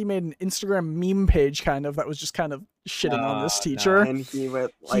 and somebody made an Instagram meme page kind of that was just kind of shitting on this teacher. No. And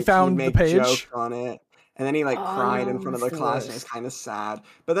he found the page, jokes on it, and then he cried in front of the class, and it was kind of sad.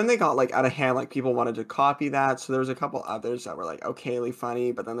 But then they got out of hand. Like people wanted to copy that, so there was a couple others that were okayly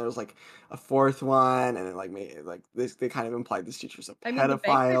funny. But then there was a fourth one, and it they kind of implied this teacher's a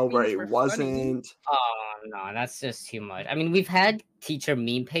pedophile where he wasn't. Funny. Oh no, that's just too much. I mean, we've had teacher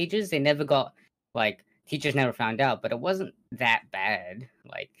meme pages. They never got teachers never found out, but it wasn't that bad.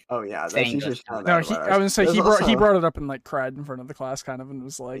 Oh yeah, that teacher's no. I was gonna say he brought it up and cried in front of the class, kind of, and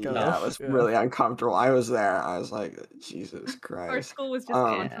was like, yeah, it was really uncomfortable. I was there. I was like, Jesus Christ. Our school was just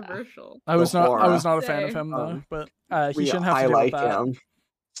controversial. I was not a fan of him though, but he shouldn't have to deal with that. Him.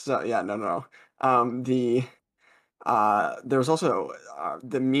 So yeah, no. There was also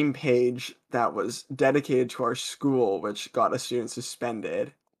the meme page that was dedicated to our school, which got a student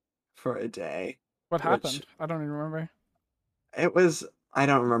suspended for a day. What happened? I don't even remember. It was I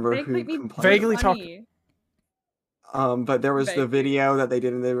don't remember who complained. Vaguely talking. But there was the video that they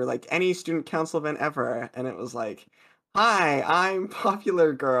did, and they were like, any student council event ever, and it was like, hi, I'm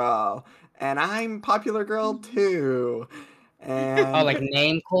Popular Girl, and I'm Popular Girl too. And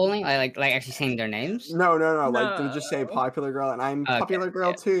name calling, like actually saying their names. No. Like they just say Popular Girl, and I'm Popular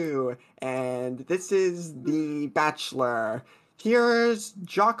Girl too, and this is the Bachelor. Here's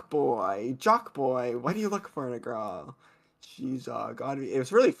Jock Boy. What do you look for in a girl? She's God. It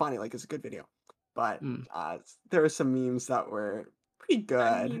was really funny. It's a good video, but there were some memes that were pretty good.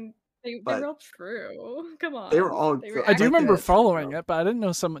 I mean, they were all true. Come on. They were all good. I do remember following it, but I didn't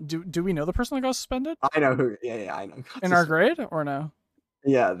know some. Do we know the person that got suspended? I know who. Yeah, I know. In our grade or no?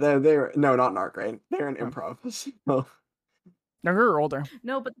 Yeah, they're no, not in our grade. They're in improv. So. Younger or older?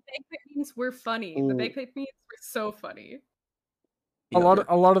 No, but the bagpipe memes were funny. The bagpipe memes were so funny. a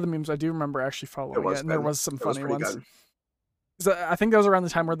lot of the memes I do remember actually following it, and there was some funny ones. I think that was around the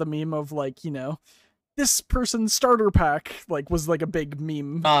time where the meme of like, this person's starter pack like was like a big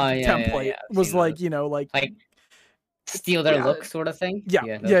meme template. Was like, like steal their look sort of thing. Yeah.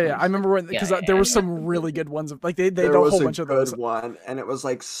 I remember when because there was some really good ones of like they did a whole bunch of those. There was a good one, and it was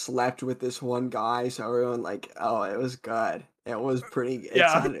like slept with this one guy, so everyone like, oh, it was good. It was pretty.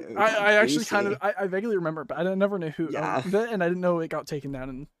 I actually kind of I vaguely remember, but I never knew who owned it, and I didn't know it got taken down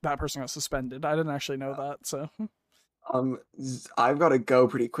and that person got suspended. I didn't actually know that. So I've got to go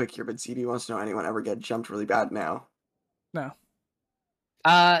pretty quick here, but ZB wants to know anyone ever get jumped really bad now? No.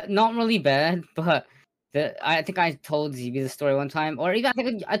 Not really bad, but I think I told ZB the story one time, or even I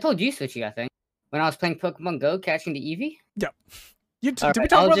think I told you, Switchy. I think when I was playing Pokemon Go, catching the Eevee. Yep. Did we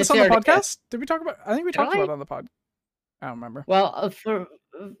talk about this on the podcast? Did we talk about? I think we talked about it on the pod. I don't remember. Well,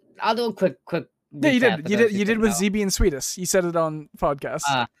 I'll do a quick. Yeah, you did. You did with ZB and Sweetest. You said it on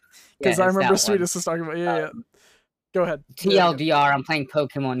podcast. Because I remember Sweetest was talking about. Yeah. Go ahead. TLDR, I'm playing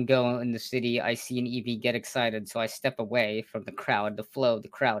Pokemon Go in the city. I see an Eevee, get excited, so I step away from the crowd, the flow of the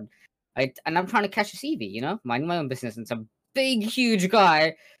crowd. And I'm trying to catch this Eevee, minding my own business, and some big, huge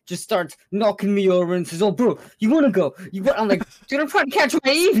guy just starts knocking me over and says, "Oh, bro, you want to go?" I'm like, dude, I'm trying to catch my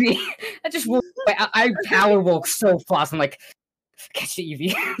Eevee. I just walk away. I power walk so fast. I'm like, catch the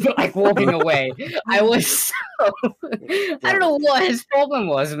Eevee, but like walking away. I was so... I don't know what his problem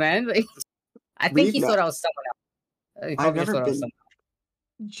was, man. I think he thought I was someone else. I've never been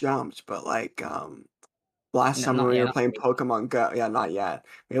jumped, but like last summer we were playing Pokemon Go. Yeah, not yet.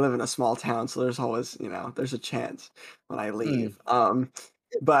 We live in a small town, so there's always there's a chance when I leave.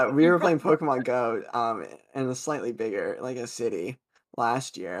 But we were playing Pokemon Go in a slightly bigger like a city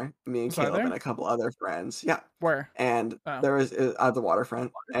last year. Me and Caleb and a couple other friends. Yeah. Where? And there was at the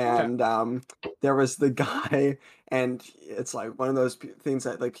waterfront, and there was the guy, and it's like one of those things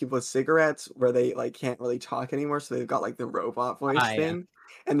that like people with cigarettes where they like can't really talk anymore, so they've got like the robot voice thing. Yeah.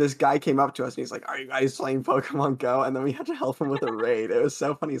 And this guy came up to us and he's like, "Are you guys playing Pokemon Go?" And then we had to help him with a raid. It was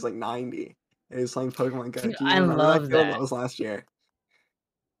so funny. He's like 90. And he was playing Pokemon Go. I love that. That was last year.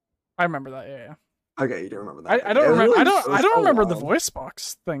 I remember that. Yeah. Okay, you do remember that. I don't remember. I don't remember the voice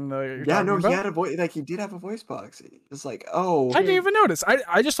box thing though. Yeah, no, he had a voice. Like he did have a voice box. It's like, oh, I didn't even notice.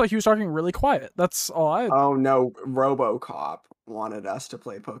 I just thought he was talking really quiet. That's all I. Oh no, RoboCop wanted us to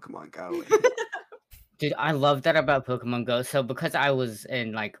play Pokemon Go. Dude, I love that about Pokemon Go. So because I was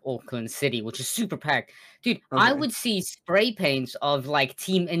in like Auckland City, which is super packed, dude, I would see spray paints of like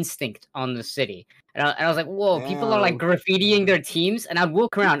Team Instinct on the city, and I was like, whoa, people are like graffitiing their teams, and I'd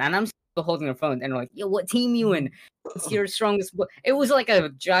walk around and I'm holding their phone and like, yo, what team you in? It's your strongest. It was like a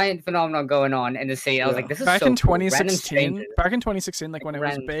giant phenomenon going on in the city. I was like, this is back so in 2016. Cool. Back in 2016, like when it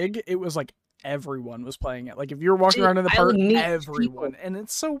was big, it was like everyone was playing it. Like if you were walking around in the park, everyone, and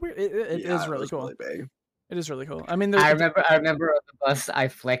it's so weird. It is really cool. Really big. It is really cool. I mean, I remember on the bus, I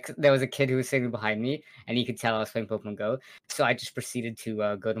flexed. There was a kid who was sitting behind me, and he could tell I was playing Pokemon Go. So I just proceeded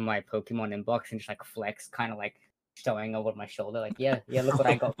to go to my Pokemon inbox and just like flex, kind of like showing over my shoulder, like, yeah, look what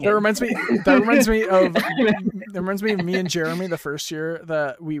I got. That reminds me of me and Jeremy the first year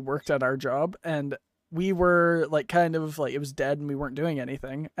that we worked at our job, and we were like kind of like it was dead and we weren't doing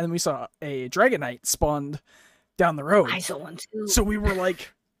anything, and we saw a Dragonite spawned down the road. I saw one too. So we were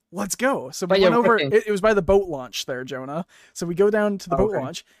like, let's go. So we went over. It was by the boat launch there, Jonah. So we go down to the boat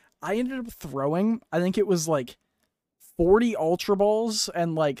launch. I ended up throwing, I think it was like 40 Ultra Balls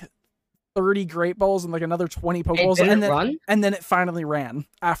and like 30 Great Balls and like another 20 Pokeballs, and then it finally ran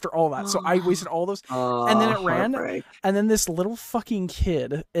after all that. So I wasted all those, and then it ran, and then this little fucking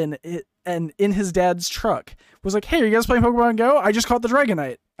kid in his dad's truck was like, "Hey, are you guys playing Pokemon Go? I just caught the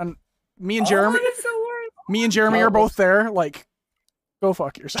Dragonite." And me and Jeremy, are both there, like, go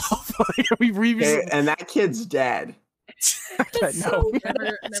fuck yourself. And that kid's dead. No.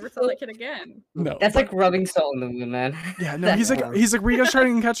 Never saw that kid again. No, that's like rubbing salt in the wound, man. Yeah, no, he's like, were you guys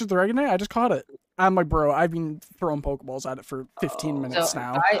trying to catch the Dragonite? I just caught it. I'm like, bro, I've been throwing Pokeballs at it for 15 minutes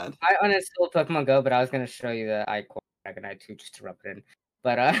now. I uninstalled Pokemon Go, but I was gonna show you that I caught Dragonite too, just to rub it in.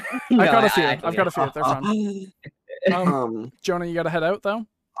 But no, I've got a few. They're fun. Jonah, you gotta head out though.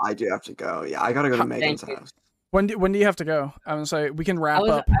 I do have to go. Yeah, I gotta go to Megan's house. When do you have to go? I'm gonna say we can wrap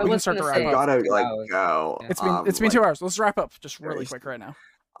up. We can start to wrap up. I gotta go. It's been 2 hours. Let's wrap up just really quick right now.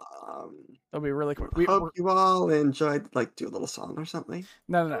 It'll be really quick. Hope you all enjoyed. Like, do a little song or something.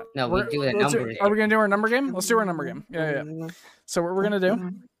 No. We do a number game. Are we gonna do our number game? Let's do our number game. Yeah. So what we're gonna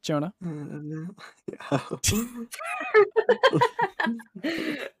do, Jonah?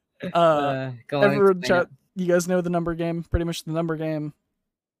 Everyone chat. You guys know the number game. Pretty much the number game.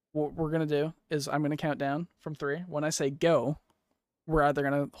 What we're gonna do is I'm gonna count down from 3. When I say go, we're either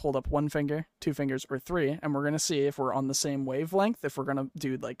gonna hold up 1 finger, 2 fingers, or 3, and we're gonna see if we're on the same wavelength, if we're gonna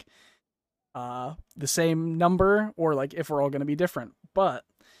do like the same number, or like if we're all gonna be different. But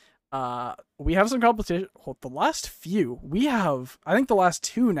we have some competition. Well, the last few we have, I think the last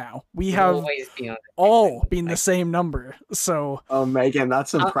 2 now we have always be on all been the same number. So Oh, Megan,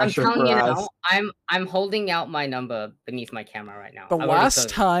 that's some pressure I'm telling for you us. now, I'm holding out my number beneath my camera right now. the I've already last chosen.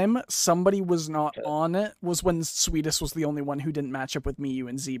 time somebody was not on it was when Sweetest was the only one who didn't match up with me, you,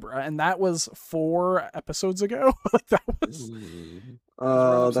 and Zebra, and that was 4 episodes ago. Like that was.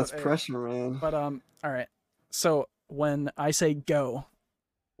 Oh, that's episode 8. pressure, man. But all right. So when I say go,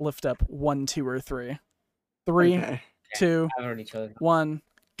 lift up 1, 2, or 3. 3, Okay. 2, I've already chosen. 1,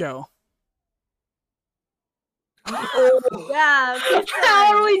 go. Yeah.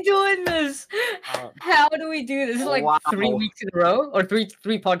 How are we doing this? How do we do this? This is like 3 weeks in a row, or three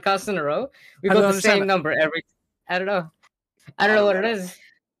podcasts in a row. We I got don't the understand same it. number every. I don't know. I don't know what it get it. is.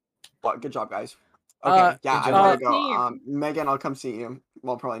 Well, good job, guys. Okay, yeah, good I want job. to go. Megan, I'll come see you.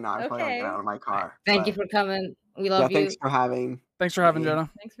 Well, probably not. I probably won't get Okay. out of my car. Thank you but- for coming. We Yeah, love you. thanks for having. Thanks for having me. Jonah.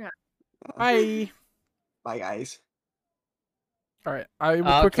 Thanks for Bye. Bye, guys. All right, I will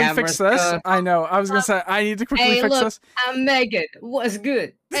Oh, quickly fix camera's this. good. I know. I was gonna say I need to quickly Hey, fix look, this. I'm Megan. What's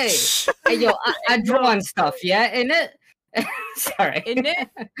good? Hey, hey, yo, I draw on stuff, yeah, in it. Sorry. In it?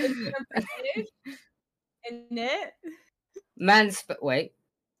 In it? Wait,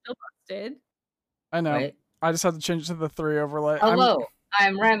 Still busted. I know. wait. I just had to change it to the 3 overlay. Hello,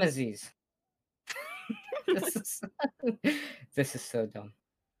 I'm Ramesses. This is so dumb.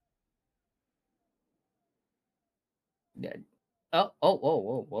 Yeah. Oh,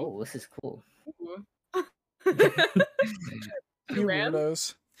 whoa! This is cool. You Ram?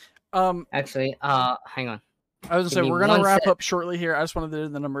 weirdos. Actually, hang on. I was Give gonna say me we're gonna 1 wrap sec. up shortly here. I just wanted to do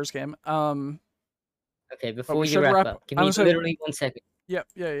the numbers game. Okay, we before you should wrap wrap- up, give I'm me gonna say- literally 1 second. Yeah.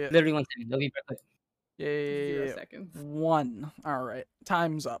 Literally 1 second. It'll be right quick. 0 Yeah. seconds. 1. All right.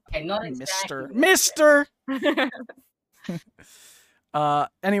 Time's up. Okay, not Mister. exactly. Mister.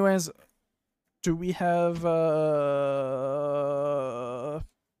 Anyways, do we have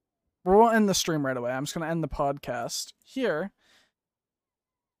we won't end the stream right away. I'm just gonna end the podcast here.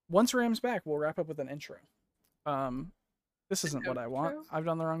 Once Ram's back, we'll wrap up with an intro. This isn't what I want. Outro? I've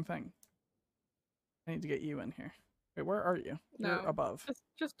done the wrong thing. I need to get you in here. Wait, where are you? You're No. above.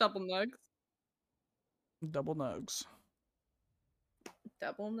 Just double nugs. Double nugs.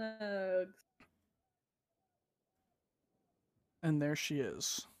 Double nugs. And there she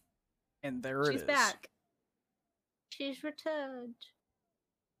is. And there it She's is. back. She's returned.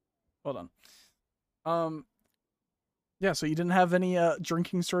 Hold on. Yeah, so you didn't have any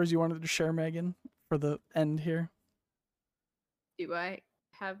drinking stories you wanted to share, Megan, for the end here? Do I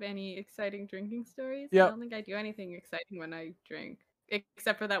have any exciting drinking stories? Yep. I don't think I do anything exciting when I drink.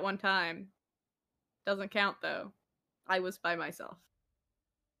 Except for that one time. Doesn't count though. I was by myself.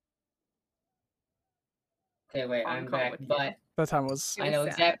 Okay, wait, On I'm call back, with you. but That time was... It I was know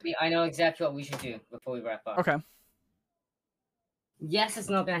sad. exactly what we should do before we wrap up. Okay. Yes, it's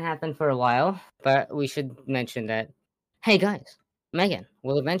not gonna happen for a while, but we should mention that. Hey guys, Megan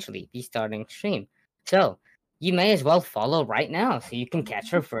will eventually be starting stream, so you may as well follow right now so you can catch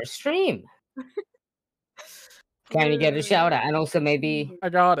her first stream. Can you get a shout out? And also maybe I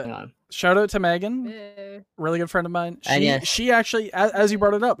got it. hang on. Shout out to Megan, really good friend of mine. And yes. She actually, as you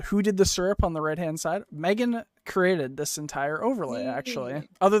brought it up, who did the syrup on the right-hand side? Megan created this entire overlay, actually. Me.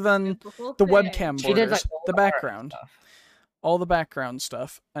 Other than the webcam She did borders, like all the art background. stuff. All the background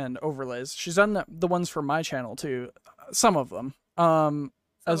stuff and overlays. She's done the ones for my channel too. Some of them.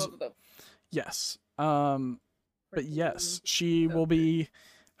 Yes. But yes, she will be.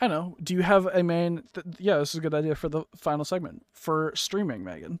 I don't know. Do you have a main? Yeah, this is a good idea for the final segment for streaming,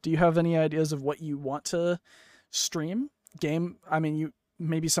 Megan. Do you have any ideas of what you want to stream? Game. I mean, you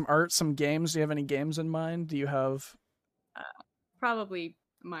maybe some art, some games. Do you have any games in mind? Do you have? Probably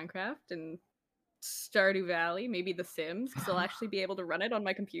Minecraft and Stardew Valley, maybe The Sims, because I'll actually be able to run it on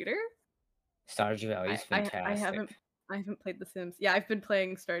my computer. Stardew Valley is fantastic. I haven't played The Sims. Yeah, I've been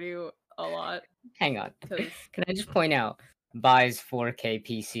playing Stardew a lot. Hang on. 'Cause- Can I just point out? Buys 4K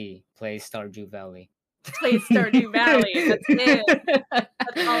PC, plays Stardew Valley. Play Stardew Valley. That's it.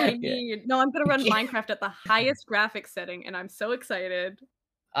 That's all I Yeah. need. No, I'm gonna run Minecraft at the highest graphics setting, and I'm so excited. You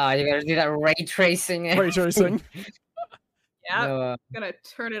gotta do that ray tracing. and Ray tracing. Yeah, No, I'm gonna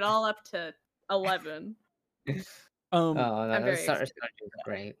turn it all up to 11. oh no, I'm very Stardew excited is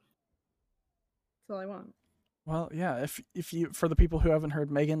great. That's all I want. Well, yeah, if you for the people who haven't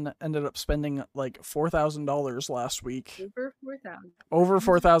heard, Megan ended up spending like $4,000 last week. Over 4,000. Over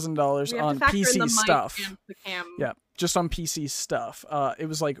 $4,000 We have to on factor in the PC mic stuff. and the cam. Yeah, just on PC stuff. It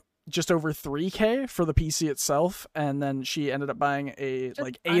was like just over $3K for the PC itself, and then she ended up buying a Just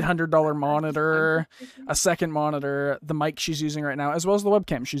like under- $800 monitor, just a second monitor, the mic she's using right now, as well as the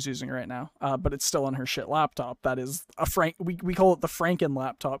webcam she's using right now. But it's still on her shit laptop. That is a we call it the Franken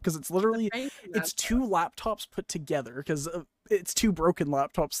laptop because it's literally it's two laptops put together because it's two broken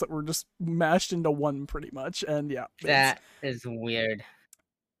laptops that were just mashed into one pretty much. And yeah, That is weird.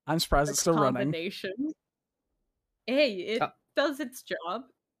 I'm surprised it's still running. Hey, it does its job.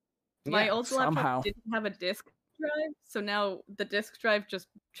 My old somehow. laptop didn't have a disk drive, so now the disk drive just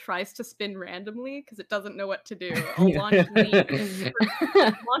tries to spin randomly because it doesn't know what to do. I'll launch the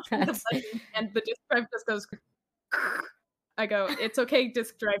button, and the disk drive just goes. I go, it's okay,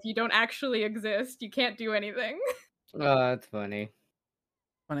 disk drive. You don't actually exist. You can't do anything. Oh, that's funny.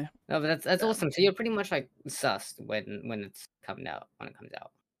 Funny. No, but that's awesome. So you're pretty much like sussed when it's coming out. When it comes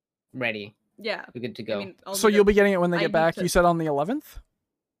out, ready. Yeah, you're good to go. I mean, so you'll be getting it when they get back. You said on the 11th.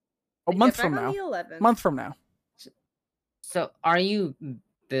 A month from now. Month from now. So are you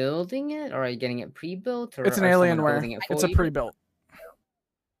building it, or are you getting it pre-built? Or it's an Alienware. It's a pre-built.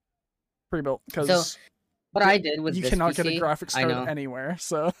 Pre-built because. So, what I did with you this cannot PC, get a graphics card anywhere.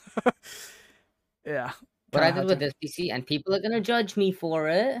 So, yeah. What I did with this PC, and people are gonna judge me for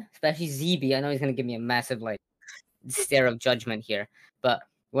it, especially ZB. I know he's gonna give me a massive like stare of judgment here. But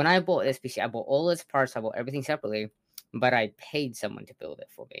when I bought this PC, I bought all its parts. I bought everything separately. But I paid someone to build it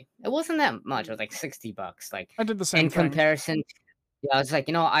for me. It wasn't that much. It was like $60. Like I did the same in comparison. Yeah, I was like,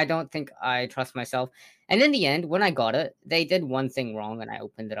 I don't think I trust myself. And in the end, when I got it, they did one thing wrong, and I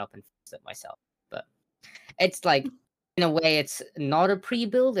opened it up and fixed it myself. But it's like, in a way, it's not a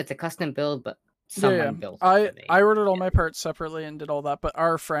pre-build; it's a custom build, but someone built it. I ordered all my parts separately and did all that. But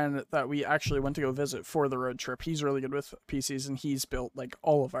our friend that we actually went to go visit for the road trip, he's really good with PCs, and he's built like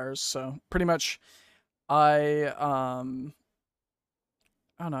all of ours. So pretty much. I don't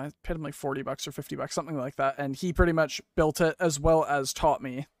know, I paid him like $40 or $50, something like that, and he pretty much built it as well as taught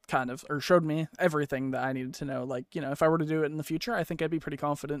me or showed me everything that I needed to know. Like, if I were to do it in the future, I think I'd be pretty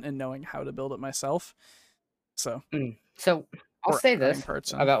confident in knowing how to build it myself. So I'll say this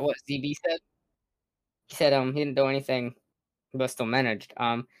about what ZB said. He said he didn't do anything but still managed.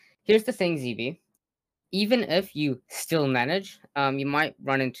 Here's the thing, ZB. Even if you still manage, you might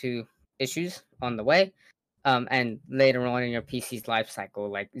run into issues on the way, and later on in your PC's life cycle,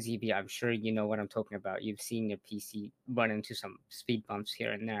 like ZB, I'm sure you know what I'm talking about. You've seen your PC run into some speed bumps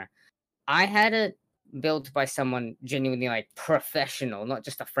here and there. I had it built by someone genuinely like professional, not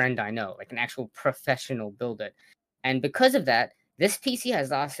just a friend I know, like an actual professional build it. And because of that, this PC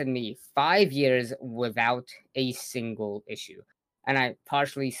has lasted me 5 years without a single issue. And I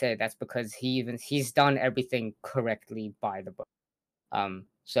partially say that's because he's done everything correctly by the book.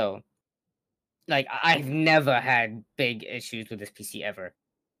 So like I've never had big issues with this PC ever.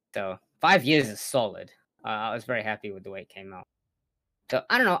 So 5 years is solid. I was very happy with the way it came out. So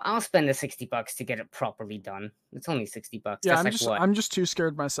I don't know. I'll spend the $60 to get it properly done. It's only $60. Yeah, that's I'm just too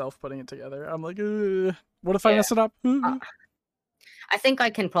scared myself putting it together. I'm like, what if I mess it up? I think I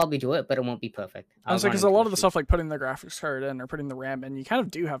can probably do it, but it won't be perfect. I was like, because a lot of the stuff like putting the graphics card in or putting the RAM in, you kind of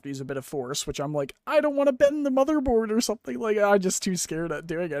do have to use a bit of force, which I'm like, I don't want to bend the motherboard or something. Like, I'm just too scared at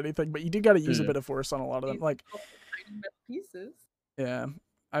doing anything. But you do got to use a bit of force on a lot of them. Like, pieces. Yeah,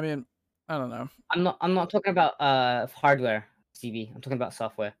 I mean, I don't know. I'm not talking about hardware, CB. I'm talking about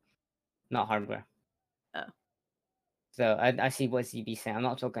software, not hardware. Oh. So I see what CB's saying. I'm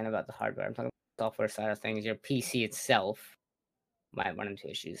not talking about the hardware. I'm talking about the software side of things. Your PC itself might run into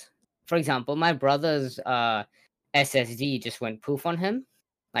issues. For example, my brother's SSD just went poof on him.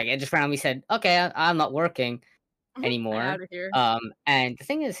 Like it just randomly said, "Okay, I'm not working anymore." Out of here. And the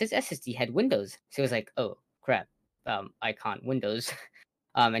thing is, his SSD had Windows, so he was like, "Oh crap, I can't Windows."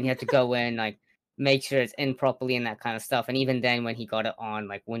 And he had to go in, like, make sure it's in properly and that kind of stuff. And even then, when he got it on,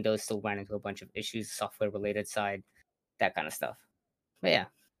 like, Windows still ran into a bunch of issues, software-related side, that kind of stuff. But yeah.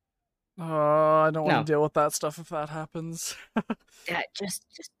 I don't want to deal with that stuff if that happens. Yeah, just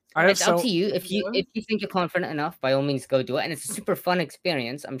it's up to you. If you think you're confident enough, by all means, go do it. And it's a super fun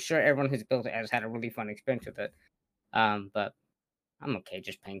experience. I'm sure everyone who's built it has had a really fun experience with it. But I'm okay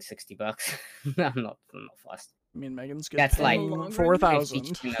just paying $60. I'm not fussed. I mean, Megan's good. That's like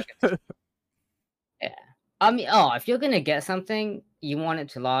 4,000. Yeah. I mean, if you're gonna get something, you want it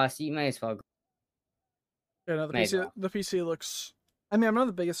to last, you may as well go. Yeah, no, the PC looks. I mean, I'm not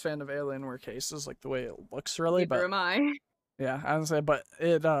the biggest fan of Alienware cases, like the way it looks, really. Neither am I. Yeah, I would say, but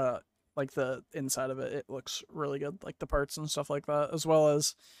it like the inside of it. It looks really good, like the parts and stuff like that, as well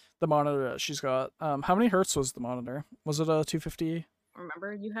as the monitor that she's got. How many hertz was the monitor? Was it a 250?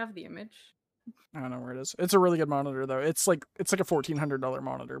 Remember, you have the image. I don't know where it is. It's a really good monitor though. It's like a $1,400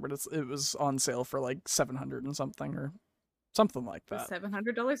 monitor, but it was on sale for like 700 and something or something like that.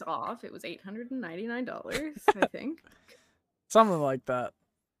 $700 off. It was $899, I think. Something like that.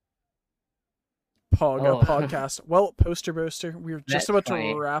 Podcast. Well, Poster Boaster, we're just about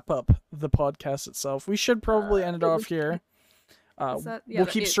to wrap up the podcast itself. We should probably end it off here. We'll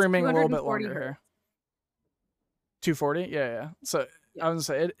keep streaming a little bit longer here. 240? Yeah. So I was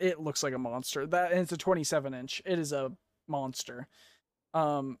gonna say it looks like a monster. And it's a 27-inch. It is a monster.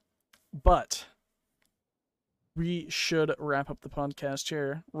 But we should wrap up the podcast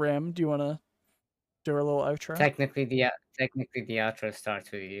here. Ram, do you want to do our little outro? Technically, the outro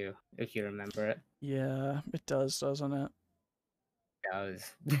starts with you, if you remember it. Yeah, it does, doesn't it? It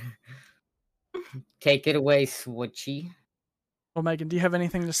does. Take it away, Switchy. Well, Megan, do you have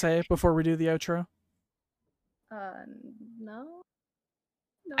anything to say before we do the outro? No.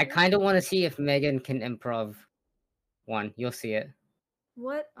 I kind of want to see if Megan can improv one. You'll see it.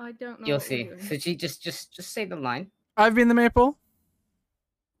 What? I don't know. You'll see. So just say the line. I've been the Maple.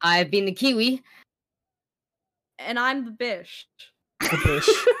 I've been the Kiwi. And I'm the Bish. The Bish.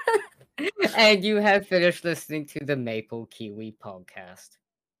 And you have finished listening to the Maple Kiwi Pogcast.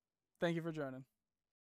 Thank you for joining.